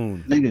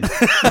Baboon. Nigga.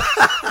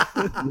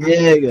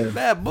 Nigga.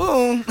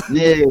 Baboon.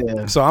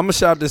 Yeah. So I'm gonna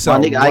shout this My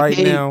out nigga, I right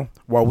can't- now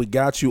while we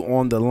got you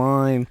on the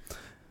line.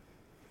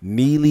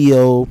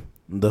 Neilio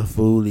the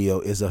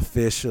Foolio is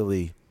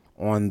officially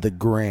on the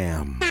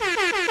gram.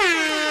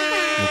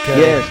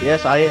 Okay.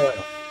 Yes, I am.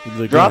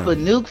 The Drop gram.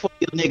 a nuke for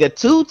you, nigga,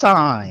 2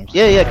 times.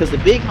 Yeah, because the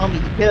big homie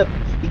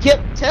he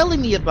kept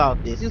telling me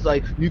about this. He's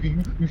like,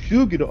 nigga, you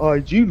should get an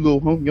IG, little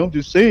homie. I'm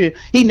just saying.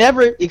 He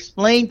never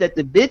explained that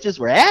the bitches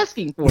were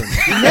asking for it.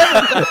 He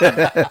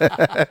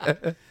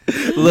never.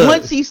 Look,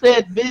 Once he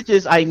said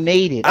bitches, I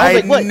made it. I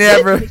was like, what?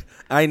 Bitches?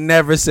 I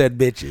never said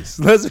bitches.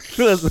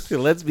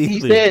 Let's be He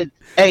clear. said,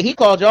 hey, he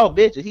called y'all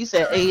bitches. He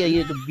said, hey,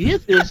 yeah, the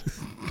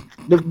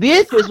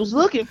bitches was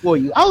looking for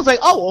you. I was like,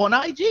 oh, on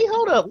IG?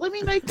 Hold up. Let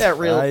me make that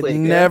real I quick.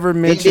 never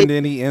man. mentioned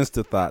any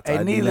Insta thoughts. Hey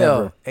I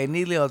Neilio,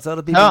 never- tell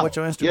the people what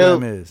your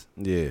Instagram is.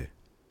 Yeah.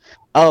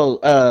 Oh,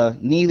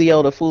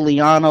 Neilio the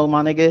Fuliano,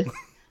 my nigga.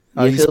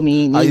 How You you feel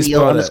me? how you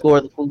spell Neilio that?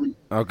 _ the Fuli.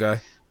 Okay.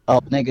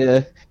 Oh,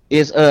 nigga.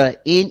 It's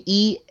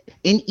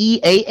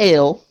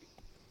Neal.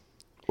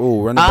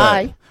 Oh, run it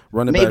back.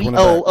 Run it back. maybe Run it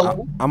back.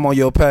 O. I'm on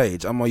your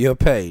page.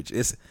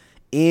 It's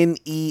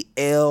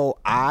Neilio.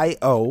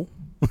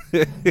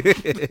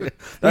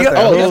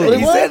 That's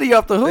He said he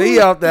off the hood. He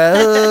off the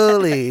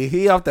hoolie.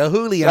 He off the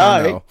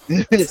Juliano.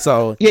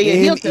 So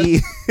he off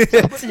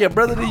Your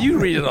brother, did you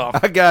read it off?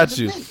 I got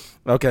you.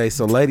 Okay,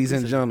 so ladies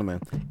and gentlemen,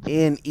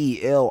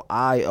 Neilio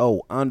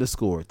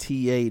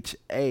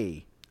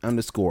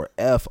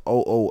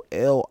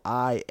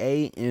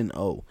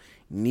 _THA_FOOLIANO.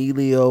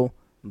 Neilio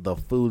the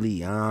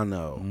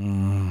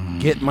Fuliano.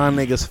 Get my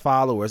niggas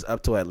followers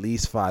up to at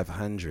least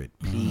 500.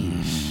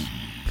 Please.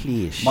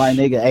 My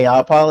nigga, hey, I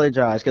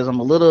apologize because I'm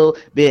a little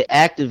bit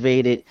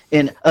activated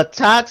and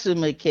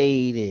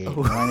intoxicated. My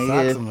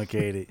nigga.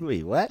 Intoxicated.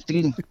 Wait, what?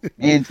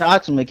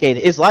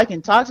 Intoxicated. It's like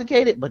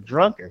intoxicated, but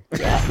drunker. But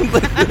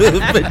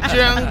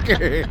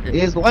drunker.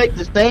 It's like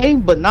the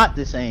same, but not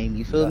the same.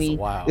 You feel me?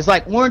 wild. It's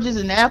like oranges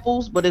and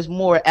apples, but it's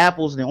more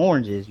apples than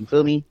oranges. You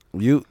feel me?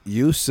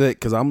 You sick?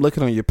 Because I'm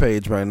looking on your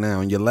page right now,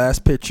 and your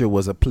last picture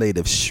was a plate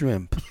of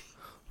shrimp.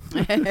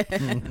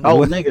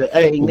 Oh, nigga,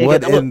 hey, nigga,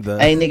 what that was, in the-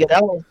 hey, nigga,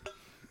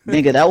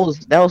 that was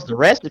the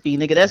recipe,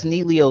 nigga. That's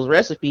Neilio's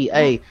recipe.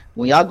 Hey,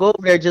 when y'all go over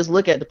there, just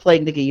look at the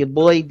plate, nigga. Your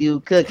boy do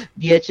cook,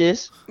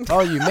 bitches. Oh,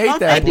 you made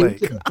that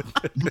plate.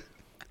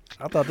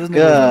 I thought this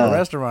nigga was in a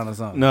restaurant or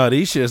something. No,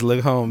 these shits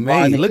look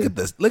homemade. Look at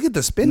this. Look at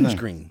the spinach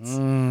greens.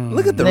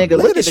 Look at the Nigga,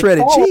 look at the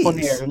shredded corn cheese. on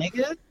there,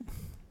 nigga.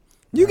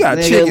 You got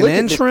Nigga, chicken look at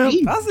and the shrimp.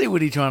 cheese. I see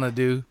what he trying to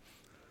do.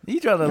 He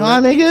trying to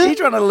Nah, nigga. He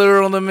trying to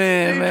lure on the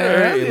man,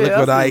 man. Hey, Yeah, look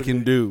what see I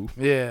can do.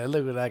 Yeah,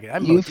 look what I can.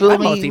 I'm You feel I'm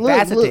me?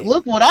 multifaceted.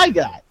 Look what I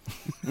got.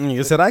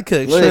 You said I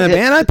cooked Look shrimp at-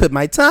 and I put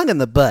my tongue in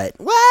the butt.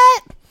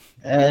 What?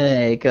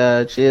 Hey,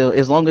 chill.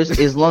 As long as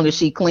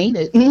she clean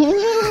it.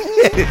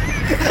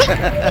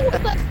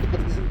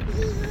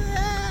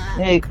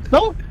 Hey,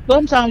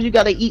 sometimes you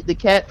gotta eat the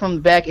cat from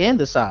the back and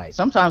the side.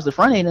 Sometimes the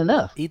front ain't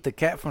enough. Eat the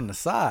cat from the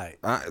side.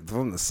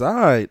 From the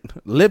side,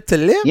 lip to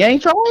lip. You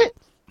ain't try it.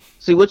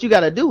 See, what you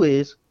gotta do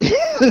is,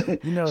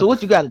 so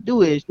what you gotta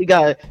do is, she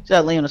gotta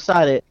lay on the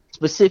side at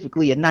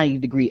specifically a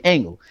 90-degree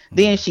angle.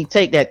 Then she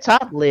take that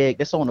top leg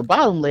that's on the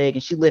bottom leg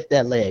and she lift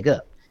that leg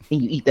up,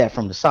 and you eat that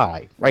from the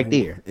side, right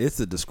there. It's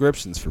the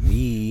descriptions for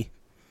me.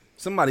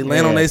 Somebody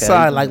laying on Yeah, their okay.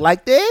 side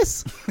like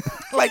this,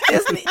 like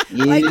this,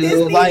 like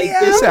this.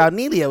 This how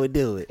Neilio would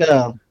do it.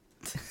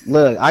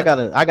 Look, I got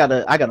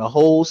a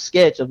whole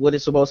sketch of what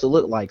it's supposed to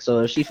look like. So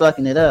if she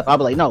fucking it up, I'll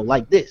be like, no,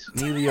 like this.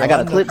 I got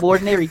a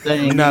clipboard and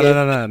everything.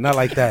 No, not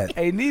like that.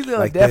 Hey, Neilio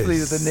Like definitely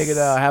this. is the nigga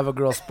that'll have a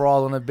girl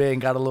sprawl on the bed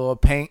and got a little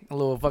paint, a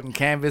little fucking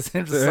canvas,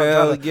 and just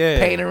Hell some yeah.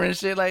 painter and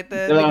shit like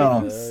that. Yeah.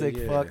 Nigga, you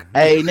sick fuck.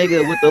 Hey,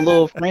 nigga, with the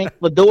little Frank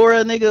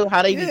fedora, nigga,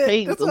 how they be Yeah,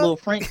 painting with the that's little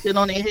Frank shit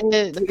on their head,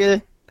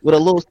 nigga, with a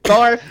little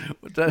scarf.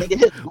 With the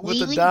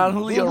Nigga, Don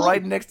Julio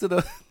right next to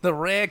the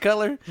red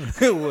color.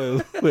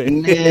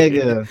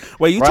 Nigga.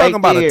 Wait, you Right talking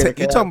about there, you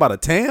cuz. talking about a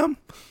tam?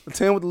 A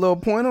tam with a little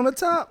point on the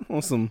top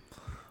on some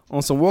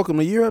Welcome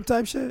to Europe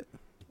type shit?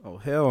 Oh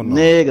hell no.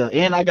 Nigga,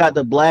 and I got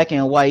the black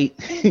and white,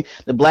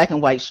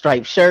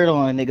 striped shirt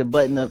on, nigga,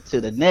 button up to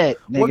the neck.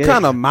 Nigga. What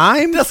kind of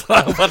mime? That's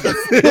what I'm about to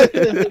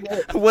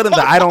say. What in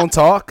the I don't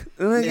talk?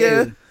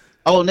 Nigga.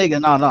 Oh, nigga,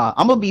 no.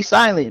 I'm gonna be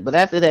silent, but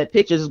after that,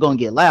 pictures is gonna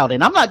get loud,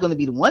 and I'm not gonna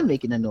be the one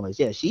making the noise.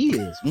 Yeah, she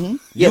is. Mhm.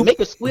 Yeah, make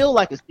her squeal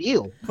like a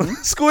seal.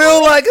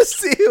 Squeal like a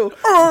seal.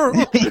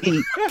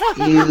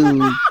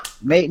 You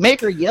make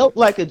her yelp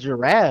like a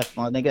giraffe,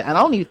 my nigga. And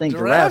I don't even think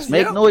giraffes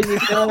make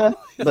noises,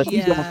 but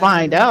she's gonna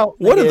find out.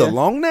 What is nigga. the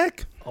long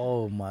neck?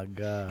 Oh my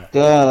god.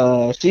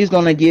 She's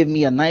gonna give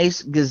me a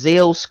nice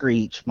gazelle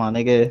screech, my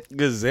nigga.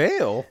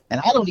 Gazelle?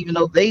 And I don't even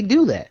know if they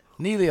do that.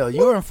 Neilio,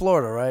 you're in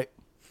Florida, right?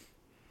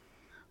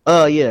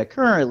 Yeah,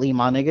 currently,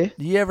 my nigga.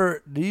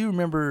 Do you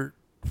remember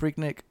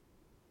Freaknik?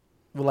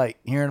 Well, like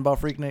hearing about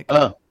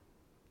Freaknik?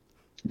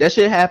 That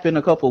shit happened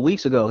a couple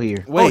weeks ago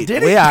here. Wait,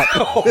 did it?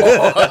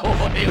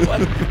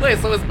 Wait,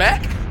 so it's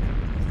back?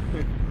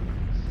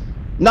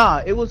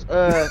 Nah, it was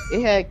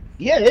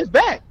it's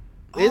back.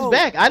 It's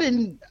back.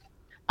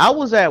 I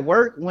was at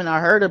work when I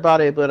heard about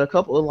it, but a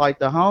couple of like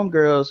the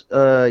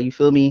homegirls, you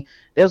feel me?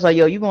 They was like,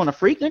 yo, you going to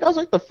Freaknik? I was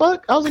like, the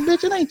fuck? I was like,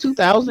 bitch, it ain't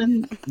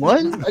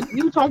 2001.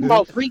 You talking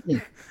about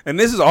Freaknik. And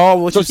this is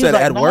all what you said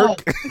like, at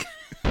work?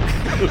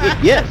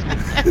 Yes,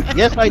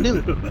 I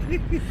do.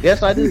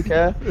 Yes, I do,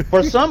 cuz.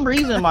 For some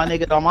reason, my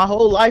nigga, my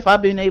whole life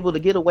I've been able to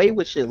get away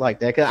with shit like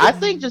that. Cause I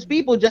think just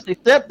people just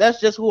accept that's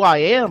just who I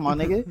am, my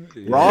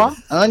nigga. Raw,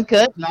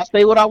 uncut, and I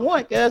say what I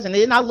want, cuz. And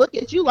then I look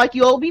at you like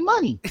you owe me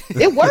money.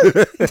 It works.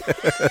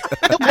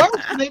 It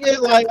works, nigga.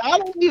 Like, I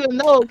don't even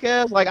know,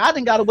 cuz. Like, I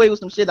done got away with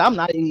some shit I'm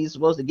not even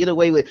supposed to get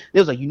away with. They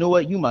was like, you know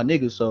what? You my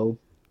nigga, so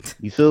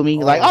you feel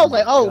me? Like, I was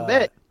like, oh,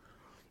 bet.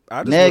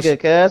 Nigga,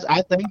 cuz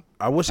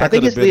I wish I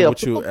could have been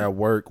with you at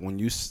work when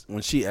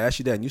she asked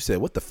you that and you said,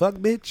 "What the fuck,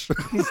 bitch?"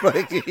 It's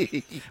like,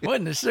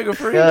 wasn't the sugar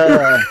free?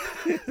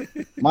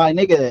 My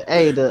nigga,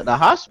 hey, the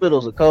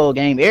hospital's a cold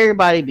game.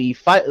 Everybody be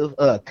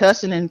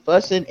cussing and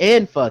fussing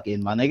and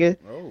fucking, my nigga.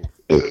 Oh.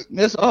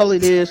 That's all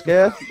it is,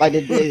 cuz. Like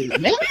the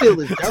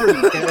Mayfield is dirty.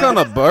 What kind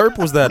of burp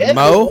was that,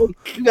 Mo?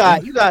 You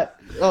got.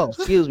 Oh,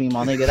 excuse me,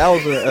 my nigga. That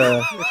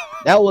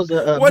was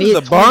a what is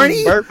the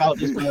Barney burp out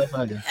this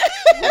motherfucker.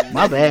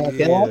 My bad,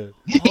 yeah.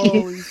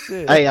 Holy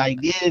shit. Hey, I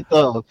did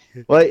though.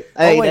 But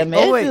that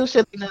Mayfield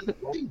shit.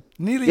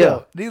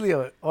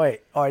 Neilio,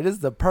 wait, all right, this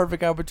is the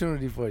perfect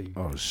opportunity for you.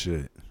 Oh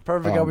shit.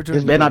 Perfect opportunity.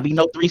 This better not be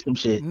no threesome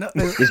shit. No,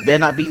 this better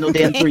not be no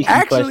damn threesome.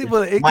 Actually,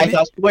 but Mike,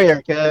 I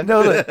swear, cuz.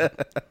 No, look,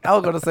 I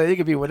was gonna say it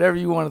could be whatever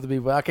you want it to be,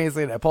 but I can't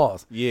say that.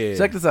 Pause. Yeah.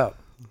 Check this out.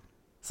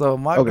 So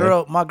my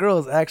girl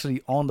is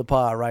actually on the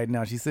pod right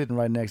now. She's sitting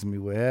right next to me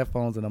with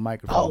headphones and a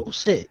microphone. Oh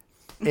shit.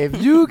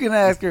 If you can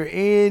ask her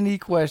any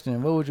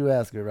question, what would you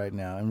ask her right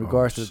now in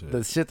regards to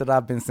the shit that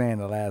I've been saying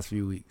the last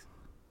few weeks?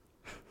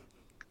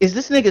 Is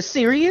this nigga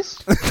serious?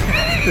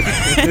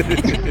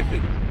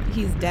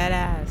 He's dead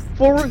ass.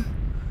 For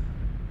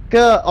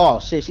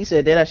oh shit, she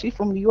said dead ass. She's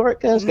from New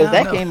York, cuz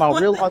that came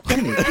out real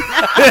authentic.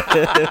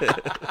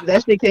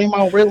 That shit came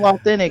out real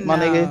authentic, my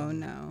nigga.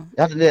 No.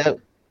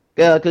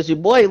 Cause your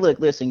boy,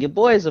 listen, your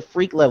boy is a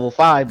freak level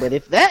 5, but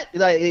if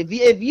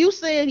you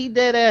saying he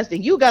dead ass,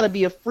 then you gotta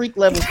be a freak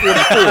level 44.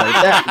 If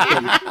that's the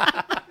case.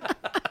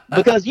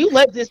 Because you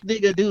let this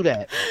nigga do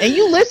that, and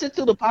you listen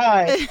to the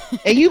pod,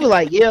 and you be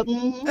like, yeah,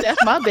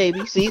 that's my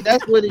baby. See,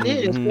 that's what it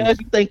is. Cause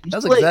you think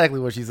that's exactly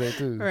what she said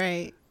too.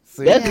 Right.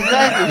 See? That's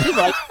exactly. She's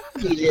like,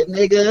 shit,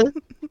 nigga.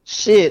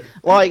 Shit.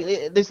 Like,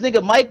 this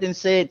nigga Mike done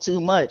said too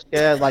much.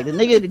 Cause like the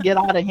nigga to get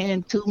out of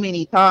hand too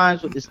many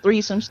times with this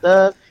threesome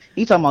stuff.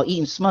 He talking about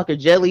eating Smucker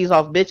jellies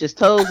off bitches'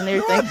 toes and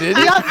everything. Did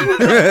he? That's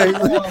I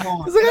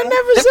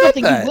never said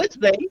that. You would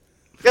say.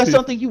 That's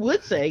something you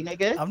would say,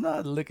 nigga. I'm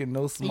not licking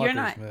no Smuckers, You're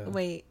not. man.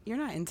 Wait, you're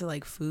not into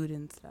like food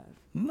and stuff.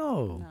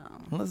 No.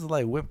 Unless it's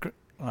like whipped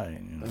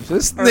cream.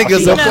 This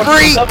nigga's a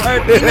freak.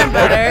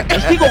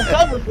 And she gonna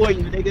cover for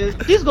you,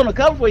 nigga. She's gonna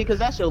cover for you because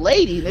that's your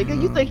lady,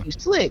 nigga. You think you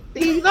slick?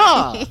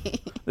 Nah.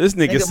 This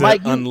nigga said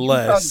Mike,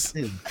 unless.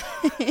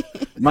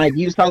 Mike,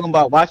 you was talking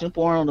about watching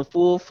porn on the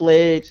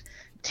full-fledged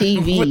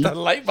TV with the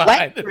light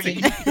behind it.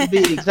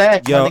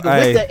 Exactly. Yo, with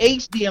the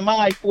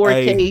HDMI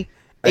 4K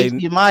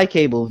HDMI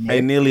cable. Hey,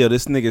 Neilio,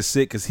 this nigga's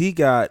sick because he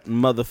got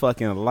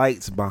motherfucking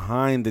lights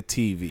behind the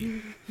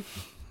TV.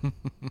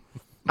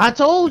 I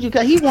told you,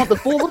 cause he want the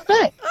full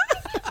effect.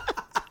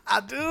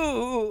 I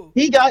do.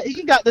 He got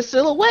the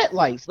silhouette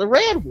lights, the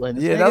red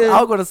ones. Yeah,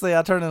 I was gonna say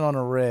I turn it on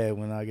a red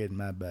when I get in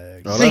my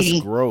bag. Oh, that's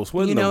gross.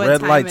 Wasn't the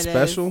red light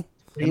special?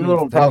 You know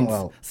what I'm talking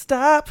about.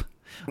 Stop.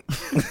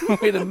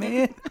 Wait a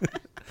minute.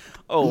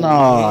 Oh,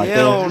 no,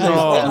 hell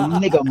no.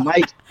 Nigga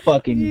Mike's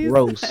fucking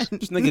gross.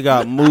 This nigga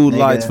got mood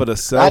lights for the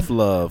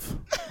self-love.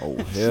 Oh,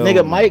 hell nigga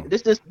no. Mike,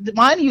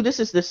 mind you, this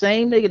is the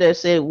same nigga that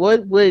said,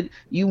 what would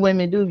you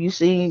women do if you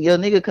seen your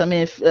nigga come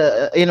in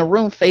a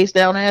room face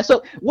down ass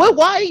up? Why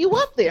are you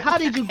up there? How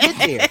did you get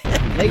there,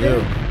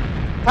 nigga?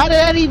 How did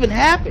that even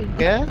happen,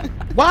 yeah?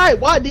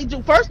 Why did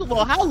you? First of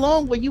all, how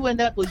long were you in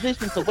that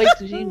position to wait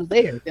till she was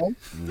there? Okay?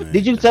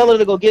 Did you tell her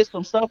to go get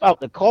some stuff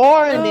out the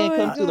car and then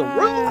come to the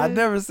room? I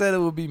never said it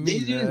would be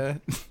me,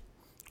 man.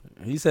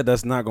 He said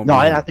that's not gonna be. No,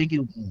 I think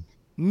you.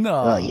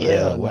 No. Oh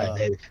yeah,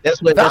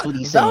 that's what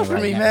he's saying. For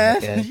me, man.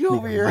 Okay? You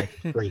over here.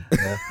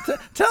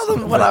 Tell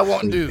them what I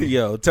want to do.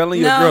 Yo,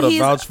 telling your girl to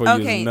vouch for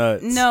you is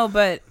nuts. No,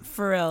 but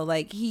for real,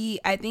 like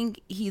I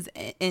think he's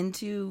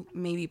into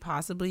maybe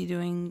possibly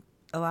doing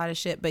a lot of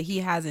shit, but he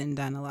hasn't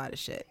done a lot of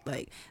shit.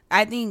 Like,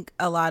 I think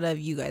a lot of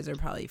you guys are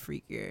probably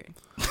freakier.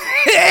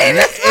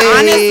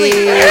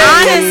 honestly,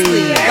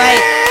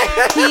 like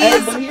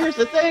Hey, but here's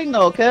the thing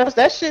though, cuz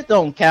that shit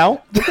don't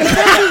count.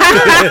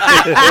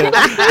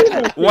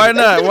 Why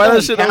not? Why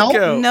that shit don't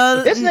count?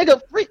 No, This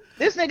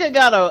nigga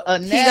got a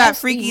nasty he got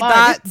freaky mind.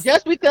 thoughts.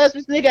 Just because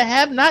this nigga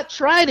have not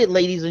tried it,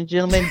 ladies and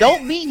gentlemen,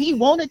 don't mean he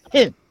won't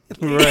attempt.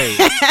 Right.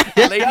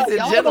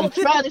 Y'all don't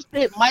try this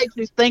shit. Mike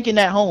is thinking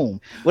at home.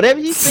 Whatever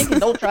he's thinking,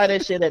 don't try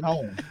that shit at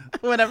home.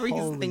 Whatever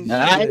he's thinking. All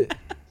right?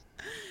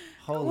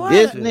 Holy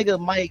This shit.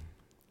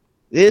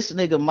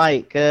 nigga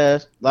Mike,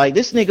 cuz like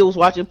this nigga was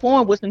watching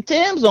porn with some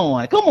Timbs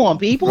on. Come on,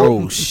 people. Oh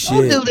Don't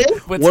shit. do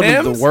this. With What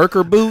is Timbs? the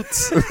worker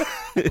boots?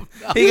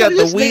 He got the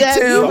This weak nigga-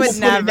 Timbs. would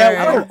never.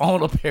 I don't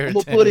own a pair I'm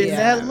of gonna put in Timbs.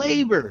 that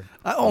labor.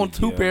 I own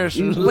 2 pairs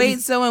of shoes. Wait,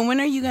 so and when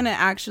are you gonna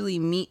actually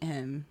meet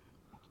him?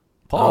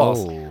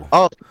 Pause.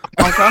 Oh,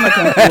 I'm trying to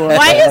come through.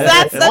 Why is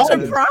that such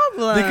a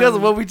problem? Because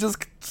of what we just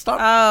stopped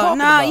Oh talking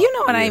no, about. you know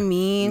what I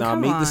mean. Nah,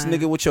 Come meet on. this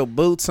nigga with your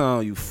boots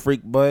on, you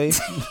freak boy.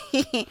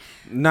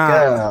 Nah.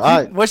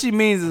 Yeah, What she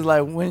means is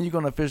like, when you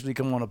gonna officially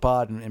come on a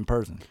pod in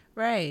person?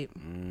 Right.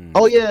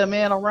 oh yeah,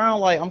 man. Around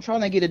like I'm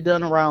trying to get it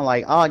done around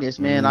like August,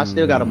 man. I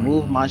still gotta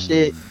move my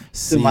shit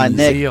to my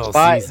next Seal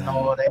spot season. and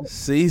all that.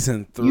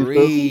 Season You feel 3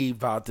 me?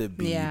 about to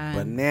be Yeah.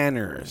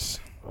 bananas.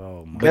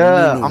 Oh my.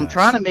 Yeah, I'm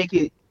trying to make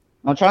it.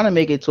 I'm trying to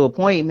make it to a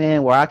point,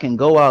 man, where I can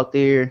go out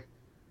there,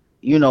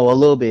 you know, a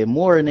little bit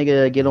more,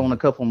 nigga. Get on a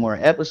couple more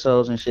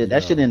episodes and shit.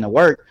 That shit in the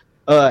work.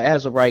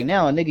 As of right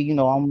now, nigga, you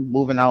know, I'm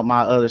moving out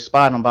my other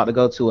spot. I'm about to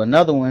go to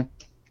another one.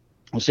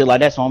 And shit like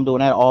that, so I'm doing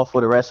that all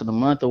for the rest of the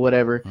month or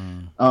whatever.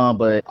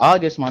 But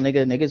August, my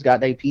niggas got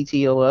their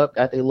PTO up,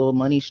 got their little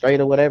money straight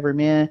or whatever,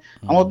 man.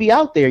 I'm gonna be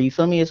out there. You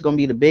feel me? It's gonna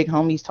be the big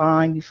homies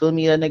time. You feel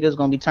me? That nigga's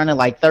gonna be turning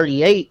like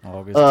 38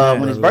 August when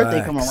 10th. his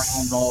birthday come around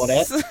and all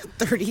that.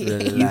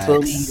 38. You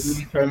feel me? You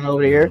be turning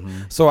over there.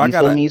 So I You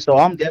feel gotta. me? So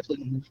I'm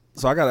definitely.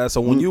 So I gotta.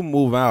 So when you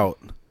move out,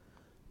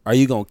 are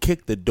you gonna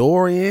kick the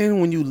door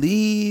in when you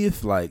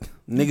leave? Like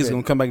niggas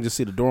gonna come back and just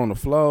see the door on the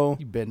floor?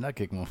 You better not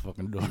kick my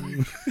fucking door.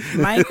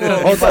 Michael.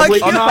 Oh, but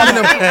wait, Oh, no,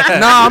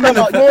 I'm in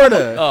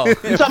Florida. Oh, you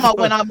talking about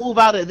when I move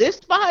out of this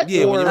spot?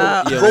 Yeah, when or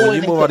you, when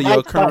going you move into out of my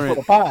your spot for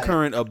the pod?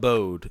 current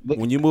abode,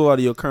 when you move out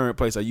of your current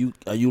place, are you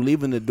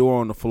leaving the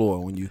door on the floor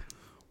when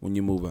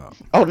you move out?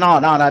 Oh no,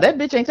 that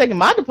bitch ain't taking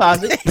my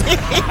deposit.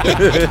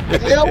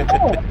 Hell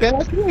no,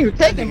 cuz you ain't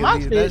taking my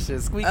That shit.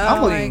 shit squeaky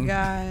Oh my clean.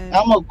 god.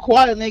 I'm a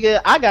quiet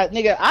nigga. I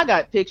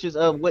got pictures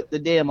of what the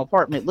damn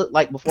apartment looked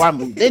like before I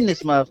moved in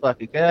this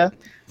motherfucker, cuz.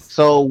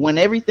 So when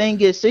everything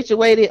gets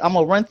situated, I'm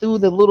gonna run through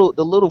the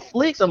little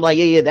flicks. I'm like,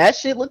 yeah, that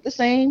shit look the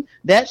same,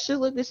 that shit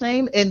look the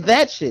same, and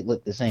that shit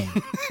look the same.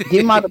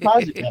 Get my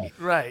deposit back.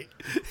 Right.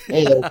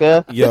 Yeah,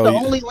 cuz. It's Yo, the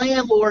only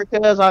landlord,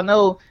 cuz I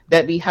know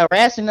that be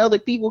harassing other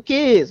people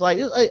kids. Like,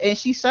 and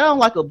she sound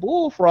like a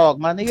bullfrog,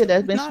 my nigga,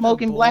 that's been Not a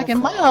smoking black in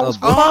my bullfrog. house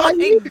for Oh 5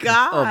 my years.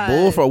 god. A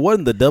bull for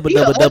wasn't the double He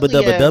a double double ugly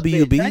double ass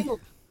bitch. WB?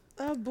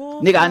 A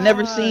bull Nigga, I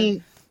never frog.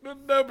 seen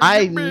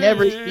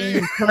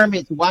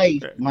Kermit's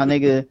wife, my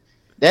nigga.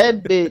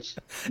 That bitch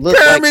look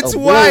Kermit's like a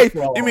wife.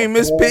 bullfrog, You mean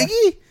Miss boy.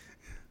 Piggy?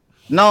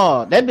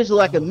 No, that bitch look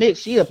like a mix.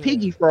 She a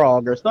piggy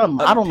frog or something.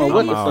 I don't know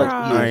what the All fuck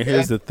she is. right,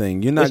 here's the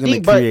thing. You're not But gonna she-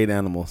 but- create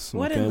animals.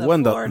 What Okay? in the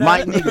Wasn't Florida?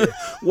 My nigga,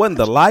 wasn't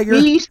the liger?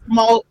 he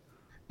smoked.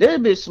 That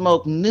bitch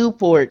smoked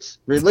Newports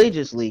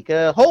religiously.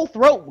 Cause whole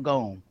throat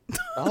gone.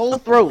 The whole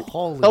throat.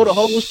 Holy Throw the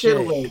whole shit shit.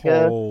 away.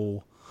 Cause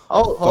Oh.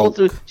 whole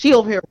through. She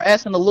over here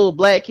asking the little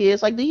black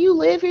kids like, "Do you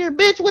live here,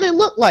 bitch? What it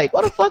look like?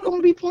 What the fuck I'm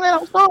gonna be playing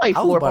outside I was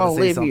for if I about to don't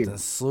say live something here?"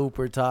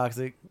 super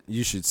toxic.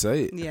 You should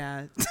say it.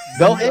 Yeah.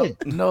 Go ahead.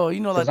 No,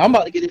 you know, Cause like I'm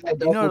about to get it that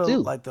you know, too.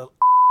 like the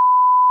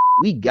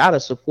We gotta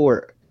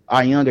support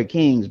our younger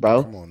kings,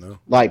 bro. Come on now.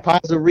 Like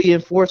positive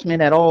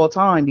reinforcement at all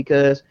time,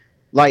 because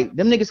like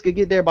them niggas could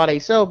get there by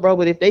themselves, bro.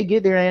 But if they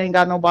get there and ain't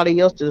got nobody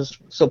else to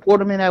support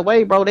them in that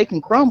way, bro, they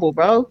can crumble,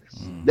 bro.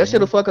 That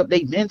shit'll fuck up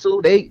their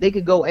mental. They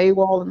could go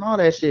AWOL and all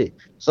that shit.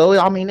 So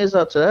I mean, it's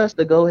up to us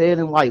to go ahead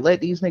and like let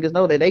these niggas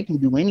know that they can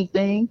do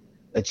anything,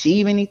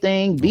 achieve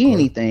anything, be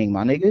anything,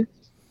 my nigga.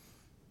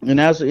 And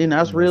that's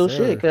real sir.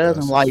 shit, cuz.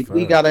 And like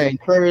we fact. gotta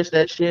encourage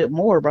that shit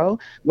more, bro.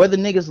 Whether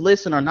niggas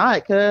listen or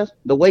not, cuz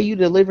the way you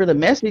deliver the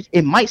message,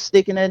 it might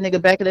stick in that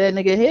nigga back of that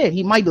nigga head.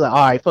 He might be like, all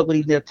right, fuck what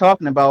he's there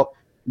talking about.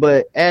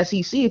 But as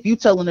he see, if you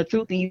telling the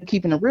truth and you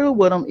keeping it real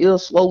with him, it'll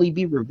slowly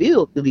be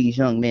revealed to these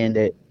young men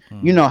that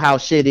you know how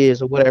shit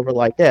is or whatever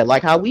like that.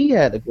 Like how we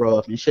had to grow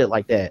up and shit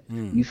like that.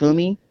 You feel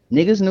me?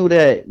 Niggas knew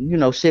that, you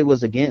know, shit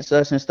was against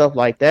us and stuff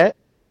like that.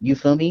 You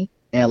feel me?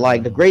 And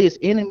like the greatest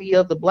enemy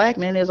of the black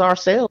man is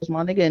ourselves,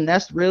 my nigga, and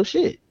that's real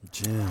shit.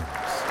 Gems.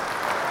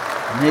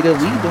 Nigga,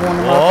 we doing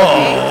the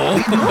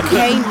motherfucking.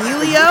 Okay,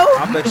 Emilio.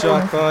 I bet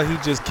y'all thought he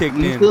just kicked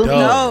You in feel me?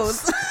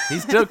 doors. Knows. he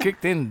still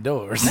kicked in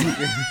doors.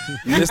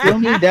 You feel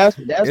me? That's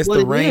It's what the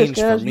it is, range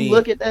for cuz me. you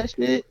look at that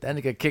shit. That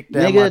nigga kicked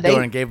down Nigga, my door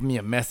they- and gave me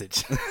a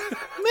message.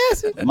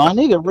 My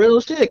nigga,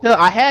 real shit. Cause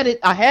I had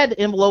the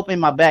envelope in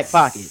my back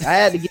pocket. I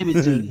had to give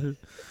it to you.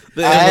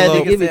 The I had to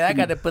envelope. give it. I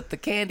got to put the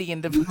candy in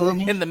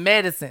the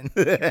medicine.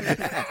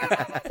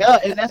 Yeah,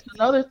 and that's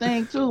another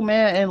thing too,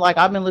 man. And like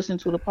I've been listening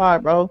to the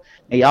pod, bro,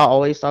 and y'all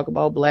always talk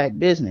about black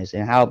business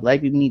and how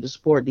black people need to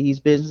support these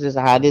businesses,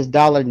 how this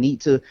dollar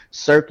need to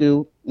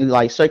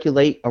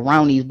circulate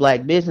around these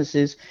black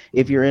businesses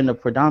if you're in a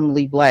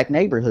predominantly black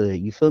neighborhood.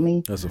 You feel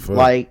me? That's a fact.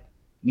 Like,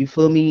 you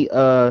feel me?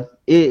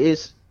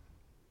 It's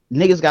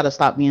niggas got to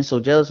stop being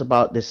so jealous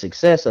about the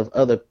success of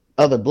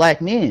other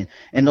black men,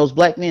 and those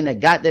black men that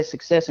got that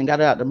success and got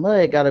it out the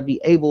mud got to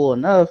be able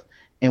enough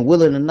and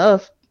willing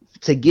enough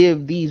to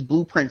give these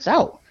blueprints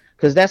out,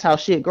 because that's how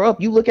shit grow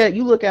up. You look at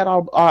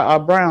our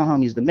brown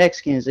homies, the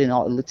Mexicans and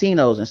all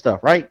Latinos and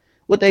stuff, right?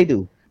 What they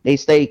do, they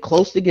stay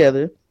close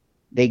together,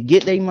 they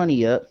get their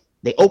money up,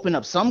 they open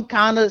up some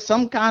kind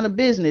of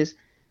business,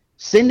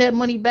 send that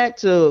money back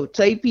to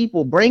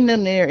people, bring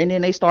them there, and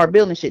then they start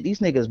building shit. These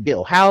niggas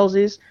build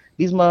houses.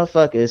 These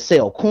motherfuckers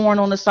sell corn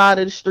on the side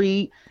of the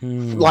street,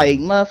 like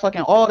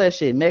motherfucking all that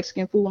shit,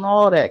 Mexican food and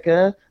all that,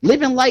 cuz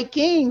living like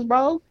kings,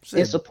 bro,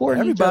 and supporting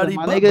everybody each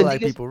other, my but nigga.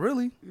 black Niggas, people,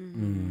 really.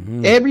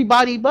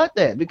 everybody but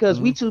that, because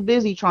we too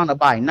busy trying to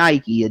buy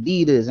Nike,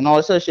 Adidas, and all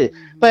this other shit.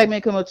 Black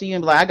man come up to you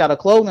and be like, I got a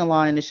clothing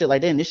line and shit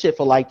like that, and this shit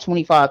for like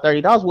 $25,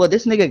 $30. Well,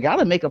 this nigga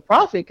gotta make a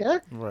profit, cuz.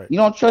 Right. You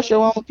don't trust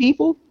your own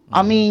people?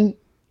 I mean,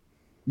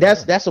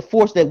 that's a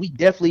force that we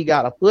definitely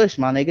gotta push,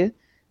 my nigga.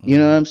 You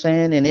know what I'm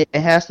saying? And it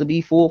has to be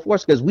full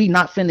force, because we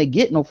not finna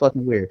get no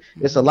fucking where.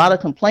 It's a lot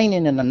of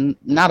complaining and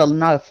not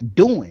enough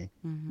doing.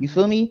 You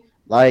feel me?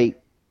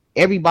 Like,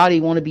 everybody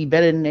want to be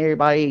better than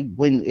everybody.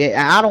 When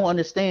I don't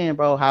understand,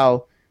 bro,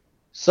 how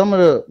some of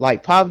the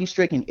like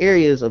poverty-stricken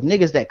areas of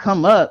niggas that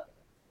come up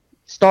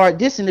start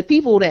dissing the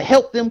people that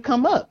help them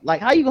come up. Like,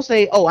 how you gonna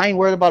say, oh, I ain't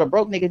worried about a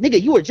broke nigga? Nigga,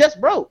 you were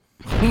just broke.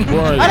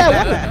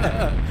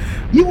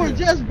 You were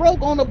just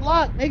broke on the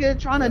block, nigga,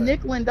 trying to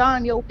nickel and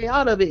dime your way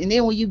out of it. And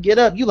then when you get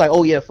up, you like,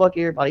 oh yeah, fuck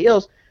everybody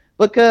else.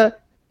 Because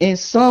in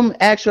some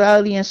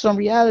actuality and some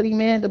reality,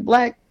 man, the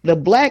black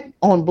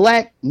on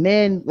black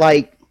men,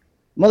 like,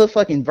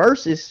 motherfucking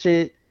versus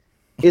shit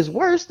is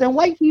worse than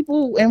white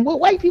people and what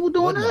white people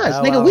doing to us.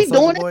 Nigga, we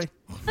doing it.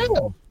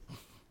 Hell.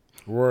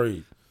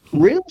 Right.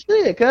 Real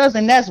shit, cuz,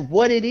 and that's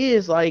what it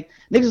is. Like,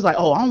 niggas like,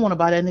 oh, I don't want to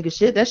buy that nigga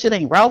shit. That shit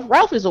ain't Ralph.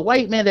 Ralph is a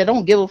white man that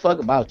don't give a fuck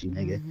about you,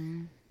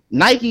 nigga.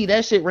 Nike,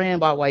 that shit ran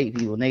by white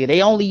people, nigga.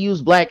 They only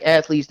use black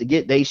athletes to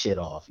get they shit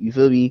off. You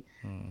feel me?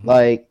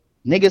 Like,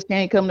 niggas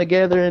can't come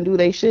together and do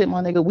they shit,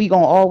 my nigga. We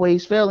gonna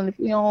always fail, and if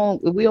we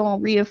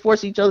don't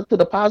reinforce each other to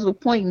the positive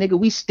point, nigga,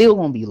 we still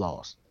gonna be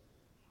lost.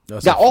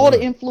 Got all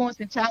the influence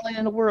and talent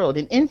in the world,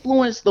 and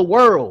influence the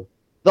world,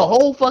 the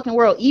whole fucking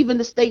world, even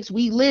the states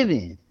we live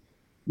in.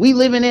 We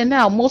living in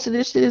now. Most of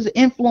this shit is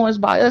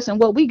influenced by us and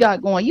what we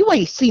got going. You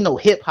ain't see no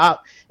hip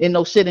hop and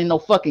no shit in no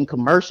fucking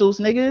commercials,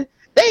 nigga.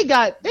 They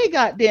got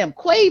damn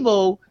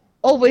Quavo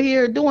over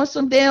here doing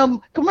some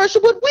damn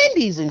commercial with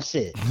Wendy's and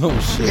shit. Oh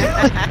shit.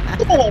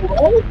 Come on,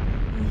 bro.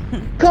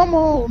 Come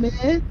on,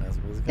 man.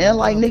 And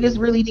like, niggas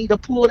really need to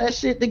pull that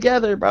shit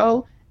together,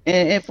 bro.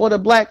 And for the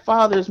black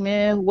fathers,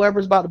 man,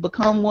 whoever's about to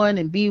become one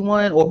and be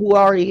one, or who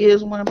already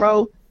is one,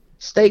 bro,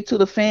 stay to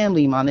the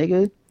family, my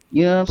nigga.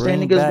 You know what I'm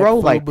saying? Niggas grow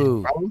like that,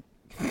 bro.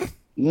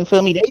 You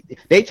feel me?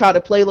 They try to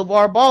play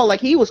LeVar Ball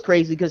like he was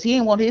crazy because he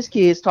didn't want his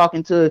kids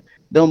talking to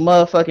them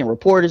motherfucking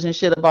reporters and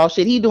shit about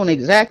shit. He doing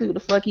exactly what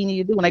the fuck he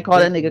need to do, and they call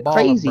that nigga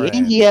crazy.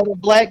 And he had a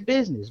black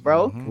business,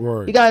 bro.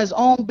 Right. He got his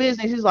own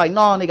business. He's like,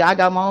 no, nigga, I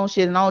got my own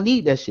shit and I don't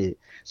need that shit.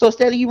 So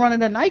instead of you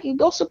running a Nike,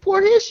 go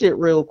support his shit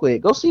real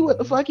quick. Go see what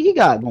the fuck he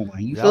got going.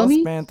 You feel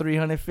me? Spend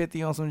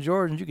 $350 on some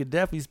Jordans. You could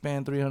definitely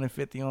spend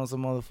 $350 on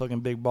some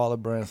motherfucking big baller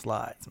brand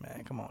slides,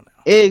 man. Come on now.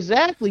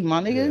 Exactly,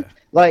 my nigga. Yeah.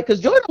 Like, cause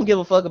Jordan don't give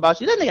a fuck about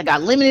you. That nigga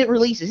got limited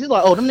releases. He's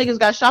like, oh, them niggas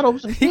got shot over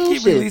some shoes. He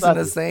keep releasing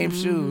the same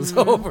shoes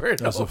over and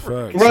That's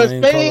over. a fact. Bro,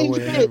 same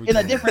shit in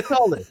a different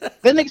color.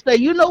 Then niggas say,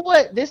 you know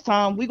what? This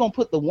time we gonna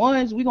put the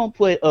ones. We gonna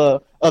put a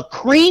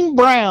cream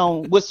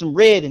brown with some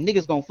red, and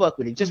niggas gonna fuck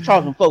with it. Just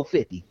charge them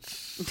 $450.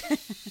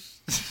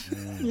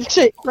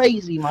 Shit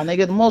crazy, my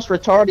nigga. The most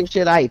retarded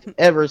shit I've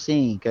ever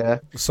seen, cuz.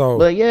 So,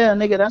 but yeah,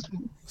 nigga, that's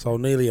so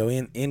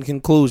Neilio. In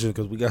conclusion,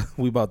 because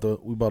we about to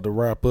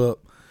wrap up.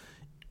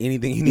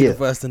 Anything you need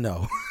for us to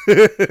know?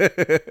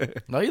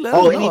 No, you let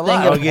us know a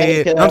lot. Oh,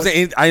 yeah. I'm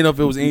saying I didn't know if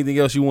it was anything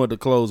else you wanted to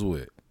close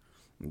with.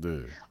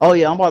 Dude. Oh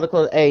yeah, I'm about to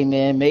close. Hey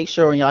man, make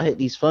sure when y'all hit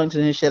these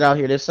functions and shit out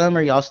here this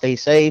summer, y'all stay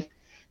safe,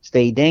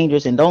 stay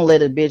dangerous, and don't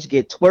let a bitch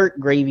get twerk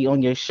gravy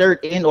on your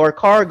shirt and or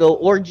cargo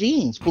or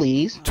jeans,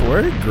 please.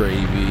 Twerk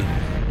gravy.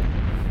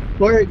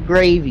 Twerk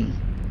gravy.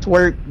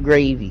 Twerk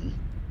gravy.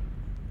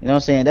 You know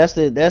what I'm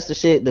saying? That's the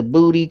shit. The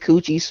booty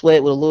coochie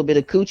sweat with a little bit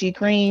of coochie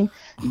cream.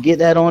 You get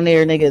that on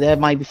there, nigga. That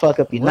might be fuck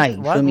up your night.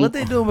 What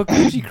they doing with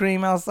coochie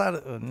cream outside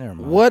of? Never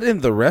mind. What in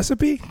the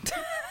recipe?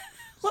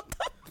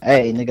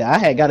 Hey, nigga, I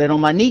had got it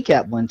on my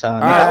kneecap one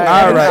time.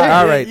 All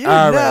right.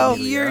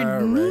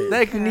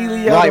 Thank you,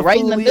 Neilio. Like right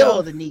in the middle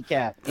of the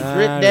kneecap. It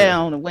dripped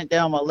down and went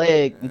down my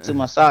leg into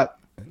my sock.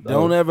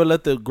 Don't ever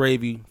let the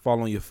gravy fall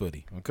on your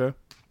footy. Okay.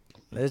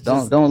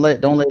 Don't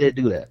let it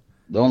do that.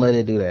 Don't let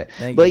it do that.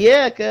 Thank But you.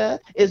 yeah, cuz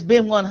it's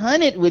been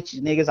 100 with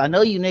you niggas. I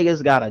know you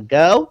niggas gotta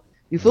go.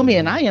 You feel me?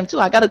 And I am too.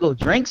 I gotta go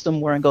drink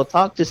somewhere and go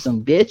talk to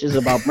some bitches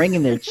about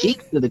bringing their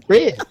cheeks to the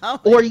crib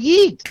or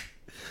yeet.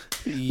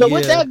 So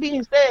with that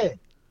being said,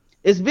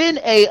 it's been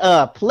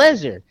a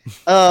pleasure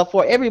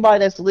for everybody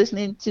that's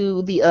listening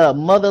to the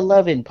Mother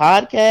Loving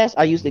podcast.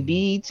 I use the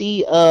BET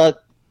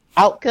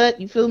outcut.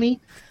 You feel me?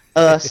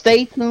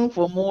 Stay tuned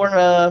for more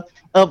of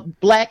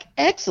Black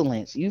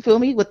excellence. You feel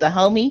me? With the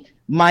homie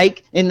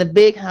Mike and the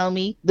big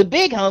homie,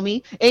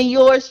 and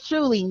yours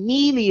truly,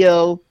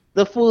 Nelio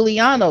the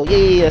Fuliano.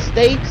 Yeah.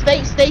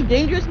 Stay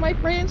dangerous, my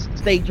friends.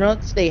 Stay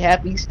drunk, stay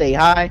happy, stay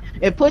high,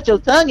 and put your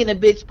tongue in a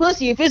bitch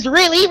pussy if it's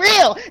really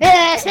real.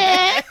 This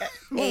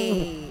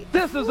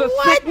is a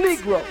sick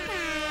Negro.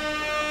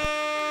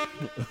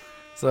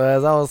 So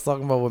as I was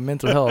talking about with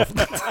mental health.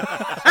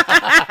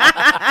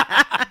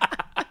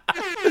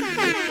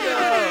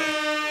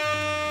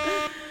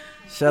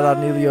 Shout out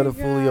Nelio the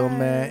Fulio,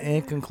 man.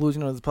 In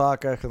conclusion of this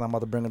podcast, because I'm about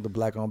to bring up the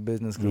Black owned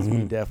business, because we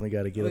definitely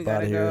got to get up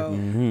out of here.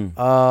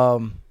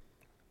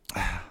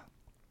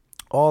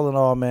 All in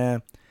all,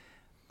 man,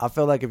 I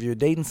feel like if you're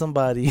dating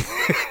somebody,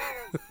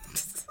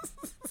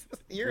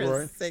 you're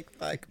a sick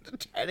fuck.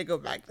 Try to go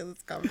back to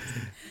this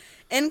conversation.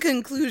 In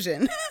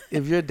conclusion,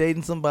 if you're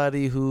dating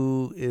somebody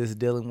who is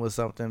dealing with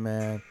something,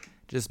 man,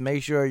 just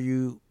make sure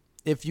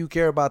if you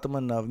care about them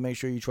enough, make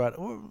sure you try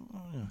to.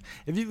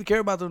 If you care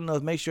about them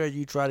enough, make sure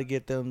you try to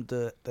get them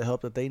the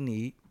help that they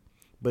need,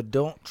 but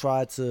don't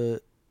try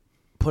to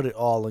put it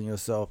all on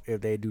yourself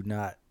if they do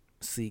not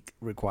seek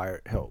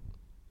required help.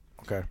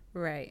 Okay.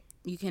 Right.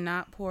 You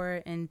cannot pour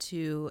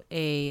into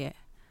a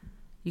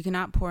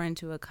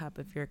cup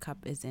if your cup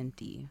is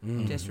empty.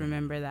 Just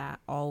remember that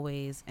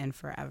always and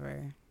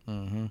forever.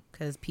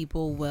 Because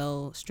people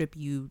will strip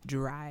you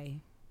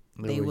dry.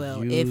 They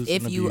will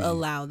if you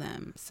allow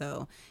them.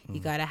 So you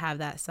got to have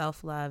that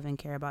self-love and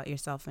care about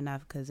yourself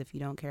enough, because if you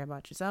don't care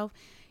about yourself,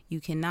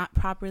 you cannot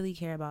properly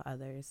care about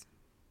others.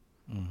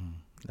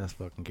 Let's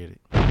fucking get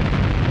it.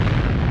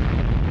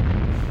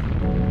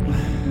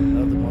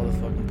 Love the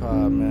motherfucking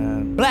pod,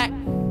 man. Black.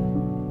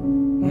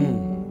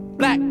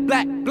 Black.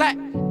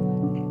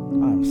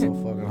 I'm so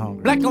fucking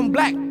hungry. Black on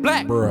black.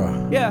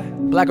 Bruh. Yeah.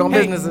 Black on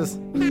businesses.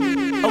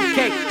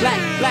 Okay, black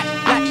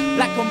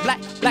on black,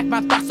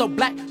 my thoughts so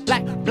black,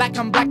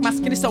 I'm black, my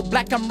skin is so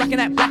black, I'm rocking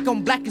that black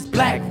on black is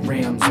black.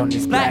 Rims on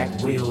this black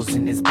wheels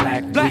in this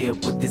black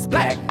whip with this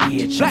black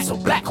bitch. I'm so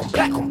black on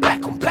black.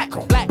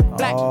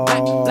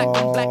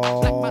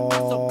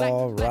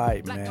 All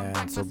right,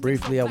 man. So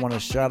briefly, I want to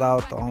shout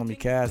out the homie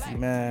Cassie,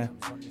 man.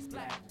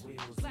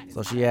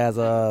 So she has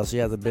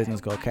a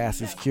business called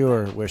Cassie's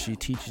Cure, where she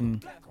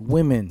teaching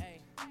women.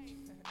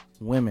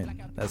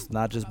 That's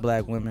not just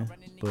black women,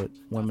 but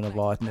women of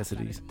all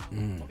ethnicities.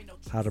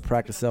 How to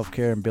practice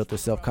self-care and build their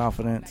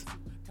self-confidence.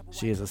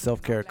 She is a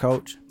self-care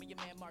coach,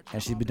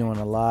 and she's been doing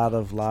a lot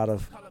of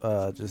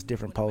just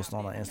different posts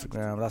on her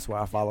Instagram. That's where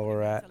I follow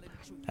her at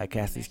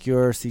Cassie's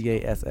Cure,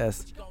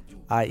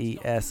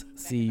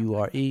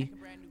 CASSIESCURE,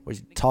 where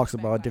she talks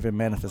about different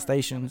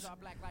manifestations.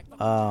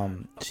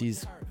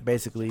 She's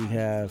basically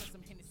have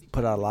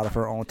put out a lot of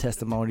her own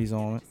testimonies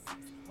on it.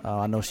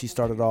 I know she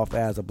started off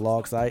as a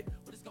blog site,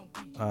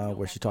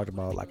 where she talked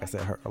about, like I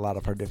said, a lot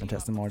of her different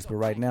testimonies. But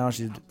right now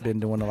she's been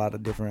doing a lot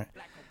of different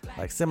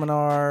like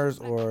seminars,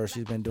 or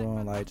she's been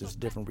doing like just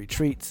different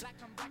retreats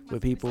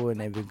with people, and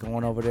they've been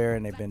going over there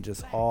and they've been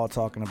just all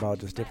talking about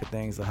just different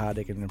things of how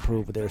they can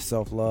improve with their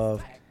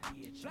self-love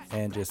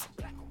and just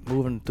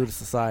moving through the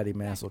society,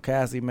 man. So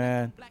Cassie,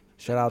 man,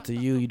 shout out to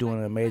you. You're doing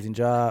an amazing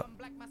job.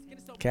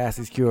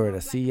 Cassie's Cure, the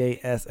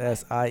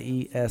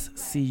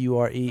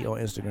CASSIESCURE on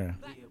Instagram.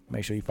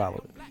 Make sure you follow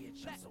it.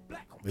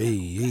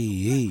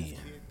 Hey.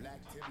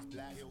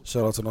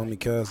 Shout out to the homie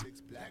Cass.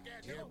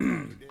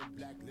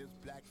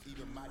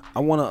 I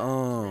want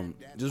to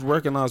just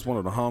recognize one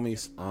of the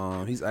homies.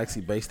 He's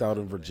actually based out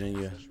in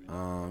Virginia.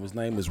 His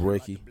name is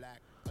Ricky,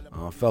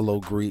 fellow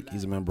Greek.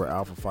 He's a member of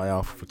Alpha Phi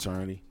Alpha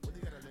fraternity.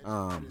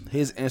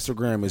 His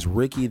Instagram is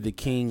Ricky the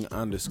King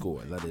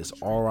 _. That is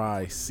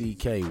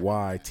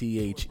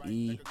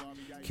RICKYTHEKING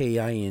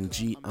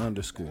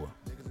 _.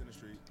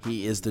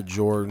 He is the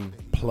Jordan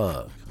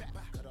plug.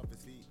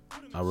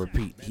 I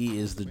repeat, he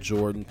is the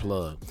Jordan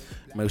plug.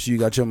 Make sure you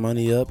got your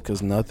money up,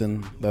 because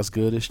nothing that's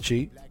good is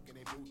cheap.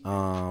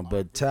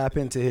 But tap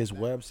into his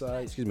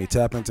website,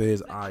 tap into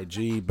his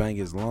IG, bang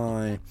his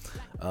line.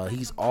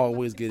 He's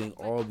always getting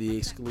all the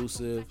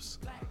exclusives.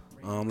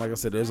 Like I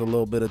said, there's a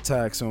little bit of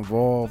tax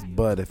involved,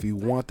 but if you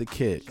want the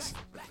kicks,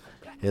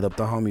 hit up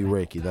the homie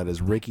Ricky. That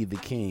is Ricky the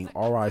King,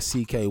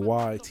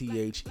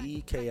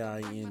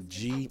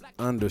 RICKYTHEKING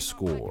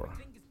 _.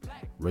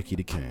 Ricky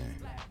the King.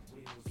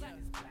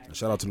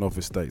 Shout out to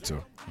Norfolk State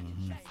too.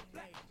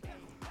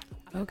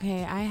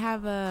 Okay, I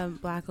have a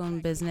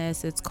black-owned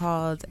business. It's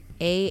called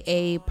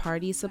AA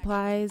Party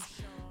Supplies.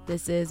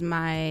 This is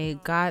my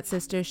god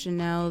sister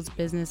Chanel's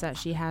business that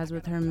she has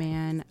with her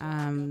man.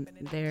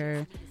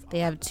 They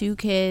have 2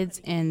 kids,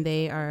 and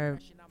they are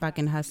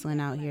fucking hustling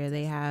out here.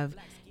 They have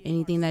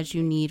anything that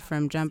you need,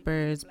 from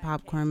jumpers,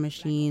 popcorn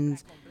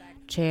machines,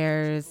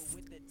 chairs,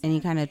 any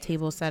kind of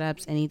table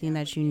setups, anything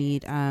that you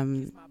need.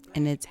 And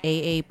it's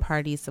AA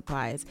Party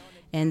Supplies,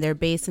 and they're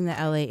based in the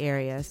LA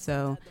area.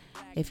 So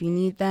if you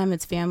need them,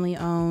 it's family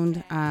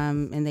owned,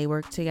 and they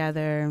work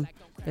together.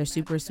 They're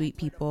super sweet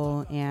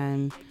people,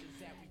 and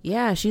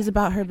yeah, she's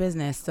about her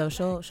business, so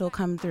she'll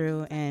come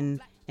through and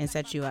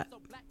set you up.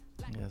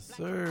 Yes,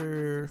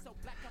 sir.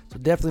 So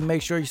definitely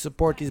make sure you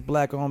support these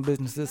black-owned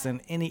businesses,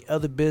 and any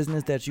other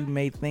business that you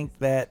may think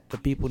that the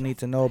people need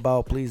to know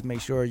about. Please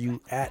make sure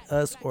you at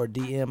us or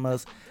DM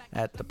us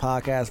at the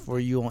podcast for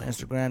you on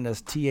Instagram.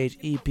 That's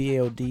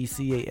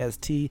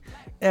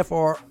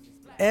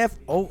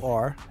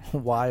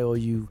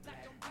THEPODCASTFORYOU,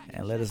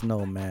 and let us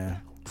know, man.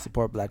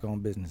 Support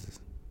black-owned businesses.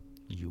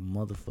 You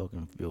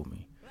motherfucking feel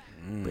me.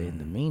 But in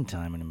the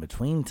meantime, and in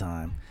between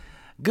time,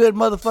 good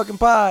motherfucking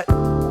pod.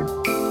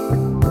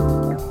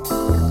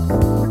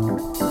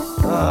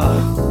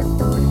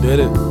 Did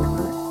it.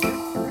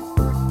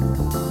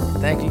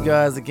 Thank you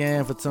guys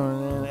again for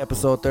tuning in.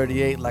 Episode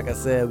 38. Like I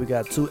said, we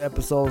got 2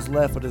 episodes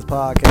left for this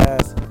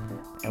podcast,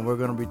 and we're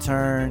gonna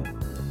return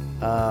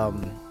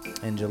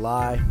in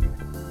July.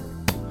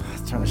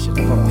 Let's turn this shit up.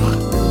 Hold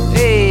on.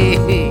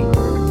 Hey.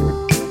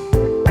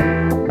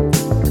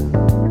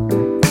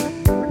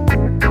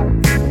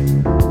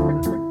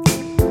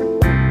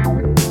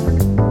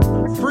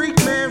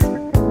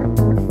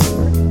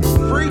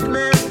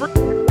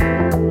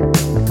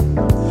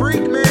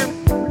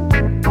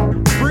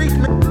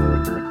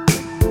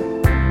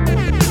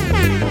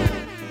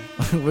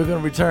 We're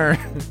gonna return.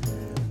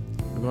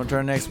 We're gonna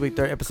turn next week,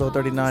 episode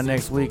 39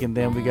 next week, and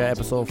then we got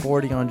episode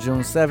 40 on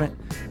June 7th,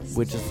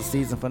 which is the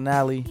season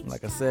finale.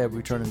 Like I said, we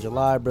return in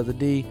July. Brother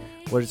D,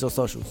 what is your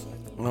socials?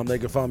 They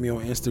can find me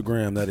on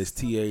Instagram. That is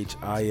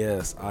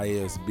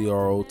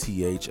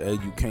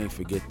THISISBROTHA. You can't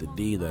forget the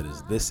D. That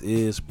is This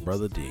Is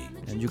Brother D.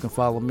 And you can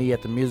follow me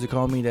at the Music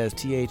Homie. That's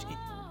THE.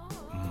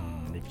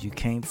 If you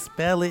can't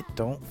spell it,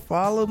 don't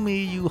follow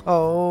me, you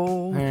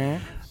hoe.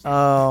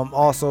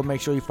 Also,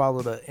 make sure you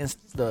follow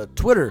the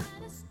Twitter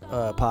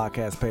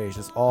podcast page.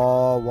 It's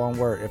all one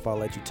word, if I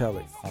let you tell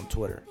it, on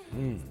Twitter.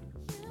 You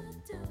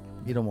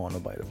don't want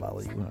nobody to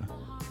follow you, huh?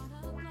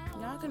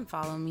 Y'all can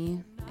follow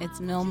me. It's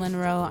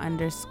MillMonroe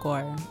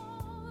 _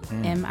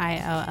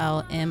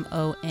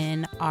 MILLMONROE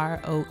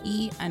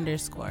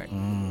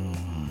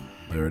 _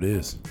 There it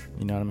is.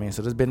 You know what I mean?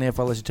 So this has been the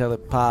If I Let You Tell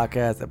It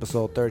podcast,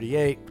 episode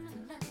 38.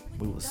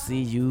 We will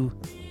see you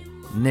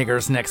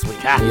niggers next week.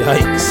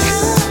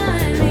 Yikes.